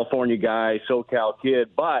a California guy, SoCal kid,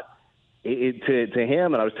 but to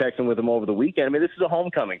him, and I was texting with him over the weekend, I mean, this is a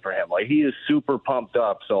homecoming for him. Like, he is super pumped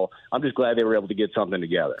up, so I'm just glad they were able to get something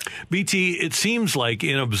together. BT, it seems like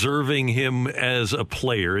in observing him as a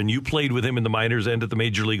player, and you played with him in the minors and at the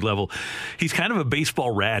major league level, he's kind of a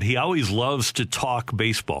baseball rat. He always loves to talk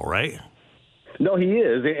baseball, right? No, he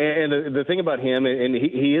is. And the thing about him, and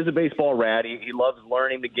he is a baseball rat. He loves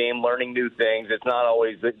learning the game, learning new things. It's not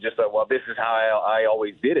always just like, well, this is how I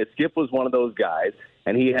always did it. Skip was one of those guys,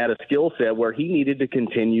 and he had a skill set where he needed to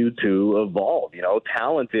continue to evolve,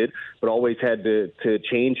 talented, but always had to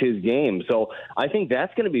change his game. So I think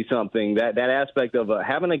that's going to be something, that aspect of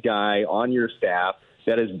having a guy on your staff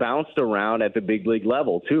that has bounced around at the big league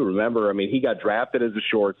level, too. Remember, I mean, he got drafted as a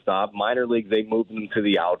shortstop. Minor leagues, they moved him to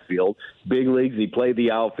the outfield. Big leagues, he played the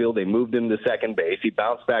outfield. They moved him to second base. He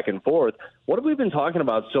bounced back and forth. What have we been talking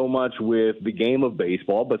about so much with the game of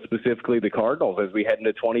baseball, but specifically the Cardinals as we head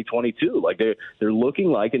into 2022? Like, they're looking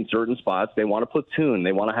like in certain spots they want to platoon.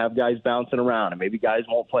 They want to have guys bouncing around, and maybe guys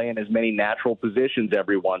won't play in as many natural positions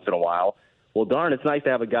every once in a while. Well, darn, it's nice to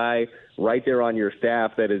have a guy right there on your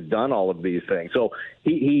staff that has done all of these things. So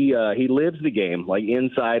he lives the game, like,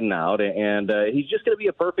 inside and out, and he's just going to be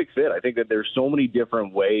a perfect fit. I think that there's so many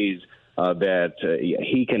different ways that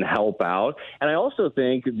he can help out. And I also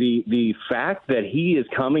think the fact that he is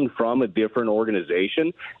coming from a different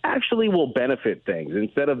organization actually will benefit things.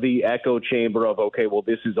 Instead of the echo chamber of, okay, well,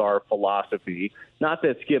 this is our philosophy. Not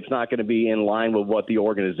that Skip's not going to be in line with what the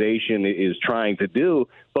organization is trying to do,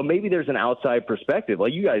 but maybe there's an outside perspective.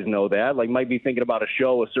 Like, you guys know that. Like, might be thinking about a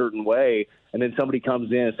show a certain way, and then somebody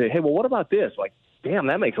comes in and say, hey, well, what about this? Like, damn,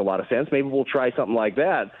 that makes a lot of sense. Maybe we'll try something like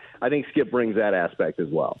that. I think Skip brings that aspect as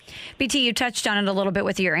well. BT, you touched on it a little bit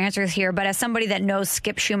with your answers here, but as somebody that knows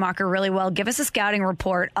Skip Schumacher really well, give us a scouting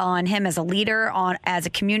report on him as a leader, as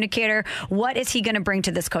a communicator. What is he going to bring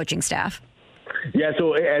to this coaching staff? Yeah,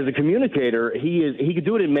 so as a communicator, he could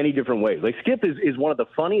do it in many different ways. Like, Skip is one of the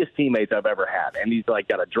funniest teammates I've ever had, and he's like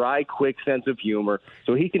got a dry, quick sense of humor,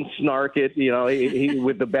 so he can snark it, he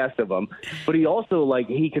with the best of them. But he also, like,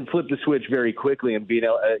 he can flip the switch very quickly and be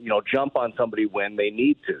able, jump on somebody when they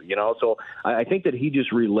need to. So I think that he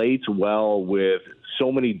just relates well with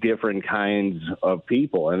so many different kinds of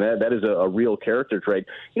people, and that is a real character trait.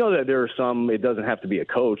 That there are some, it doesn't have to be a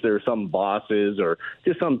coach, there are some bosses or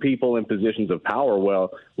just some people in positions of power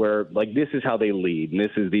where like, this is how they lead, and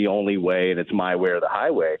this is the only way, and it's my way or the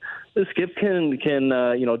highway. The Skip can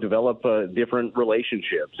develop different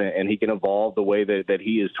relationships, and he can evolve the way that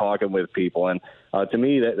he is talking with people. And to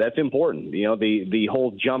me, that's important. The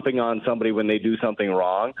whole jumping on somebody when they do something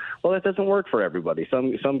wrong, well, that doesn't work for everybody.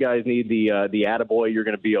 Some guys need the attaboy, you're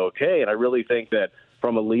going to be okay. And I really think that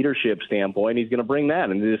from a leadership standpoint, he's going to bring that.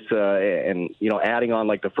 And this, adding on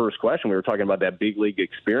like the first question, we were talking about that big league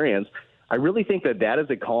experience. I really think that is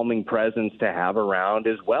a calming presence to have around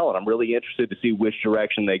as well. And I'm really interested to see which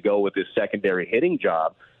direction they go with this secondary hitting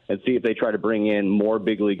job and see if they try to bring in more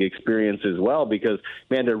big league experience as well. Because,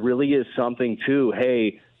 man, there really is something to,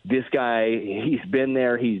 hey, this guy, he's been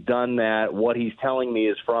there, he's done that. What he's telling me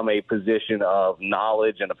is from a position of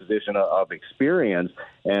knowledge and a position of experience.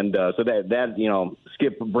 And so that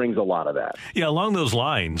Skip brings a lot of that. Yeah, along those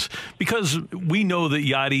lines, because we know that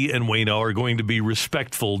Yadi and Waino are going to be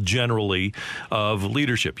respectful generally of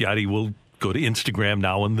leadership. Yadi will go to Instagram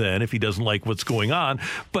now and then if he doesn't like what's going on.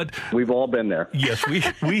 But we've all been there. Yes,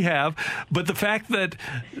 we have. But the fact that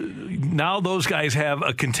now those guys have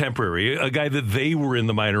a contemporary, a guy that they were in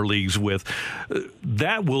the minor leagues with,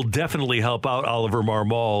 that will definitely help out Oliver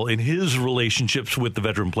Marmol in his relationships with the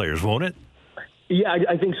veteran players, won't it? Yeah,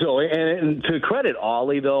 I think so. And to credit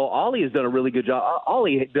Ollie, though, Ollie has done a really good job.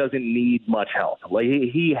 Ollie doesn't need much help. Like,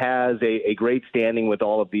 he has a great standing with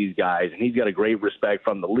all of these guys, and he's got a great respect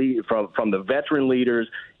from the veteran leaders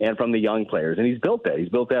and from the young players. And he's built that. He's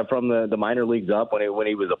built that from the minor leagues up when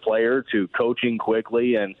he was a player to coaching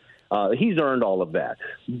quickly, and he's earned all of that.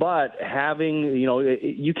 But having,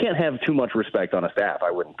 you can't have too much respect on a staff,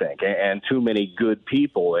 I wouldn't think, and too many good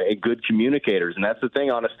people and good communicators. And that's the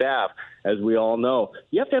thing on a staff, as we all know.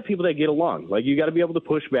 You have to have people that get along. Like, you got to be able to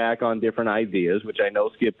push back on different ideas, which I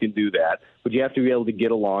know Skip can do that. But you have to be able to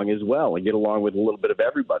get along as well and get along with a little bit of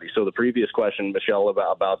everybody. So the previous question, Michelle,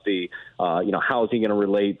 about the, how is he going to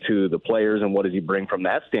relate to the players and what does he bring from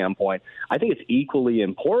that standpoint? I think it's equally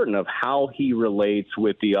important of how he relates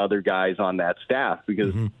with the other guys on that staff,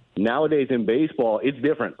 because nowadays in baseball, it's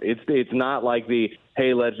different. It's not like the,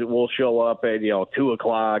 hey, we'll show up at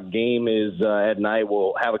 2:00. Game is at night.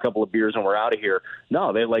 We'll have a couple of beers and we're out of here.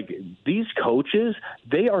 No, they're like these coaches.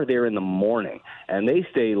 They are there in the morning and they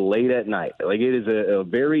stay late at night. Like it is a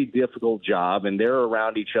very difficult job, and they're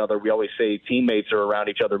around each other. We always say teammates are around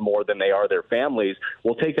each other more than they are their families.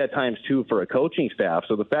 We'll take that times two for a coaching staff.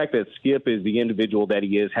 So the fact that Skip is the individual that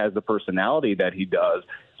he is, has the personality that he does,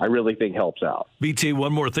 I really think helps out. BT,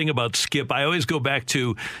 one more thing about Skip. I always go back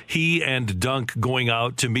to he and Dunk going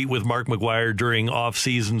out to meet with Mark McGwire during off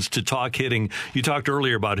seasons to talk hitting. You talked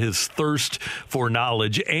earlier about his thirst for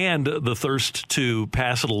knowledge and the thirst to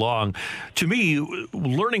pass it along. To me,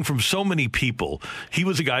 learning from so many people, he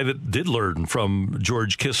was a guy that did learn from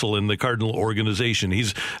George Kissel in the Cardinal organization.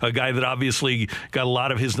 He's a guy that obviously got a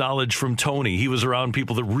lot of his knowledge from Tony. He was around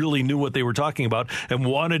people that really knew what they were talking about and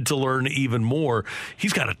wanted to learn even more.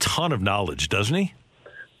 He's got a ton of knowledge, doesn't he?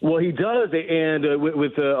 Well, he does, and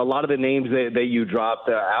with a lot of the names that you dropped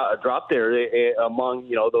there among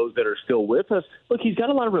those that are still with us, look, he's got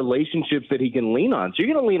a lot of relationships that he can lean on. So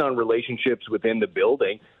you're going to lean on relationships within the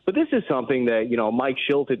building, but this is something that Mike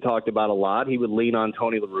Schilt had talked about a lot. He would lean on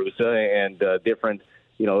Tony La Russa and different.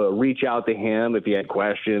 Reach out to him if he had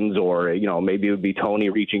questions, or, maybe it would be Tony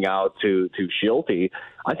reaching out to Schilte.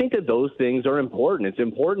 I think that those things are important. It's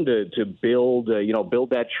important to build,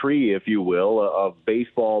 build that tree, if you will, of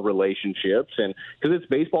baseball relationships, and because it's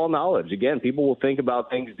baseball knowledge. Again, people will think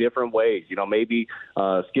about things different ways. Maybe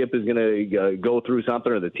Skip is going to go through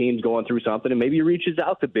something, or the team's going through something, and maybe he reaches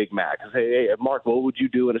out to Big Mac and say, hey, Mark, what would you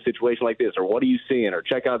do in a situation like this? Or what are you seeing? Or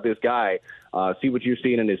check out this guy, see what you're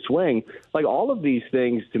seeing in his swing. Like all of these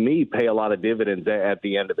things, to me, pay a lot of dividends at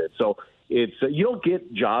the end of it. So it's you don't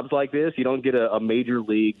get jobs like this. You don't get a major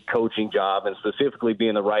league coaching job, and specifically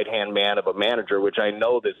being the right-hand man of a manager, which I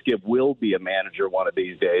know that Skip will be a manager one of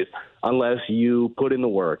these days, unless you put in the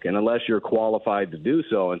work and unless you're qualified to do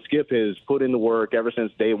so. And Skip has put in the work ever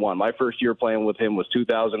since day one. My first year playing with him was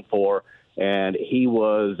 2004. And he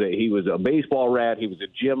was a baseball rat. He was a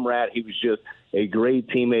gym rat. He was just a great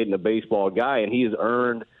teammate and a baseball guy. And he has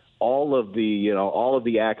earned all of the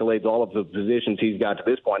accolades, all of the positions he's got to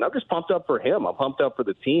this point. I'm just pumped up for him. I'm pumped up for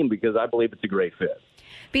the team because I believe it's a great fit.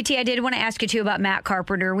 BT, I did want to ask you, too, about Matt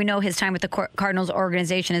Carpenter. We know his time with the Cardinals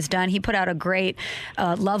organization is done. He put out a great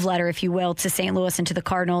love letter, if you will, to St. Louis and to the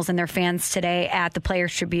Cardinals and their fans today at the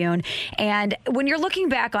Players Tribune. And when you're looking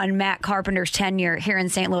back on Matt Carpenter's tenure here in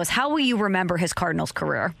St. Louis, how will you remember his Cardinals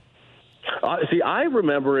career? I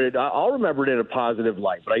remember it. I'll remember it in a positive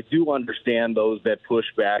light, but I do understand those that push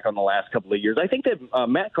back on the last couple of years. I think that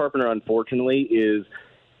Matt Carpenter, unfortunately,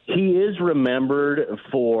 he is remembered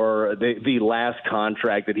for the last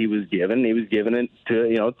contract that he was given. He was given it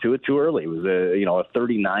too early. It was a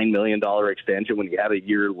 $39 million extension when he had a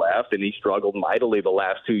year left, and he struggled mightily the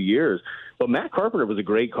last 2 years. But Matt Carpenter was a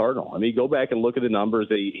great Cardinal. I mean, go back and look at the numbers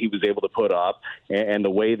that he was able to put up and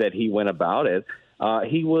the way that he went about it.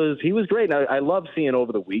 He was great. And I love seeing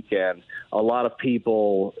over the weekend a lot of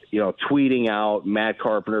people, tweeting out Matt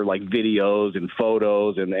Carpenter, like videos and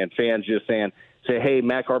photos, and fans just say, hey,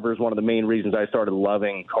 Matt Carpenter is one of the main reasons I started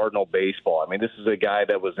loving Cardinal baseball. I mean, this is a guy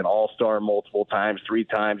that was an all-star multiple times, 3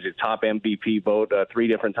 times, a top MVP vote 3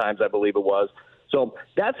 different times, I believe it was. So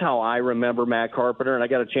that's how I remember Matt Carpenter. And I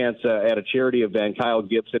got a chance at a charity event. Kyle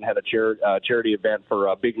Gibson had a charity event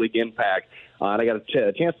for Big League Impact. And I got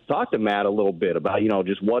a chance to talk to Matt a little bit about,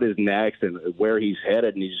 just what is next and where he's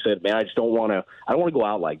headed. And he just said, man, I don't want to go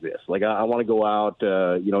out like this. Like, I want to go out,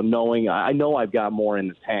 knowing I know I've got more in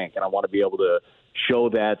the tank, and I want to be able to show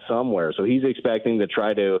that somewhere. So he's expecting to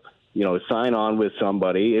try to, sign on with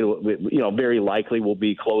somebody. It, very likely will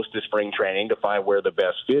be close to spring training to find where the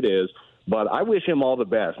best fit is. But I wish him all the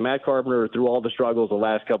best. Matt Carpenter, through all the struggles the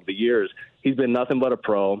last couple of years, he's been nothing but a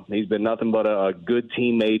pro. He's been nothing but a good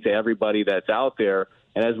teammate to everybody that's out there.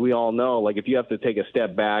 And as we all know, like, if you have to take a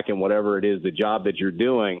step back in whatever it is, the job that you're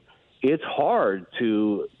doing, it's hard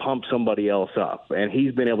to pump somebody else up. And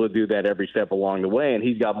he's been able to do that every step along the way, and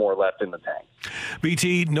he's got more left in the tank.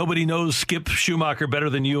 BT, nobody knows Skip Schumacher better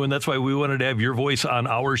than you, and that's why we wanted to have your voice on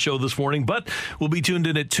our show this morning. But we'll be tuned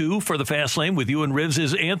in at 2 for the Fast Lane with you and Rivs.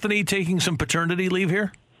 Is Anthony taking some paternity leave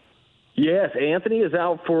here? Yes, Anthony is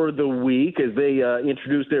out for the week as they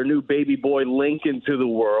introduce their new baby boy Lincoln to the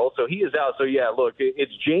world. So he is out. So, yeah, look,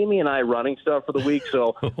 it's Jamie and I running stuff for the week.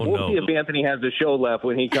 So we'll see if Anthony has the show left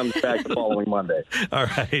when he comes back the following Monday. All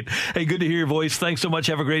right. Hey, good to hear your voice. Thanks so much.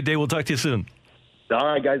 Have a great day. We'll talk to you soon. All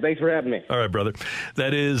right, guys. Thanks for having me. All right, brother.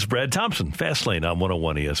 That is Brad Thompson, Fast Lane on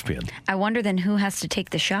 101 ESPN. I wonder then who has to take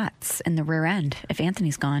the shots in the rear end if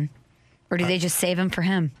Anthony's gone? Or do they just save him for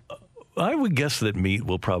him? I would guess that Meat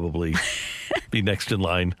will probably be next in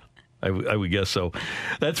line. I would guess so.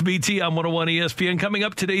 That's BT on 101 ESPN. Coming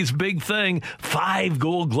up, today's big thing, 5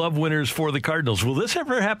 Gold Glove winners for the Cardinals. Will this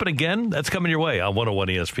ever happen again? That's coming your way on 101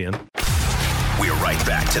 ESPN. We're right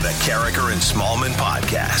back to the Carriker and Smallman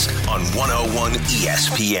podcast on 101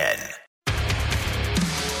 ESPN.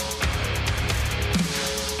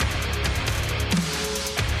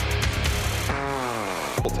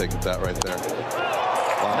 We'll take that right there.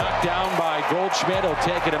 Wow. Knocked down by Goldschmidt. He'll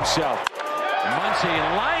take it himself. Muncy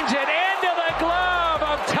lines it into the glove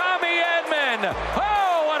of Tommy Edman.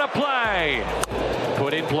 Oh, what a play.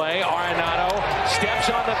 Put in play. Arenado steps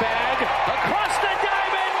on the bag. Across the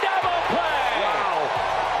diamond. Double play. Wow.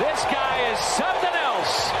 This guy is something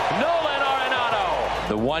else. Nolan Arenado.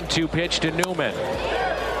 The 1-2 pitch to Newman.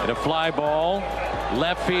 And a fly ball.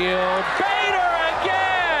 Left field. Bader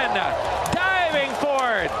again. Diving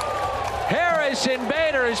for it. Harrison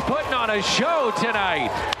Bader is putting on a show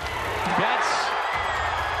tonight. Betts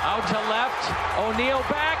out to left. O'Neill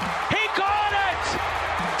back. He got it!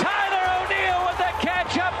 Tyler O'Neill with the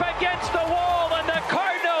catch up against the wall, and the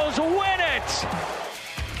Cardinals win it!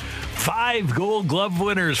 5 Gold Glove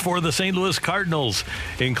winners for the St. Louis Cardinals,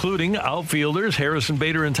 including outfielders Harrison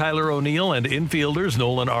Bader and Tyler O'Neill, and infielders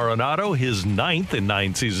Nolan Arenado, his 9th in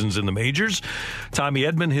 9 seasons in the majors. Tommy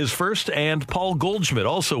Edman, his first, and Paul Goldschmidt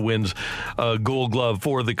also wins a Gold Glove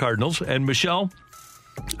for the Cardinals. And Michelle,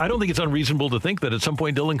 I don't think it's unreasonable to think that at some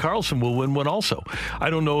point Dylan Carlson will win one also. I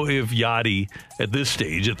don't know if Yachty, at this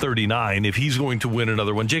stage, at 39, if he's going to win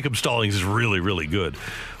another one. Jacob Stallings is really, really good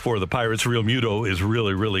for the Pirates. Real Muto is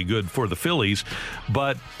really, really good for the Phillies.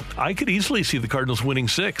 But I could easily see the Cardinals winning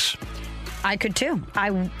 6. I could too.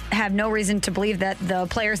 I have no reason to believe that the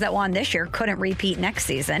players that won this year couldn't repeat next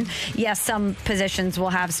season. Yes, some positions will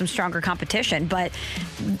have some stronger competition, but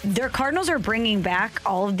their Cardinals are bringing back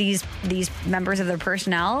all of these members of their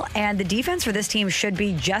personnel, and the defense for this team should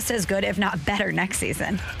be just as good, if not better, next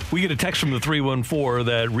season. We get a text from the 314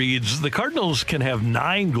 that reads, the Cardinals can have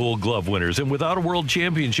 9 Gold Glove winners, and without a world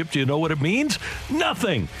championship, do you know what it means?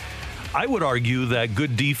 Nothing. I would argue that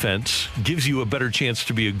good defense gives you a better chance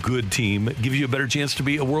to be a good team, gives you a better chance to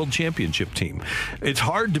be a world championship team. It's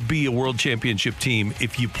hard to be a world championship team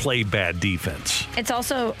if you play bad defense. It's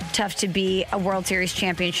also tough to be a World Series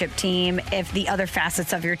championship team if the other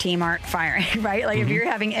facets of your team aren't firing, right? Like if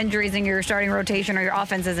you're having injuries in your starting rotation or your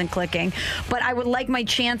offense isn't clicking. But I would like my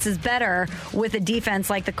chances better with a defense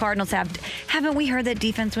like the Cardinals have. Haven't we heard that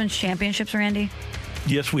defense wins championships, Randy?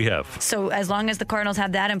 Yes, we have. So as long as the Cardinals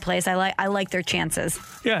have that in place, I like their chances.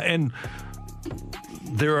 Yeah, and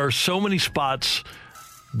there are so many spots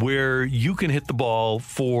where you can hit the ball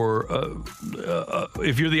for,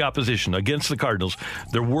 if you're the opposition against the Cardinals.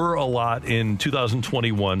 There were a lot in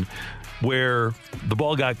 2021 where the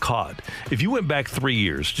ball got caught. If you went back 3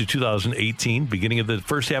 years to 2018, beginning of the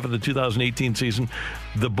first half of the 2018 season,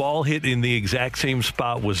 the ball hit in the exact same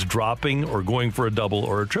spot was dropping or going for a double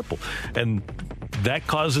or a triple. And that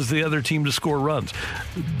causes the other team to score runs.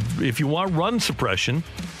 If you want run suppression,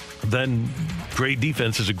 then great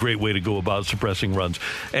defense is a great way to go about suppressing runs.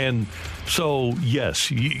 And so,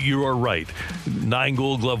 yes, you are right. 9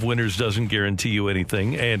 Gold Glove winners doesn't guarantee you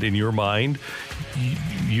anything. And in your mind,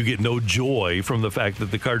 you get no joy from the fact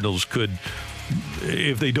that the Cardinals could,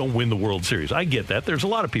 if they don't win the World Series. I get that. There's a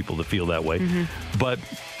lot of people that feel that way. But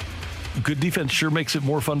good defense sure makes it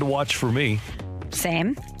more fun to watch for me.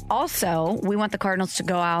 Same. Also, we want the Cardinals to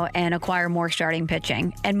go out and acquire more starting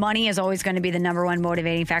pitching. And money is always going to be the number one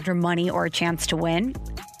motivating factor, money or a chance to win.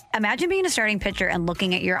 Imagine being a starting pitcher and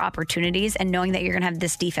looking at your opportunities and knowing that you're going to have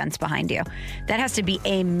this defense behind you. That has to be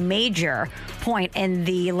a major point in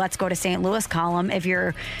the Let's Go to St. Louis column if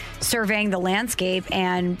you're surveying the landscape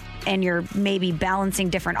and you're maybe balancing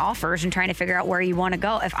different offers and trying to figure out where you want to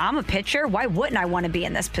go. If I'm a pitcher, why wouldn't I want to be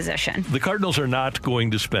in this position? The Cardinals are not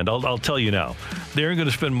going to spend, I'll tell you now, they aren't going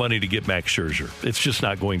to spend money to get Max Scherzer. It's just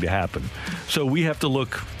not going to happen. So we have to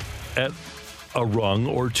look at a rung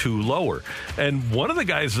or two lower. And one of the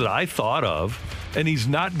guys that I thought of, and he's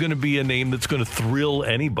not going to be a name that's going to thrill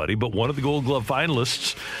anybody, but one of the Gold Glove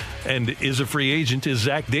finalists and is a free agent, is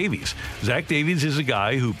Zach Davies. Zach Davies is a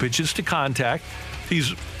guy who pitches to contact.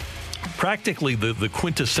 He's practically the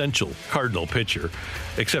quintessential Cardinal pitcher,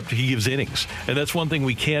 except he gives innings. And that's one thing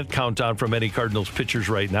we can't count on from any Cardinals pitchers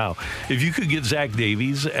right now. If you could get Zach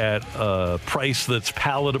Davies at a price that's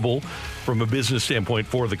palatable from a business standpoint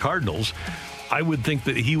for the Cardinals, I would think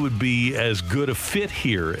that he would be as good a fit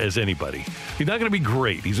here as anybody. He's not going to be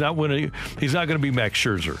great. He's not going to be Max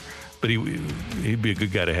Scherzer, but he'd be a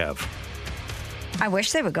good guy to have. I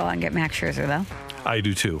wish they would go out and get Max Scherzer, though. I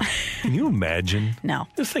do, too. Can you imagine? No.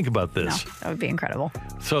 Just think about this. No, that would be incredible.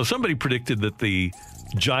 So somebody predicted that the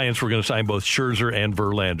Giants were going to sign both Scherzer and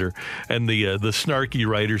Verlander. And the snarky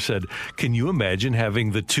writer said, can you imagine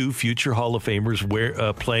having the two future Hall of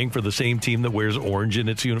Famers playing for the same team that wears orange in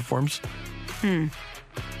its uniforms?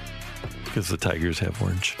 Because the Tigers have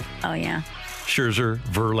orange. Oh, yeah. Scherzer,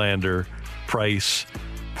 Verlander, Price,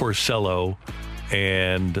 Porcello,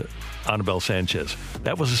 and Anibal Sanchez.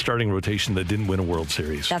 That was a starting rotation that didn't win a World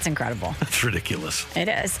Series. That's incredible. That's ridiculous. It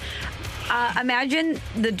is. Imagine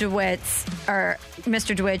the DeWitts, or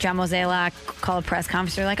Mr. DeWitt, John Mozeliak, call a press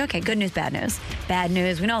conference. They're like, okay, good news, bad news. Bad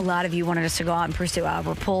news. We know a lot of you wanted us to go out and pursue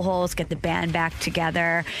Albert Pujols, get the band back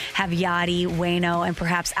together, have Yachty, Waino, and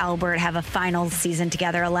perhaps Albert have a final season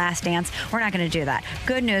together, a last dance. We're not going to do that.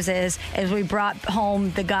 Good news is we brought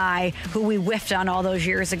home the guy who we whiffed on all those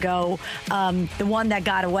years ago, the one that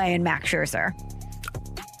got away in Max Scherzer.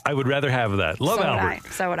 I would rather have that. Love Albert.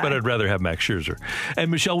 So would I. But I'd rather have Max Scherzer. And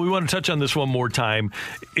Michelle, we want to touch on this one more time.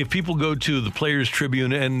 If people go to the Players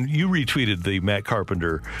Tribune, and you retweeted the Matt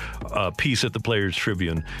Carpenter piece at the Players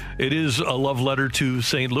Tribune, it is a love letter to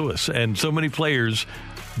St. Louis. And so many players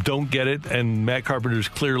don't get it, and Matt Carpenter's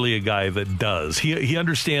clearly a guy that does. He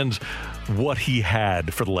understands what he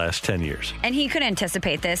had for the last 10 years. And he could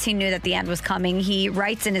anticipate this. He knew that the end was coming. He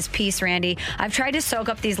writes in his piece, Randy, I've tried to soak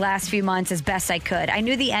up these last few months as best I could. I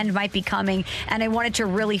knew the end might be coming, and I wanted to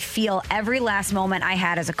really feel every last moment I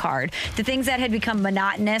had as a Card. The things that had become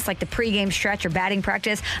monotonous, like the pregame stretch or batting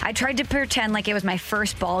practice, I tried to pretend like it was my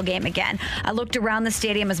first ball game again. I looked around the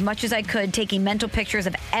stadium as much as I could, taking mental pictures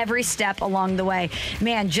of every step along the way.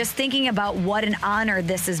 Man, just thinking about what an honor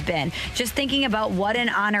this has been. Just thinking about what an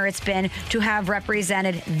honor it's been to have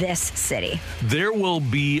represented this city. There will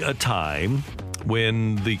be a time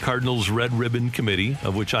when the Cardinals Red Ribbon Committee,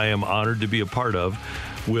 of which I am honored to be a part of,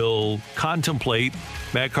 will contemplate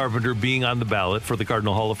Matt Carpenter being on the ballot for the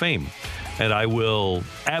Cardinal Hall of Fame. And I will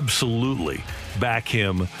absolutely back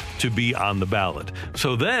him to be on the ballot.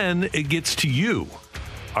 So then it gets to you.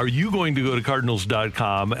 Are you going to go to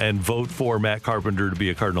Cardinals.com and vote for Matt Carpenter to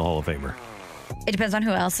be a Cardinal Hall of Famer? It depends on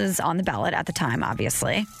who else is on the ballot at the time,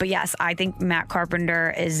 obviously. But yes, I think Matt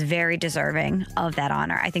Carpenter is very deserving of that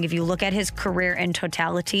honor. I think if you look at his career in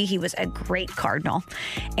totality, he was a great Cardinal.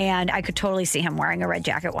 And I could totally see him wearing a red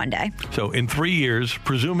jacket one day. So in 3 years,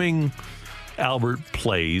 presuming Albert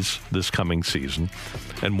plays this coming season,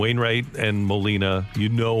 and Wainwright and Molina,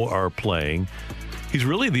 are playing, he's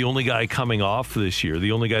really the only guy coming off this year,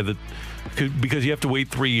 the only guy that could, because you have to wait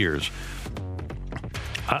 3 years.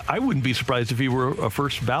 I wouldn't be surprised if he were a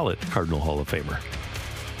first ballot Cardinal Hall of Famer.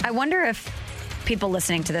 I wonder if people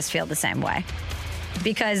listening to this feel the same way.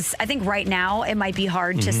 Because I think right now it might be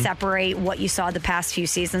hard to separate what you saw the past few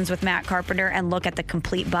seasons with Matt Carpenter and look at the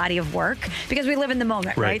complete body of work, because we live in the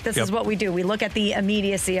moment, right? This is what we do. We look at the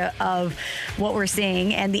immediacy of what we're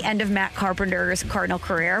seeing, and the end of Matt Carpenter's Cardinal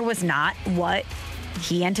career was not what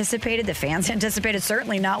he anticipated, the fans anticipated,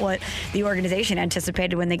 certainly not what the organization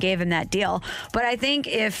anticipated when they gave him that deal. But I think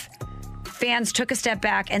if fans took a step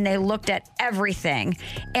back and they looked at everything,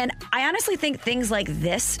 and I honestly think things like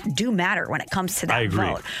this do matter when it comes to that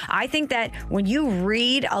vote. I think that when you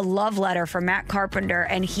read a love letter from Matt Carpenter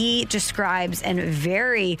and he describes in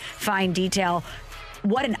very fine detail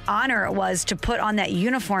what an honor it was to put on that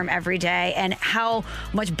uniform every day and how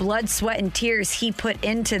much blood, sweat, and tears he put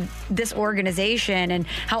into this organization, and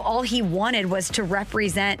how all he wanted was to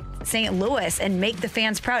represent St. Louis and make the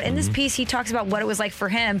fans proud. In this piece, he talks about what it was like for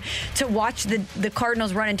him to watch the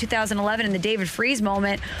Cardinals run in 2011 in the David Freese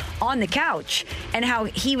moment on the couch, and how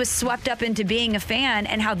he was swept up into being a fan,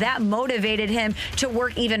 and how that motivated him to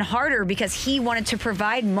work even harder because he wanted to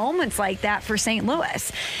provide moments like that for St.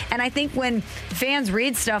 Louis. And I think when fans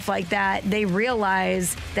read stuff like that, they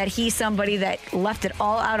realize that he's somebody that left it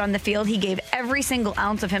all out on the field. He gave every single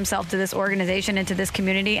ounce of himself to this organization and to this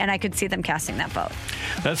community, and I could see them casting that vote.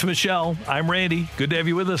 That's Michelle. I'm Randy. Good to have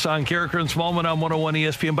you with us on Carricker and Smallman on 101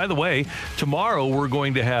 ESPN. By the way, tomorrow we're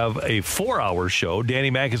going to have a 4-hour show.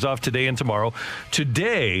 Danny Mac is off today and tomorrow.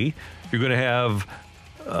 Today, you're going to have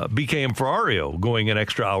BK and Ferrario going an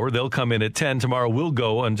extra hour. They'll come in at 10. Tomorrow we'll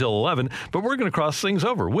go until 11. But we're going to cross things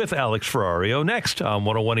over with Alex Ferrario next on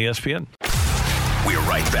 101 ESPN. We're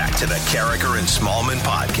right back to the Carricker and Smallman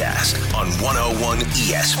podcast on 101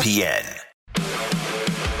 ESPN.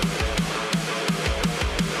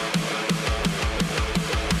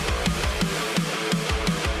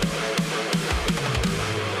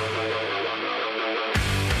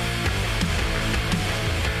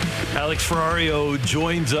 Alex Ferrario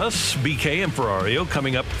joins us. BK and Ferrario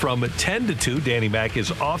coming up from 10 to 2. Danny Mac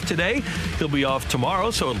is off today. He'll be off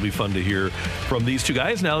tomorrow, so it'll be fun to hear from these two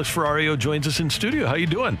guys. And Alex Ferrario joins us in studio. How you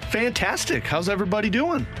doing? Fantastic. How's everybody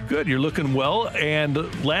doing? Good. You're looking well.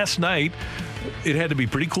 And last night, it had to be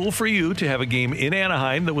pretty cool for you to have a game in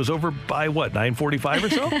Anaheim that was over by, 9:45 or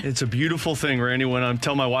so? It's a beautiful thing, Randy, when I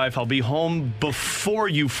tell my wife I'll be home before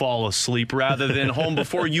you fall asleep rather than home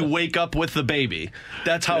before you wake up with the baby.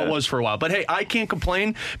 That's how it was for a while. But, hey, I can't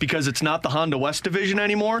complain because it's not the Honda West division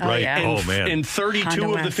anymore. Right. And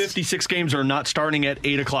 32 of the 56 games are not starting at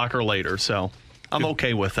 8 o'clock or later, so I'm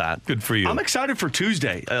okay with that. Good for you. I'm excited for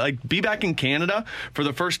Tuesday. Be back in Canada for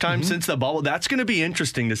the first time since the bubble. That's going to be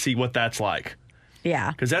interesting to see what that's like.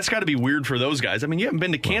 Yeah. Because that's got to be weird for those guys. I mean, you haven't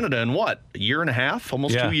been to Canada in a year and a half,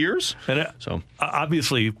 almost 2 years? And so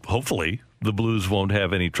obviously, hopefully, the Blues won't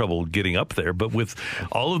have any trouble getting up there. But with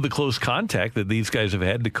all of the close contact that these guys have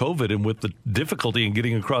had to COVID and with the difficulty in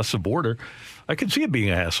getting across the border, I can see it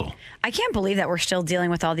being a hassle. I can't believe that we're still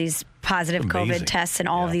dealing with all these positive COVID tests and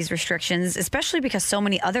all of these restrictions, especially because so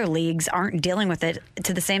many other leagues aren't dealing with it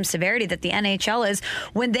to the same severity that the NHL is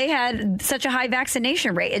when they had such a high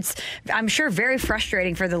vaccination rate. It's, I'm sure, very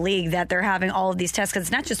frustrating for the league that they're having all of these tests because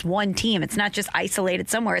it's not just one team. It's not just isolated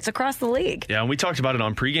somewhere. It's across the league. Yeah, and we talked about it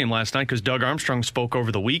on pregame last night because Doug Armstrong spoke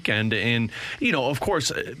over the weekend. And, of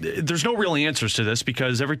course, there's no real answers to this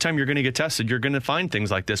because every time you're going to get tested, you're going to find things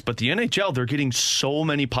like this. But the NHL, they're getting so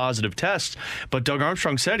many positive tests. But Doug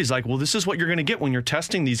Armstrong said, he's like, well, this is what you're going to get when you're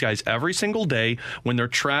testing these guys every single day, when they're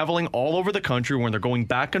traveling all over the country, when they're going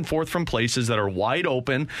back and forth from places that are wide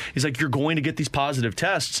open. He's like, you're going to get these positive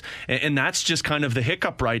tests. And that's just kind of the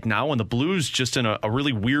hiccup right now. And the Blues just in a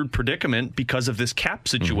really weird predicament because of this cap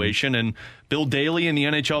situation. And Bill Daly and the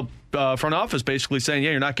NHL front office basically saying,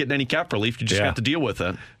 yeah, you're not getting any cap relief. You just have to deal with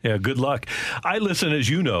it. Yeah, good luck. I listen, as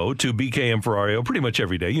you know, to BK and Ferrario pretty much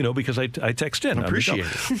every day, because I text in. I appreciate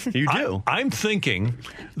it. You do. I'm thinking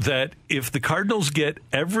that if the Cardinals get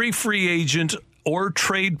every free agent or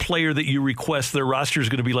trade player that you request, their roster is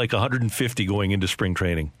going to be like 150 going into spring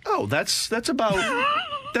training. Oh, that's about...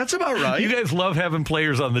 That's about right. You guys love having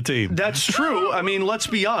players on the team. That's true. I mean, let's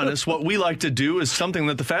be honest. What we like to do is something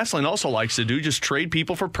that the Fast Lane also likes to do, just trade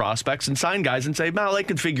people for prospects and sign guys and say, well, they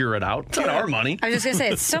can figure it out. It's not our money. I was just going to say,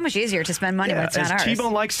 it's so much easier to spend money when it's not ours. As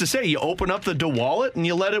T-Bone likes to say, you open up the DeWallet and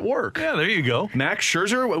you let it work. Yeah, there you go. Max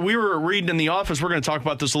Scherzer, we were reading in the office. We're going to talk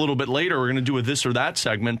about this a little bit later. We're going to do a this or that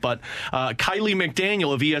segment. But Kylie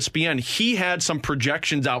McDaniel of ESPN, he had some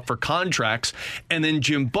projections out for contracts. And then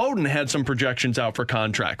Jim Bowden had some projections out for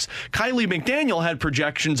contracts. Kylie McDaniel had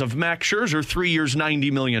projections of Max Scherzer 3 years,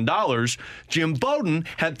 $90 million. Jim Bowden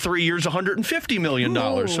had 3 years, $150 million.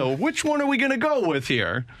 Ooh. So which one are we going to go with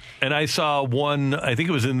here? And I saw one, I think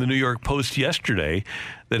it was in the New York Post yesterday,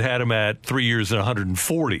 that had him at 3 years and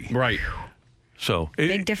 140. Right. So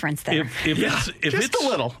big difference there. If it's a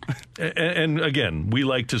little. And again, we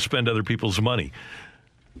like to spend other people's money.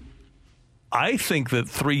 I think that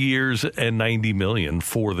 3 years and $90 million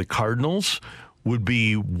for the Cardinals would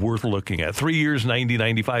be worth looking at. 3 years,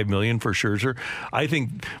 $95 million for Scherzer. I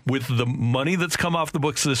think with the money that's come off the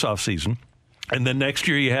books this offseason, and then next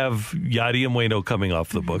year you have Yadi and Waino coming off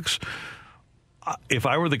the books. If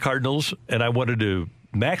I were the Cardinals and I wanted to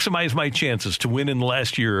maximize my chances to win in the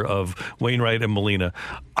last year of Wainwright and Molina,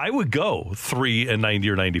 I would go 3 and 90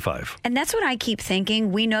 or 95. And that's what I keep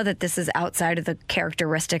thinking. We know that this is outside of the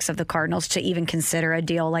characteristics of the Cardinals to even consider a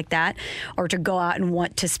deal like that or to go out and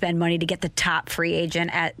want to spend money to get the top free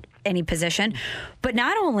agent at any position. But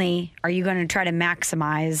not only are you going to try to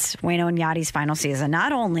maximize Waino and Yadi's final season,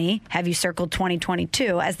 not only have you circled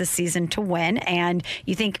 2022 as the season to win, and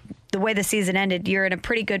you think the way the season ended, you're in a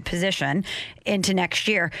pretty good position into next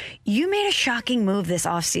year. You made a shocking move this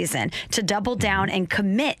offseason to double down and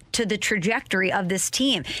commit to the trajectory of this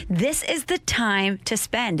team. This is the time to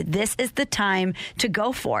spend. This is the time to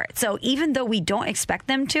go for it. So even though we don't expect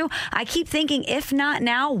them to, I keep thinking, if not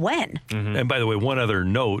now, when? Mm-hmm. And by the way, one other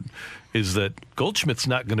note is that Goldschmidt's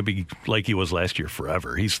not going to be like he was last year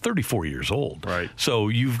forever. He's 34 years old. Right. So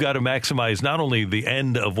you've got to maximize not only the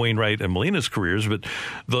end of Wainwright and Molina's careers, but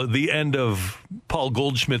the end of Paul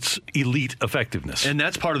Goldschmidt's elite effectiveness. And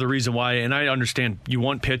that's part of the reason why, and I understand you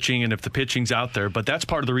want pitching and if the pitching's out there, but that's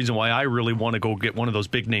part of the reason why I really want to go get one of those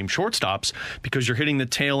big name shortstops, because you're hitting the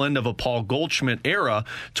tail end of a Paul Goldschmidt era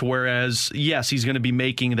to whereas, yes, he's going to be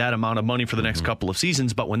making that amount of money for the next couple of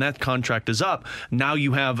seasons, but when that contract is up, now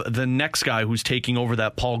you have the next guy who's taking over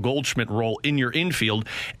that Paul Goldschmidt role in your infield.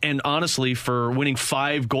 And honestly, for winning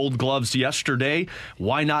 5 Gold Gloves yesterday,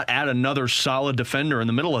 why not add another solid defender in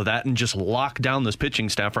the middle of that and just lock down this pitching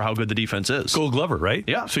staff for how good the defense is? Gold Glover, right?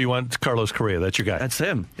 Yeah. So you want Carlos Correa. That's your guy. That's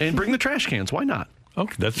him. And bring the trash cans. Why not?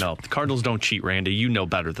 Okay, no, the Cardinals don't cheat, Randy. You know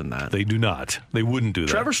better than that. They do not. They wouldn't do that.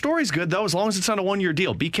 Trevor Story's good, though, as long as it's on a 1-year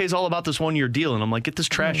deal. BK's all about this 1-year deal, and I'm like, get this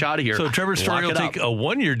trash out of here. So Trevor Story will take a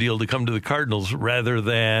 1-year deal to come to the Cardinals rather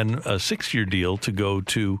than a 6-year deal to go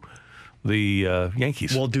to the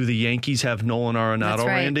Yankees. Well, do the Yankees have Nolan Arenado,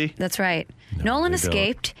 Randy? That's right. No, Nolan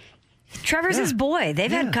escaped. Trevor's his boy.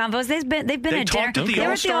 They've had combos. They've been at dinner. They were at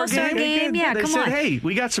the All-Star game. Yeah, they said, hey,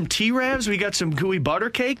 we got some T-Ravs, we got some gooey butter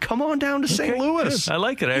cake. Come on down to St. Louis. Good. I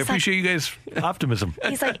like it. I appreciate you guys' optimism.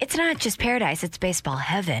 He's like, it's not just paradise, it's baseball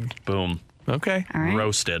heaven. Boom. Okay. All right.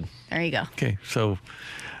 Roasted. There you go. Okay, so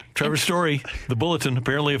Trevor Story, the Bulletin,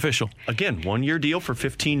 apparently official. Again, 1-year deal for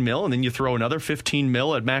 $15 million, and then you throw another $15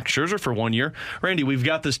 million at Max Scherzer for 1 year. Randy, we've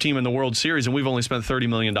got this team in the World Series, and we've only spent $30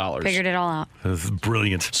 million. Figured it all out. This is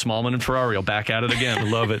brilliant. Smallman and Ferrario back at it again. I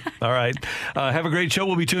love it. All right. Have a great show.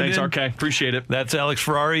 We'll be tuned in. Thanks, RK. Appreciate it. That's Alex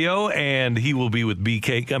Ferrario, and he will be with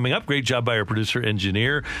BK coming up. Great job by our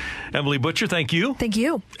producer-engineer, Emily Butcher. Thank you. Thank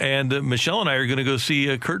you. And Michelle and I are going to go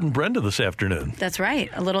see Kurt and Brenda this afternoon. That's right.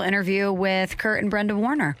 A little interview with Kurt and Brenda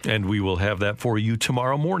Warner. And we will have that for you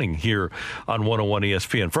tomorrow morning here on 101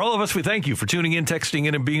 ESPN. For all of us, we thank you for tuning in, texting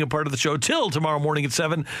in, and being a part of the show till tomorrow morning at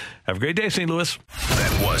 7. Have a great day, St. Louis.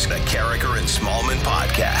 That was the Carricker and Smallman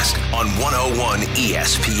podcast on 101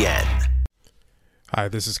 ESPN. Hi,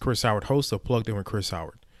 this is Chris Howard, host of Plugged In with Chris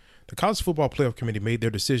Howard. The College Football Playoff Committee made their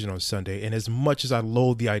decision on Sunday, and as much as I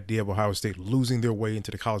loathe the idea of Ohio State losing their way into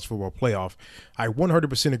the College Football Playoff, I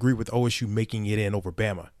 100% agree with OSU making it in over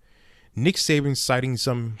Bama. Nick Saban citing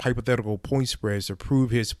some hypothetical point spreads to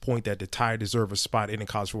prove his point that the Tide deserve a spot in the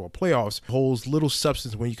college football playoffs holds little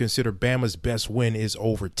substance when you consider Bama's best win is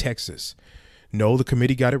over Texas. No, the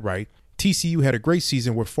committee got it right. TCU had a great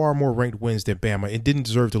season with far more ranked wins than Bama and didn't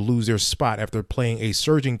deserve to lose their spot after playing a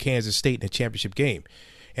surging Kansas State in a championship game.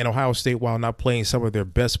 And Ohio State, while not playing some of their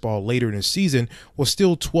best ball later in the season, was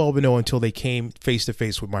still 12-0 until they came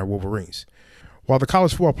face-to-face with my Wolverines. While the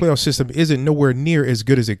college football playoff system isn't nowhere near as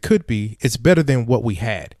good as it could be, it's better than what we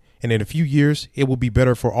had. And in a few years, it will be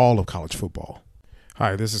better for all of college football.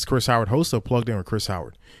 Hi, this is Chris Howard, host of Plugged In with Chris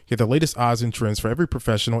Howard. Get the latest odds and trends for every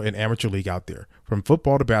professional and amateur league out there. From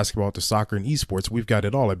football to basketball to soccer and esports, we've got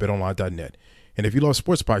it all at BetOnline.net. And if you love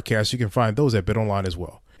sports podcasts, you can find those at BetOnline as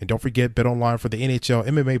well. And don't forget BetOnline for the NHL,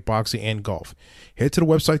 MMA, boxing, and golf. Head to the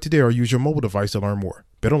website today or use your mobile device to learn more.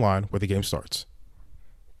 BetOnline, where the game starts.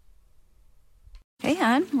 Hey,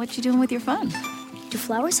 hon, what you doing with your phone? Do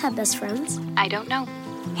flowers have best friends? I don't know.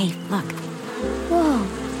 Hey, look. Whoa.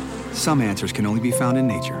 Some answers can only be found in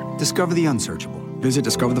nature. Discover the unsearchable. Visit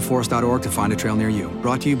discovertheforest.org to find a trail near you.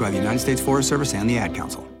 Brought to you by the United States Forest Service and the Ad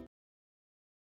Council.